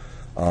so-and-so,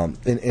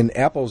 in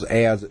Apple's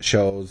ads it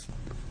shows,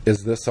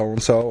 is this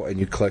so-and-so, and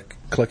you click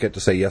it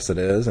to say, yes, it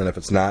is, and if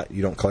it's not,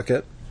 you don't click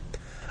it.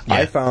 Yeah.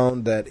 I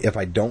found that if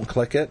I don't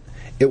click it,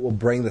 it will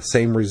bring the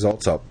same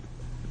results up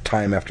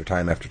time after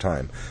time after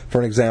time. For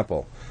an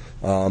example,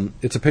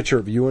 it's a picture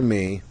of you and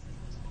me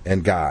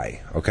and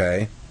Guy,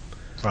 okay?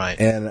 Right.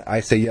 And I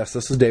say, yes,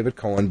 this is David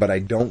Cohen, but I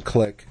don't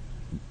click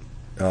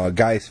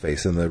Guy's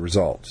face in the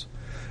results.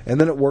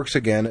 And then it works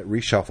again, it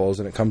reshuffles,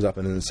 and it comes up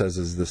and it says,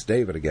 is this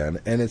David again?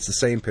 And it's the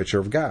same picture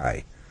of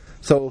Guy.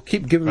 So it'll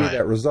keep giving me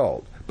that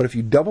result. But if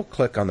you double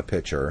click on the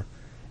picture,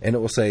 and it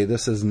will say,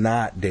 this is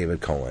not David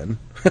Cohen.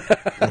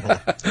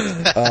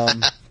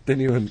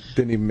 Didn't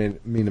even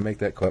mean to make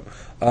that clip.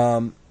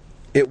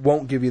 It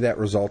won't give you that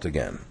result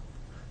again.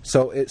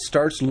 So it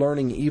starts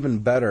learning even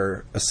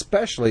better,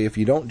 especially if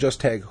you don't just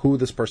tag who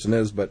this person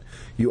is, but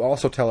you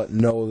also tell it,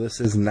 no,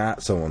 this is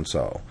not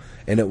so-and-so.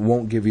 And it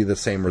won't give you the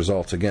same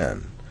results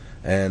again.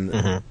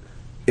 And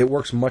it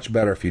works much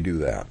better if you do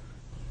that.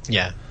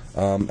 Yeah.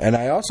 And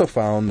I also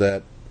found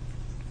that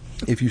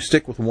if you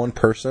stick with one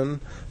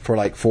person for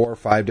like 4 or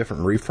 5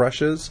 different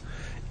refreshes,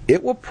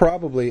 it will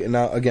probably, and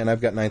now again,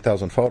 I've got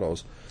 9,000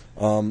 photos,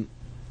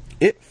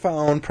 it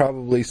found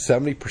probably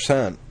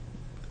 70%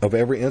 of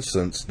every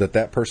instance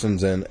that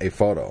person's in a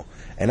photo.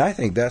 And I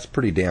think that's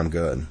pretty damn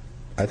good.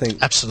 I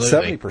think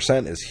absolutely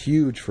 70% is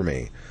huge for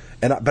me.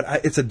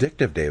 But it's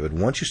addictive, David.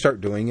 Once you start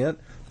doing it,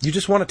 you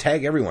just want to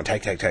tag everyone.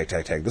 Tag.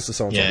 This is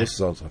so-and-so, this is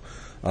so-and-so.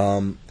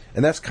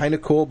 And that's kind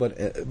of cool, but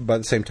by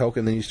the same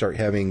token, then you start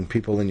having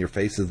people in your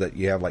faces that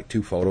you have like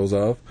 2 photos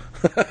of.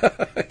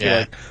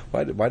 Yeah.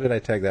 Like, why did I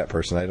tag that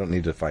person? I don't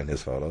need to find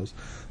his photos.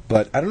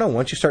 But I don't know,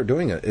 once you start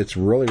doing it, it's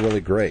really,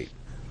 really great.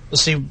 Well,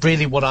 see,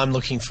 really what I'm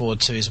looking forward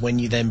to is when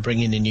you then bring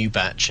in a new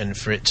batch and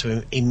for it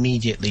to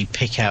immediately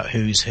pick out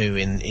who's who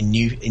in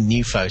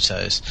new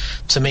photos.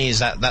 To me,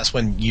 that's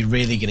when you're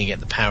really going to get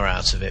the power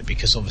out of it,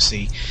 because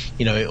obviously,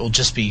 it'll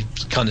just be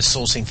kind of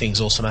sorting things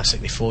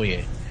automatically for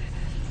you.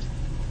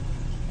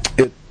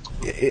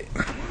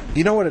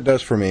 You know what it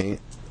does for me?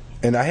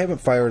 and I haven't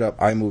fired up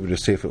iMovie to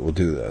see if it will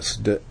do this.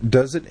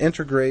 Does it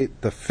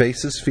integrate the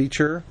Faces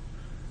feature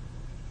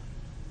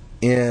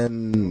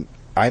in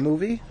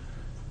iMovie?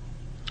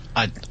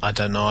 I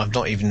don't know. I've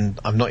not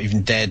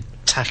even dared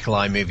tackle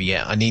iMovie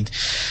yet.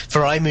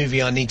 For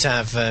iMovie, I need to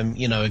have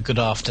a good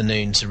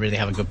afternoon to really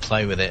have a good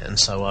play with it, and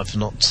so I've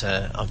not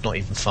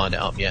even fired it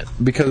up yet.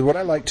 Because what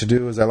I like to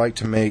do is I like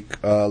to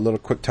make little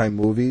QuickTime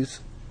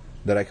movies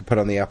that I could put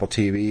on the Apple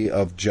TV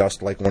of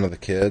just like one of the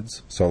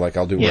kids. So like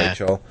I'll do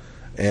Rachel,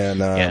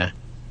 and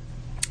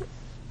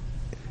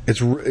it's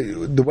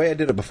the way I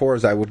did it before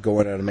is I would go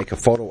in and make a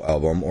photo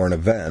album or an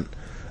event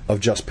of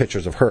just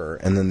pictures of her,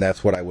 and then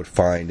that's what I would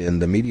find in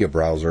the media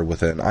browser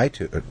within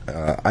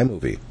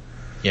iMovie.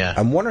 Yeah.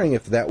 I'm wondering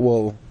if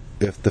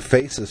the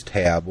Faces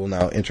tab will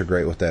now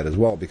integrate with that as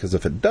well, because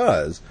if it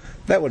does,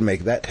 that would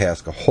make that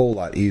task a whole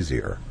lot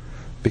easier.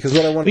 Because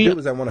what I want to do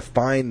is I want to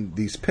find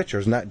these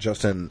pictures not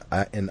just in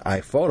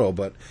iPhoto,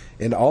 but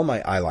in all my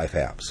iLife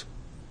apps.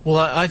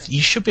 Well,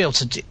 you should be able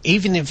to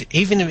even if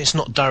it's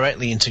not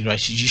directly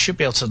integrated, you should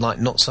be able to like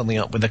knock something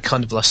up with a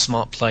kind of like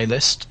smart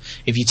playlist.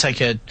 If you take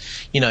a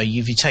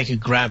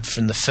grab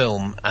from the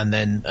film and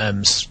then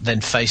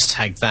face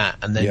tag that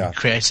and then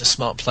create a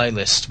smart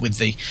playlist with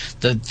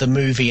the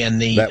movie and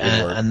the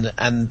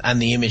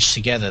and the image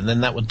together,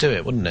 then that would do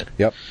it, wouldn't it?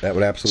 Yep, that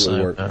would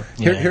absolutely work.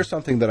 Here's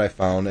something that I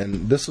found,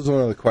 and this was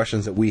one of the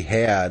questions that we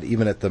had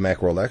even at the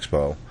Macworld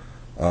Expo.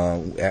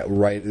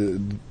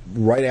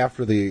 Right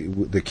after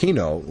the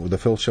keynote, the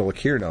Phil Schiller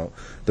keynote,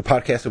 the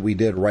podcast that we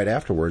did right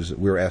afterwards,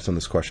 we were asking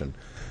this question.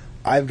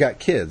 I've got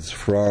kids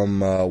from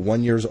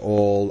 1 year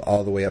old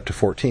all the way up to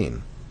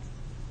 14.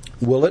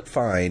 Will it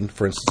find,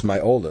 for instance, my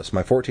oldest,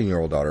 my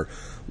 14-year-old daughter,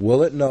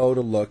 will it know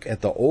to look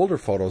at the older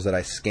photos that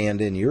I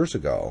scanned in years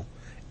ago,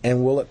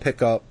 and will it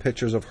pick up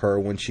pictures of her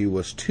when she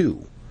was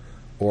 2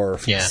 or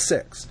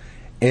 6?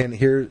 And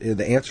here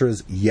the answer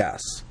is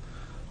yes.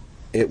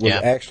 It was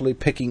actually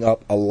picking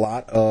up a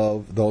lot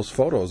of those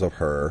photos of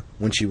her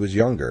when she was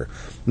younger.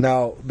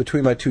 Now,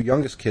 between my two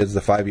youngest kids, the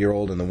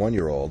 5-year-old and the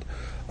 1-year-old,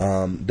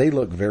 they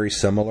look very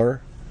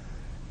similar.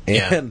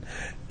 And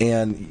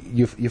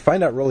you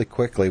find out really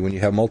quickly when you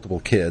have multiple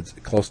kids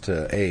close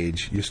to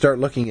age, you start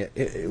looking at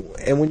it,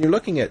 and when you're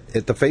looking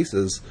at the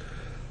faces,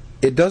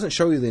 it doesn't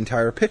show you the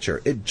entire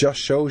picture. It just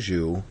shows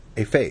you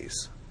a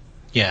face.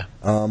 Yeah.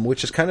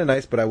 Which is kind of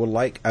nice, but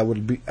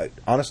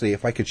honestly,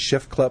 if I could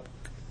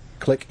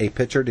click a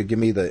picture to give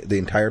me the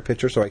entire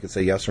picture so I could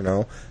say yes or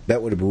no,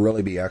 that would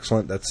really be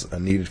excellent. That's a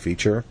needed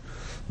feature.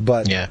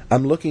 But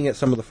I'm looking at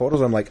some of the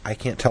photos, I'm like, I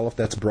can't tell if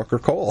that's Brooke or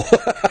Cole.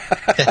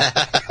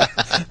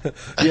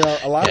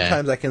 A lot of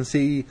times I can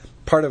see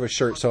part of a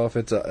shirt, so if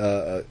it's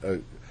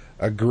a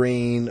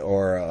green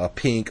or a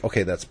pink,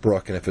 okay, that's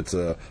Brooke, and if it's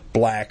a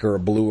black or a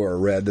blue or a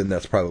red, then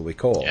that's probably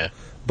Cole. Yeah.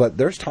 But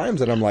there's times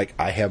that I'm like,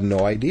 I have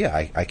no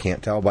idea. I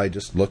can't tell by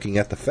just looking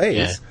at the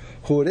face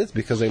who it is,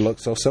 because they look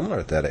so similar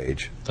at that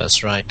age.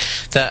 That's right.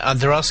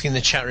 They're asking in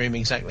the chat room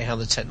exactly how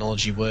the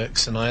technology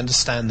works, and I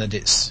understand that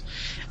it's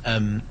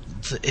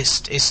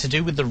to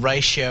do with the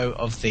ratio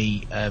of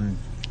the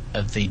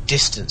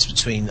distance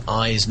between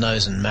eyes,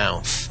 nose, and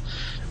mouth.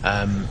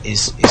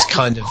 Is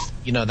kind of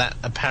that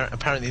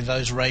apparently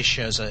those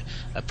ratios are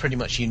pretty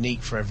much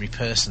unique for every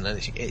person, and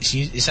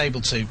it's able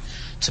to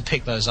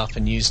pick those up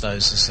and use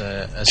those as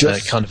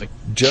a kind of a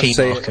key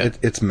marker.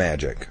 It's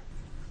magic.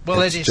 Well,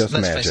 it is.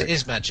 Let's face it, it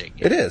is magic.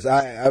 Yeah. It is.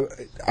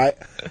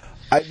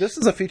 This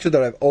is a feature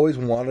that I've always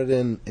wanted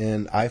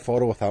in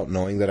iPhoto without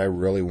knowing that I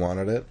really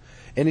wanted it.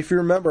 And if you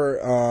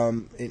remember,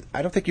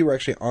 I don't think you were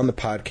actually on the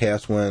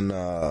podcast when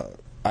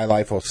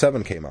iLife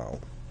 07 came out.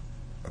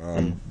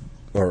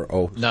 Or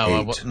 08.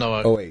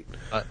 No, 08.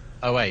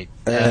 08.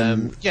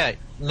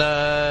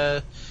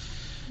 That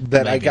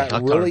maybe. I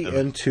got really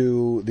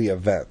into the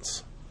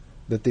events.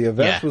 That the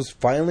events was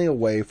finally a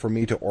way for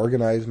me to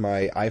organize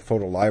my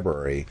iPhoto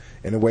library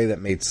in a way that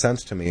made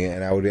sense to me,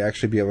 and I would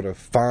actually be able to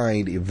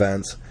find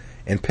events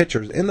and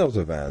pictures in those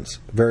events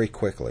very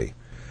quickly.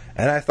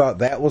 And I thought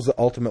that was the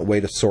ultimate way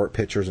to sort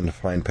pictures and to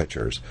find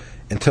pictures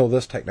until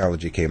this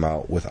technology came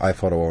out with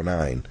iPhoto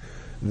 09.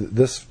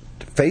 This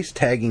face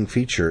tagging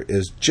feature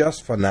is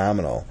just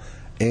phenomenal.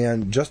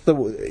 And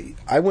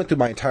I went through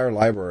my entire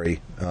library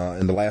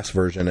in the last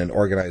version and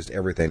organized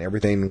everything.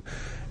 Everything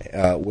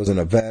was an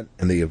event,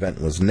 and the event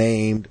was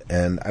named,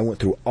 and I went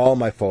through all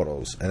my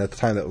photos. And at the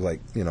time, that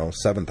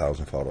was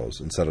 7,000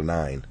 photos instead of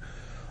 9.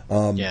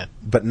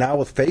 But now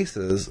with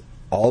faces,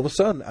 all of a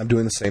sudden, I'm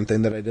doing the same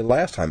thing that I did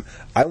last time.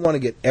 I want to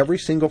get every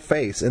single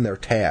face in there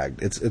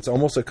tagged. It's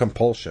almost a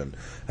compulsion.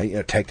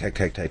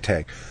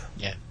 Tag.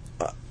 Yeah.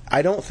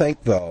 I don't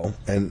think, though,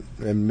 and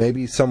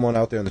maybe someone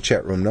out there in the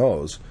chat room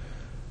knows,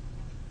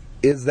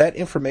 is that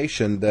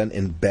information then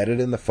embedded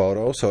in the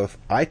photo? So if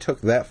I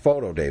took that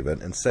photo,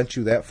 David, and sent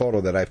you that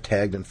photo that I've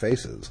tagged in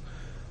Faces,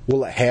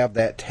 will it have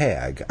that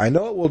tag? I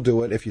know it will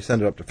do it if you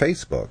send it up to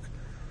Facebook,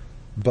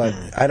 but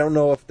I don't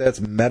know if that's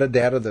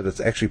metadata that it's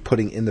actually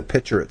putting in the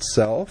picture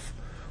itself,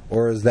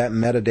 or is that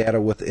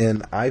metadata within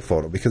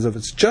iPhoto? Because if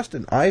it's just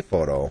an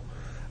iPhoto,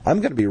 I'm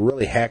going to be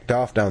really hacked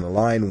off down the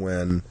line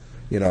when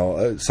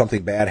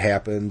something bad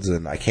happens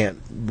and I can't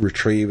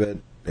retrieve it,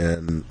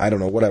 and I don't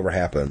know, whatever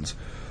happens,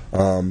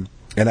 and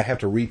I have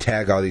to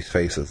re-tag all these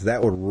faces.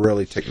 That would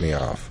really tick me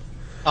off.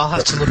 I'll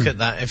have to look at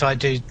that. If I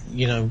do,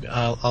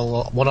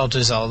 what I'll do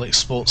is I'll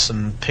export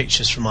some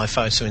pictures from my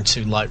photo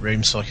into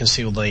Lightroom so I can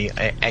see all the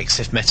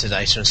EXIF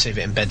metadata and see if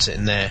it embeds it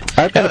in there.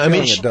 I've got a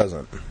feeling it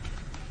doesn't.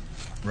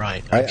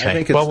 Right. Okay.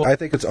 I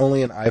think it's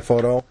only an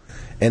iPhoto,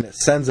 and it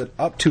sends it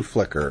up to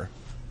Flickr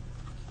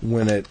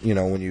when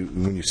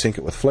you sync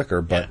it with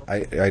Flickr, but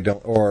yeah. I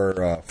don't,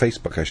 or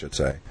Facebook, I should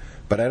say.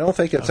 But I don't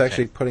think it's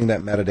actually putting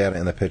that metadata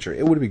in the picture.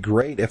 It would be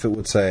great if it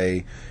would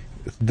say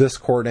this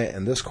coordinate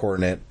and this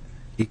coordinate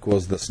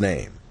equals this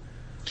name.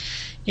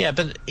 Yeah,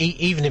 but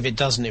even if it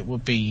doesn't, it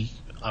would be,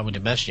 I would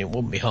imagine it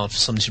wouldn't be hard for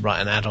somebody to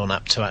write an add-on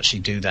app to actually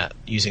do that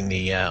using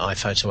the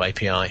iPhoto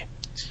API.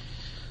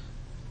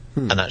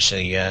 And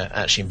actually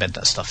embed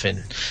that stuff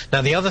in.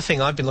 Now, the other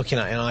thing I've been looking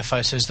at in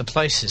iPhoto is the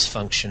Places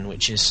function,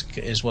 which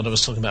is what I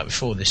was talking about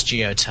before, this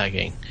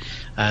geotagging.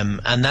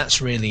 And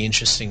that's really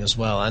interesting as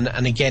well.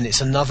 And again,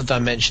 it's another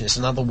dimension, it's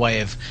another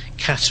way of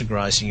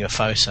categorizing your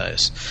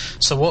photos.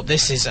 So what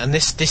this is, and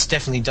this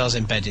definitely does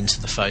embed into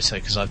the photo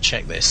because I've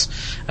checked this.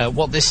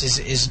 What this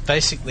is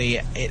basically,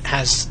 it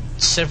has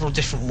several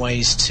different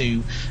ways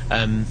to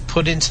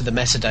put into the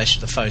metadata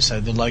of the photo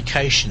the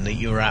location that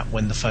you were at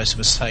when the photo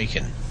was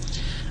taken.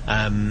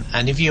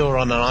 And if you're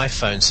on an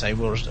iPhone, say,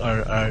 or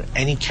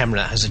any camera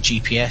that has a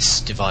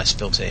GPS device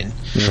built in,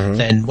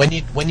 then when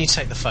you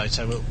take the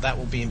photo, that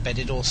will be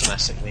embedded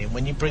automatically. And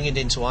when you bring it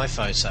into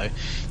iPhoto,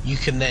 you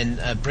can then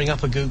bring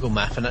up a Google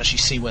map and actually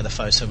see where the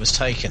photo was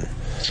taken.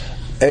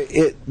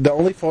 The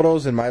only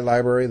photos in my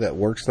library that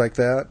works like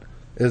that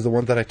is the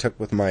one that I took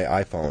with my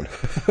iPhone.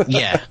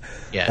 Yeah.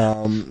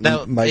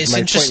 Now, my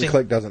point and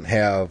click doesn't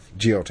have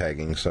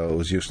geotagging, so it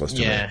was useless to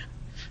me.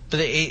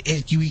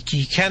 But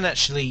you can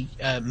actually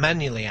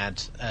manually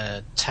add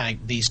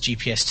these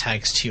GPS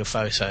tags to your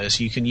photos.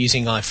 You can,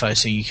 using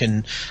iPhoto, you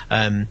can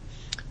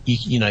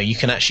you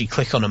can actually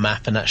click on a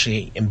map and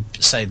actually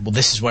say, well,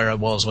 this is where I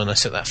was when I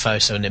took that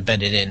photo, and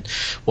embed it in.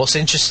 What's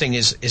interesting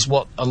is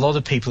what a lot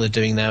of people are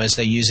doing now is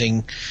they're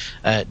using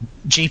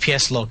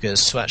GPS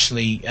loggers to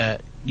actually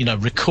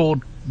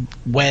record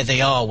where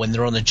they are when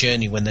they're on a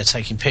journey, when they're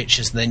taking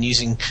pictures, and then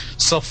using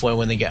software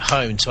when they get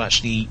home to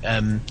actually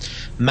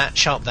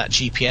match up that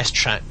GPS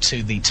track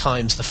to the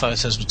times the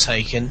photos were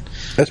taken.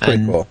 That's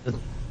pretty cool.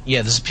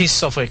 Yeah, there's a piece of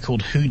software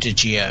called Huda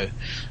Geo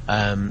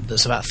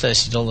that's about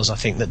 $30, I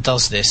think, that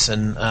does this,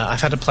 and I've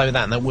had to play with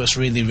that, and that works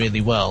really,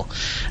 really well.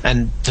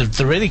 And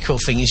the really cool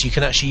thing is you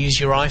can actually use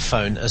your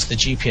iPhone as the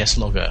GPS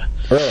logger.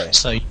 Really?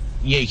 So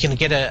yeah, you can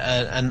get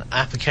an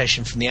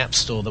application from the App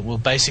Store that will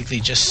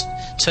basically just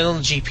turn on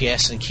the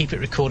GPS and keep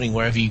it recording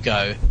wherever you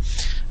go.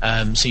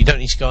 So you don't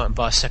need to go out and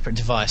buy a separate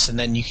device, and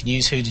then you can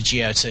use Huda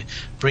Geo to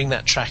bring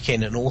that track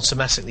in and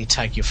automatically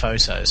tag your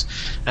photos.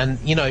 And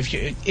if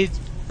you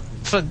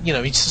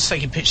you're just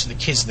taking pictures of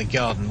the kids in the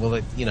garden, well,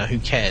 who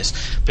cares?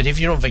 But if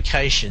you're on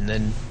vacation,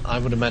 then I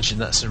would imagine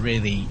that's a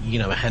really,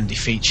 a handy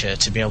feature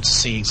to be able to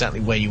see exactly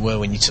where you were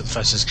when you took the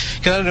photos.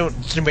 Because I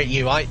don't know about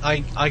you,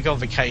 I go on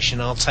vacation,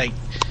 I'll take,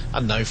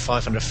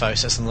 500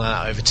 photos, something like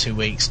that, over 2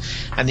 weeks,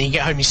 and then you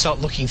get home, you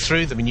start looking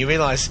through them, and you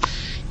realise,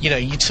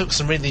 you took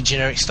some really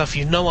generic stuff,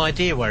 you've no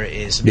idea where it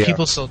is, and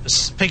people sort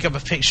of pick up a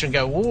picture and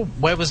go, well,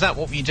 where was that,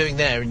 what were you doing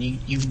there, and you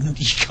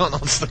can't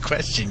answer the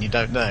question, you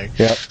don't know.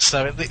 Yep.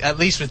 So at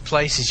least with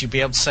Places, you'll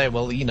be able to say,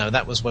 well,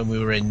 that was when we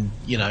were in,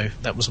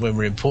 that was when we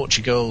were in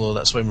Portugal, or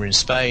that's when we were in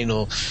Spain,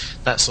 or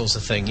that sort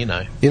of thing,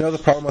 The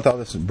problem with all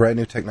this brand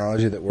new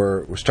technology that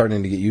we're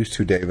starting to get used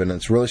to, David, and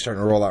it's really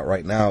starting to roll out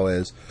right now,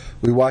 is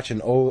we watch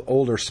an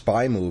older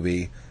spy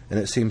movie and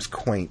it seems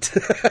quaint.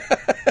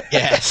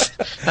 Yes,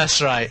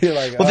 that's right. You're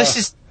like, well, this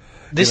is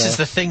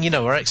the thing,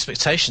 our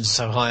expectations are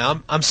so high.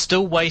 I'm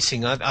still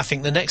waiting. I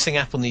think the next thing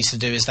Apple needs to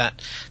do is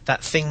that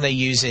thing they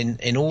use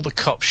in all the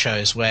cop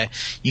shows where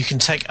you can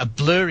take a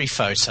blurry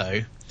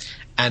photo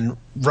and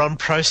run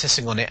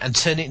processing on it and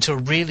turn it into a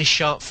really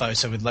sharp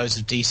photo with loads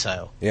of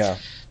detail. Yeah.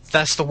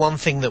 That's the one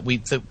thing that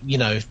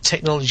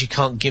technology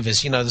can't give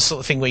us. The sort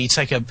of thing where you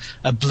take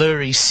a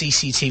blurry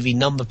CCTV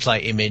number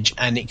plate image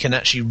and it can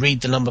actually read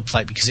the number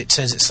plate because it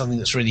turns it something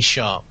that's really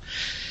sharp.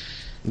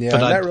 Yeah, we're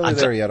not really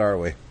there yet, are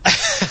we?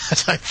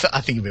 I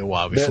think it'll be a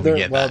while before we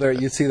get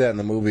that. You see that in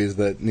the movies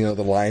that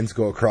the lines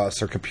go across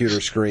their computer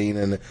screen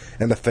and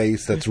the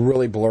face that's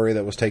really blurry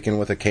that was taken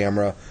with a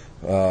camera,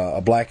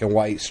 a black and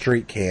white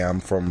street cam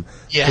from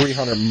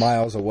 300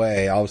 miles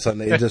away. All of a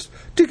sudden, it just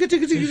and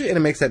it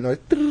makes that noise.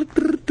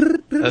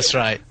 That's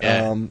right.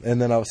 Yeah.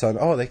 And then all of a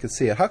sudden, they could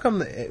see it. How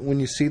come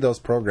when you see those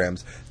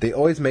programs, they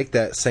always make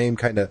that same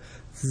kind of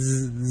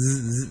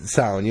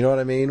sound? You know what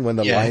I mean? When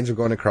the lines are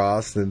going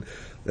across and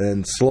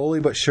slowly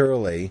but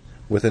surely,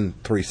 within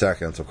 3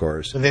 seconds, of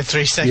course. Within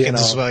 3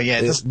 seconds as well, yeah.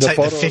 It doesn't take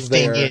the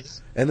 15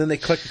 years. And then they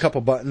click a couple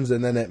buttons,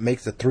 and then it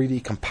makes a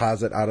 3D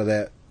composite out of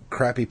that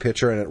crappy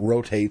picture, and it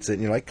rotates it,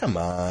 and you're like, come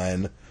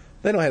on.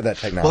 They don't have that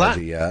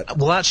technology yet.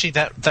 Well, actually,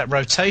 that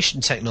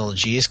rotation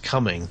technology is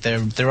coming.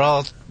 There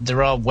are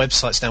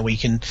websites now where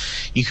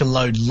you can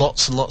load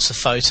lots and lots of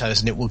photos,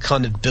 and it will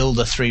kind of build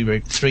a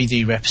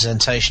 3D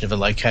representation of a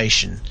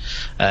location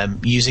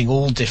using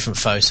all different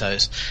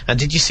photos. And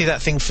did you see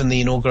that thing from the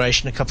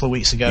inauguration a couple of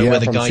weeks ago where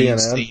the guy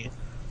used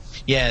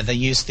they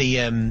used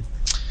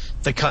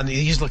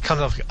kind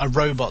of a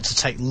robot to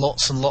take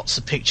lots and lots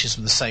of pictures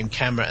with the same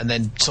camera and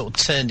then sort of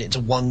turned it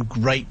into one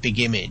great big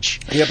image.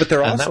 Yeah, but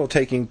they're also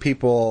taking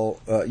people...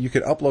 you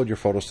could upload your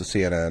photos to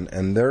CNN,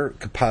 and they're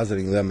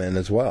compositing them in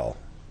as well.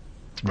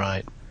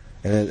 Right.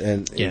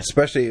 And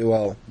especially,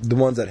 the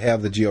ones that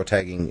have the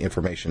geotagging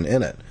information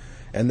in it.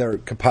 And they're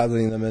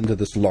compositing them into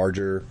this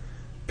larger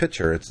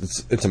picture.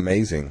 It's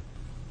amazing.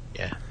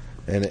 Yeah.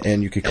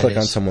 And you could click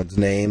on someone's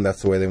name.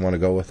 That's the way they want to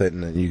go with it,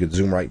 and then you could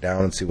zoom right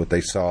down and see what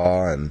they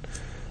saw. And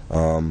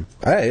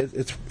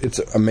it's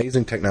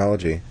amazing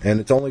technology, and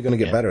it's only going to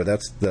get better.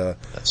 That's the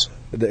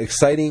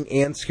exciting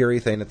and scary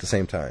thing at the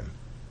same time.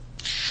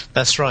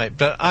 That's right.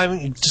 But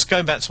I'm just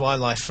going back to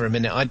iLife for a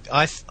minute.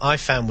 I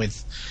found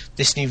with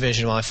this new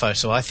version of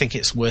iPhoto, I think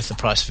it's worth the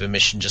price of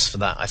admission just for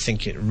that. I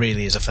think it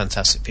really is a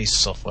fantastic piece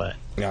of software.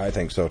 Yeah, I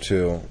think so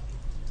too.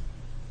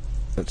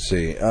 Let's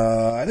see.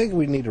 I think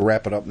we need to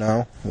wrap it up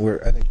now.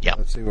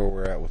 Let's see where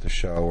we're at with the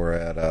show. We're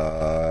at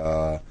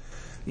a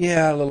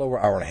little over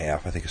an hour and a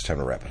half. I think it's time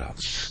to wrap it up.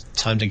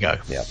 Time to go.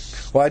 Yeah.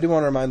 Well, I do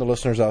want to remind the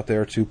listeners out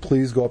there to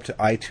please go up to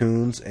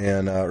iTunes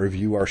and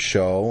review our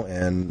show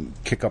and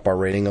kick up our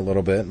rating a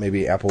little bit.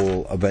 Maybe Apple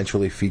will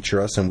eventually feature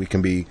us, and we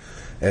can be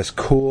as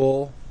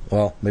cool.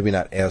 Well, maybe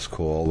not as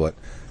cool, but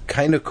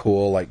kind of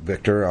cool like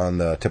Victor on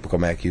the Typical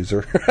Mac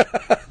User.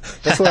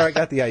 That's where I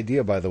got the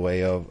idea, by the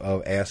way,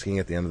 of asking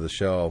at the end of the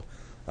show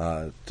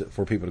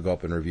for people to go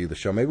up and review the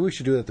show. Maybe we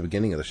should do it at the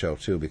beginning of the show,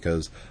 too,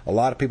 because a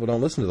lot of people don't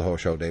listen to the whole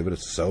show, David.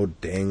 It's so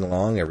dang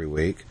long every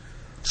week.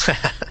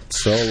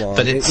 So long.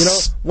 But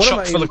it's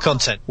chock full of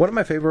content. One of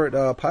my favorite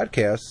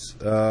podcasts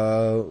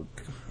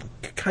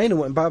kind of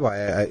went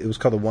bye-bye. It was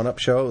called The One-Up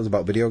Show. It was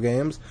about video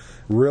games.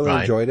 Really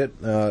enjoyed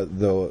it.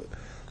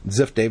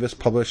 Ziff Davis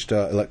published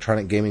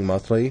Electronic Gaming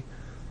Monthly.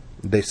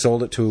 They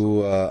sold it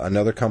to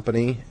another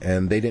company,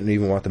 and they didn't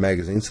even want the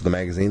magazine, so the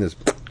magazine is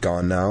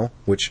gone now,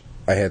 which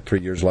I had 3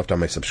 years left on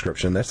my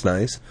subscription. That's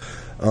nice.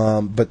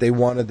 But they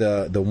wanted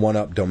the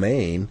one-up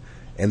domain,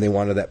 and they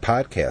wanted that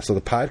podcast. So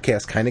the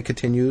podcast kind of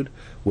continued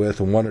with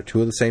one or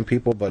two of the same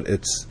people, but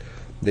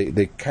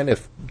they kind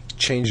of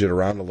changed it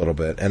around a little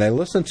bit. And I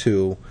listened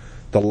to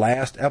the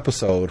last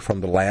episode from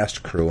the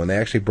last crew, and they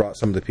actually brought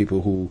some of the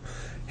people who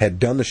had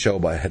done the show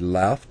but had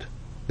left.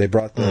 They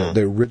brought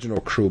the original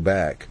crew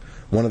back.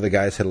 One of the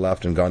guys had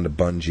left and gone to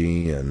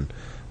Bungie and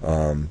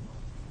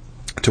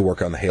to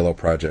work on the Halo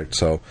project.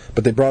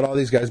 But they brought all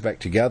these guys back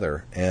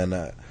together,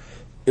 and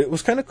it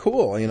was kind of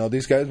cool. You know,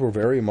 these guys were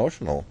very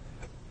emotional.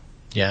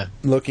 Yeah.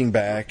 Looking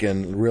back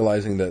and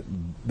realizing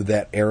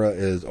that era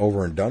is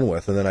over and done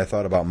with. And then I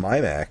thought about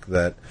MyMac,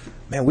 that,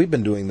 man, we've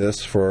been doing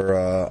this for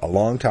a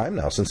long time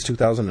now, since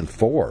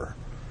 2004.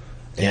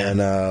 Yeah.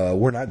 And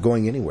we're not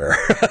going anywhere.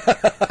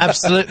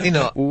 Absolutely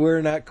not.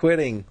 We're not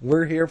quitting.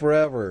 We're here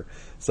forever.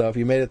 So if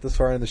you made it this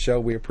far in the show,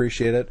 we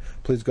appreciate it.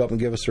 Please go up and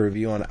give us a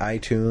review on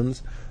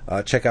iTunes.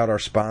 Check out our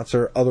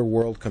sponsor,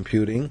 Otherworld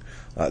Computing.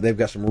 They've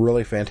got some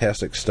really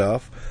fantastic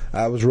stuff.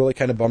 I was really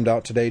kind of bummed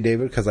out today,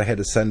 David, because I had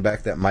to send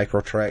back that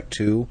Microtrack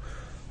 2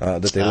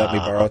 that they let me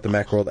borrow at the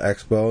Macworld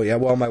Expo. Yeah,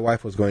 well, my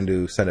wife was going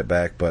to send it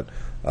back, but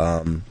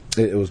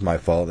it was my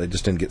fault. It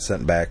just didn't get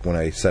sent back when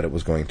I said it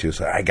was going to,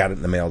 so I got it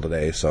in the mail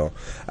today. So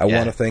I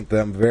want to thank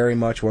them very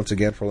much once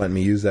again for letting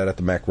me use that at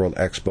the Macworld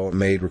Expo. It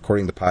made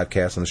recording the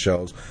podcast and the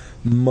shows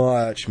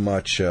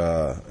much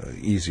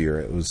easier.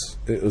 It was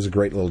a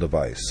great little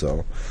device.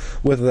 So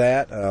with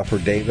that, for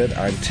David,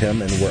 I'm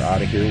Tim, and we're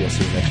out of here. We'll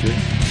see you next week.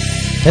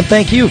 And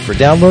thank you for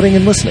downloading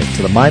and listening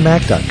to the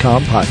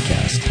MyMac.com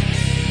podcast.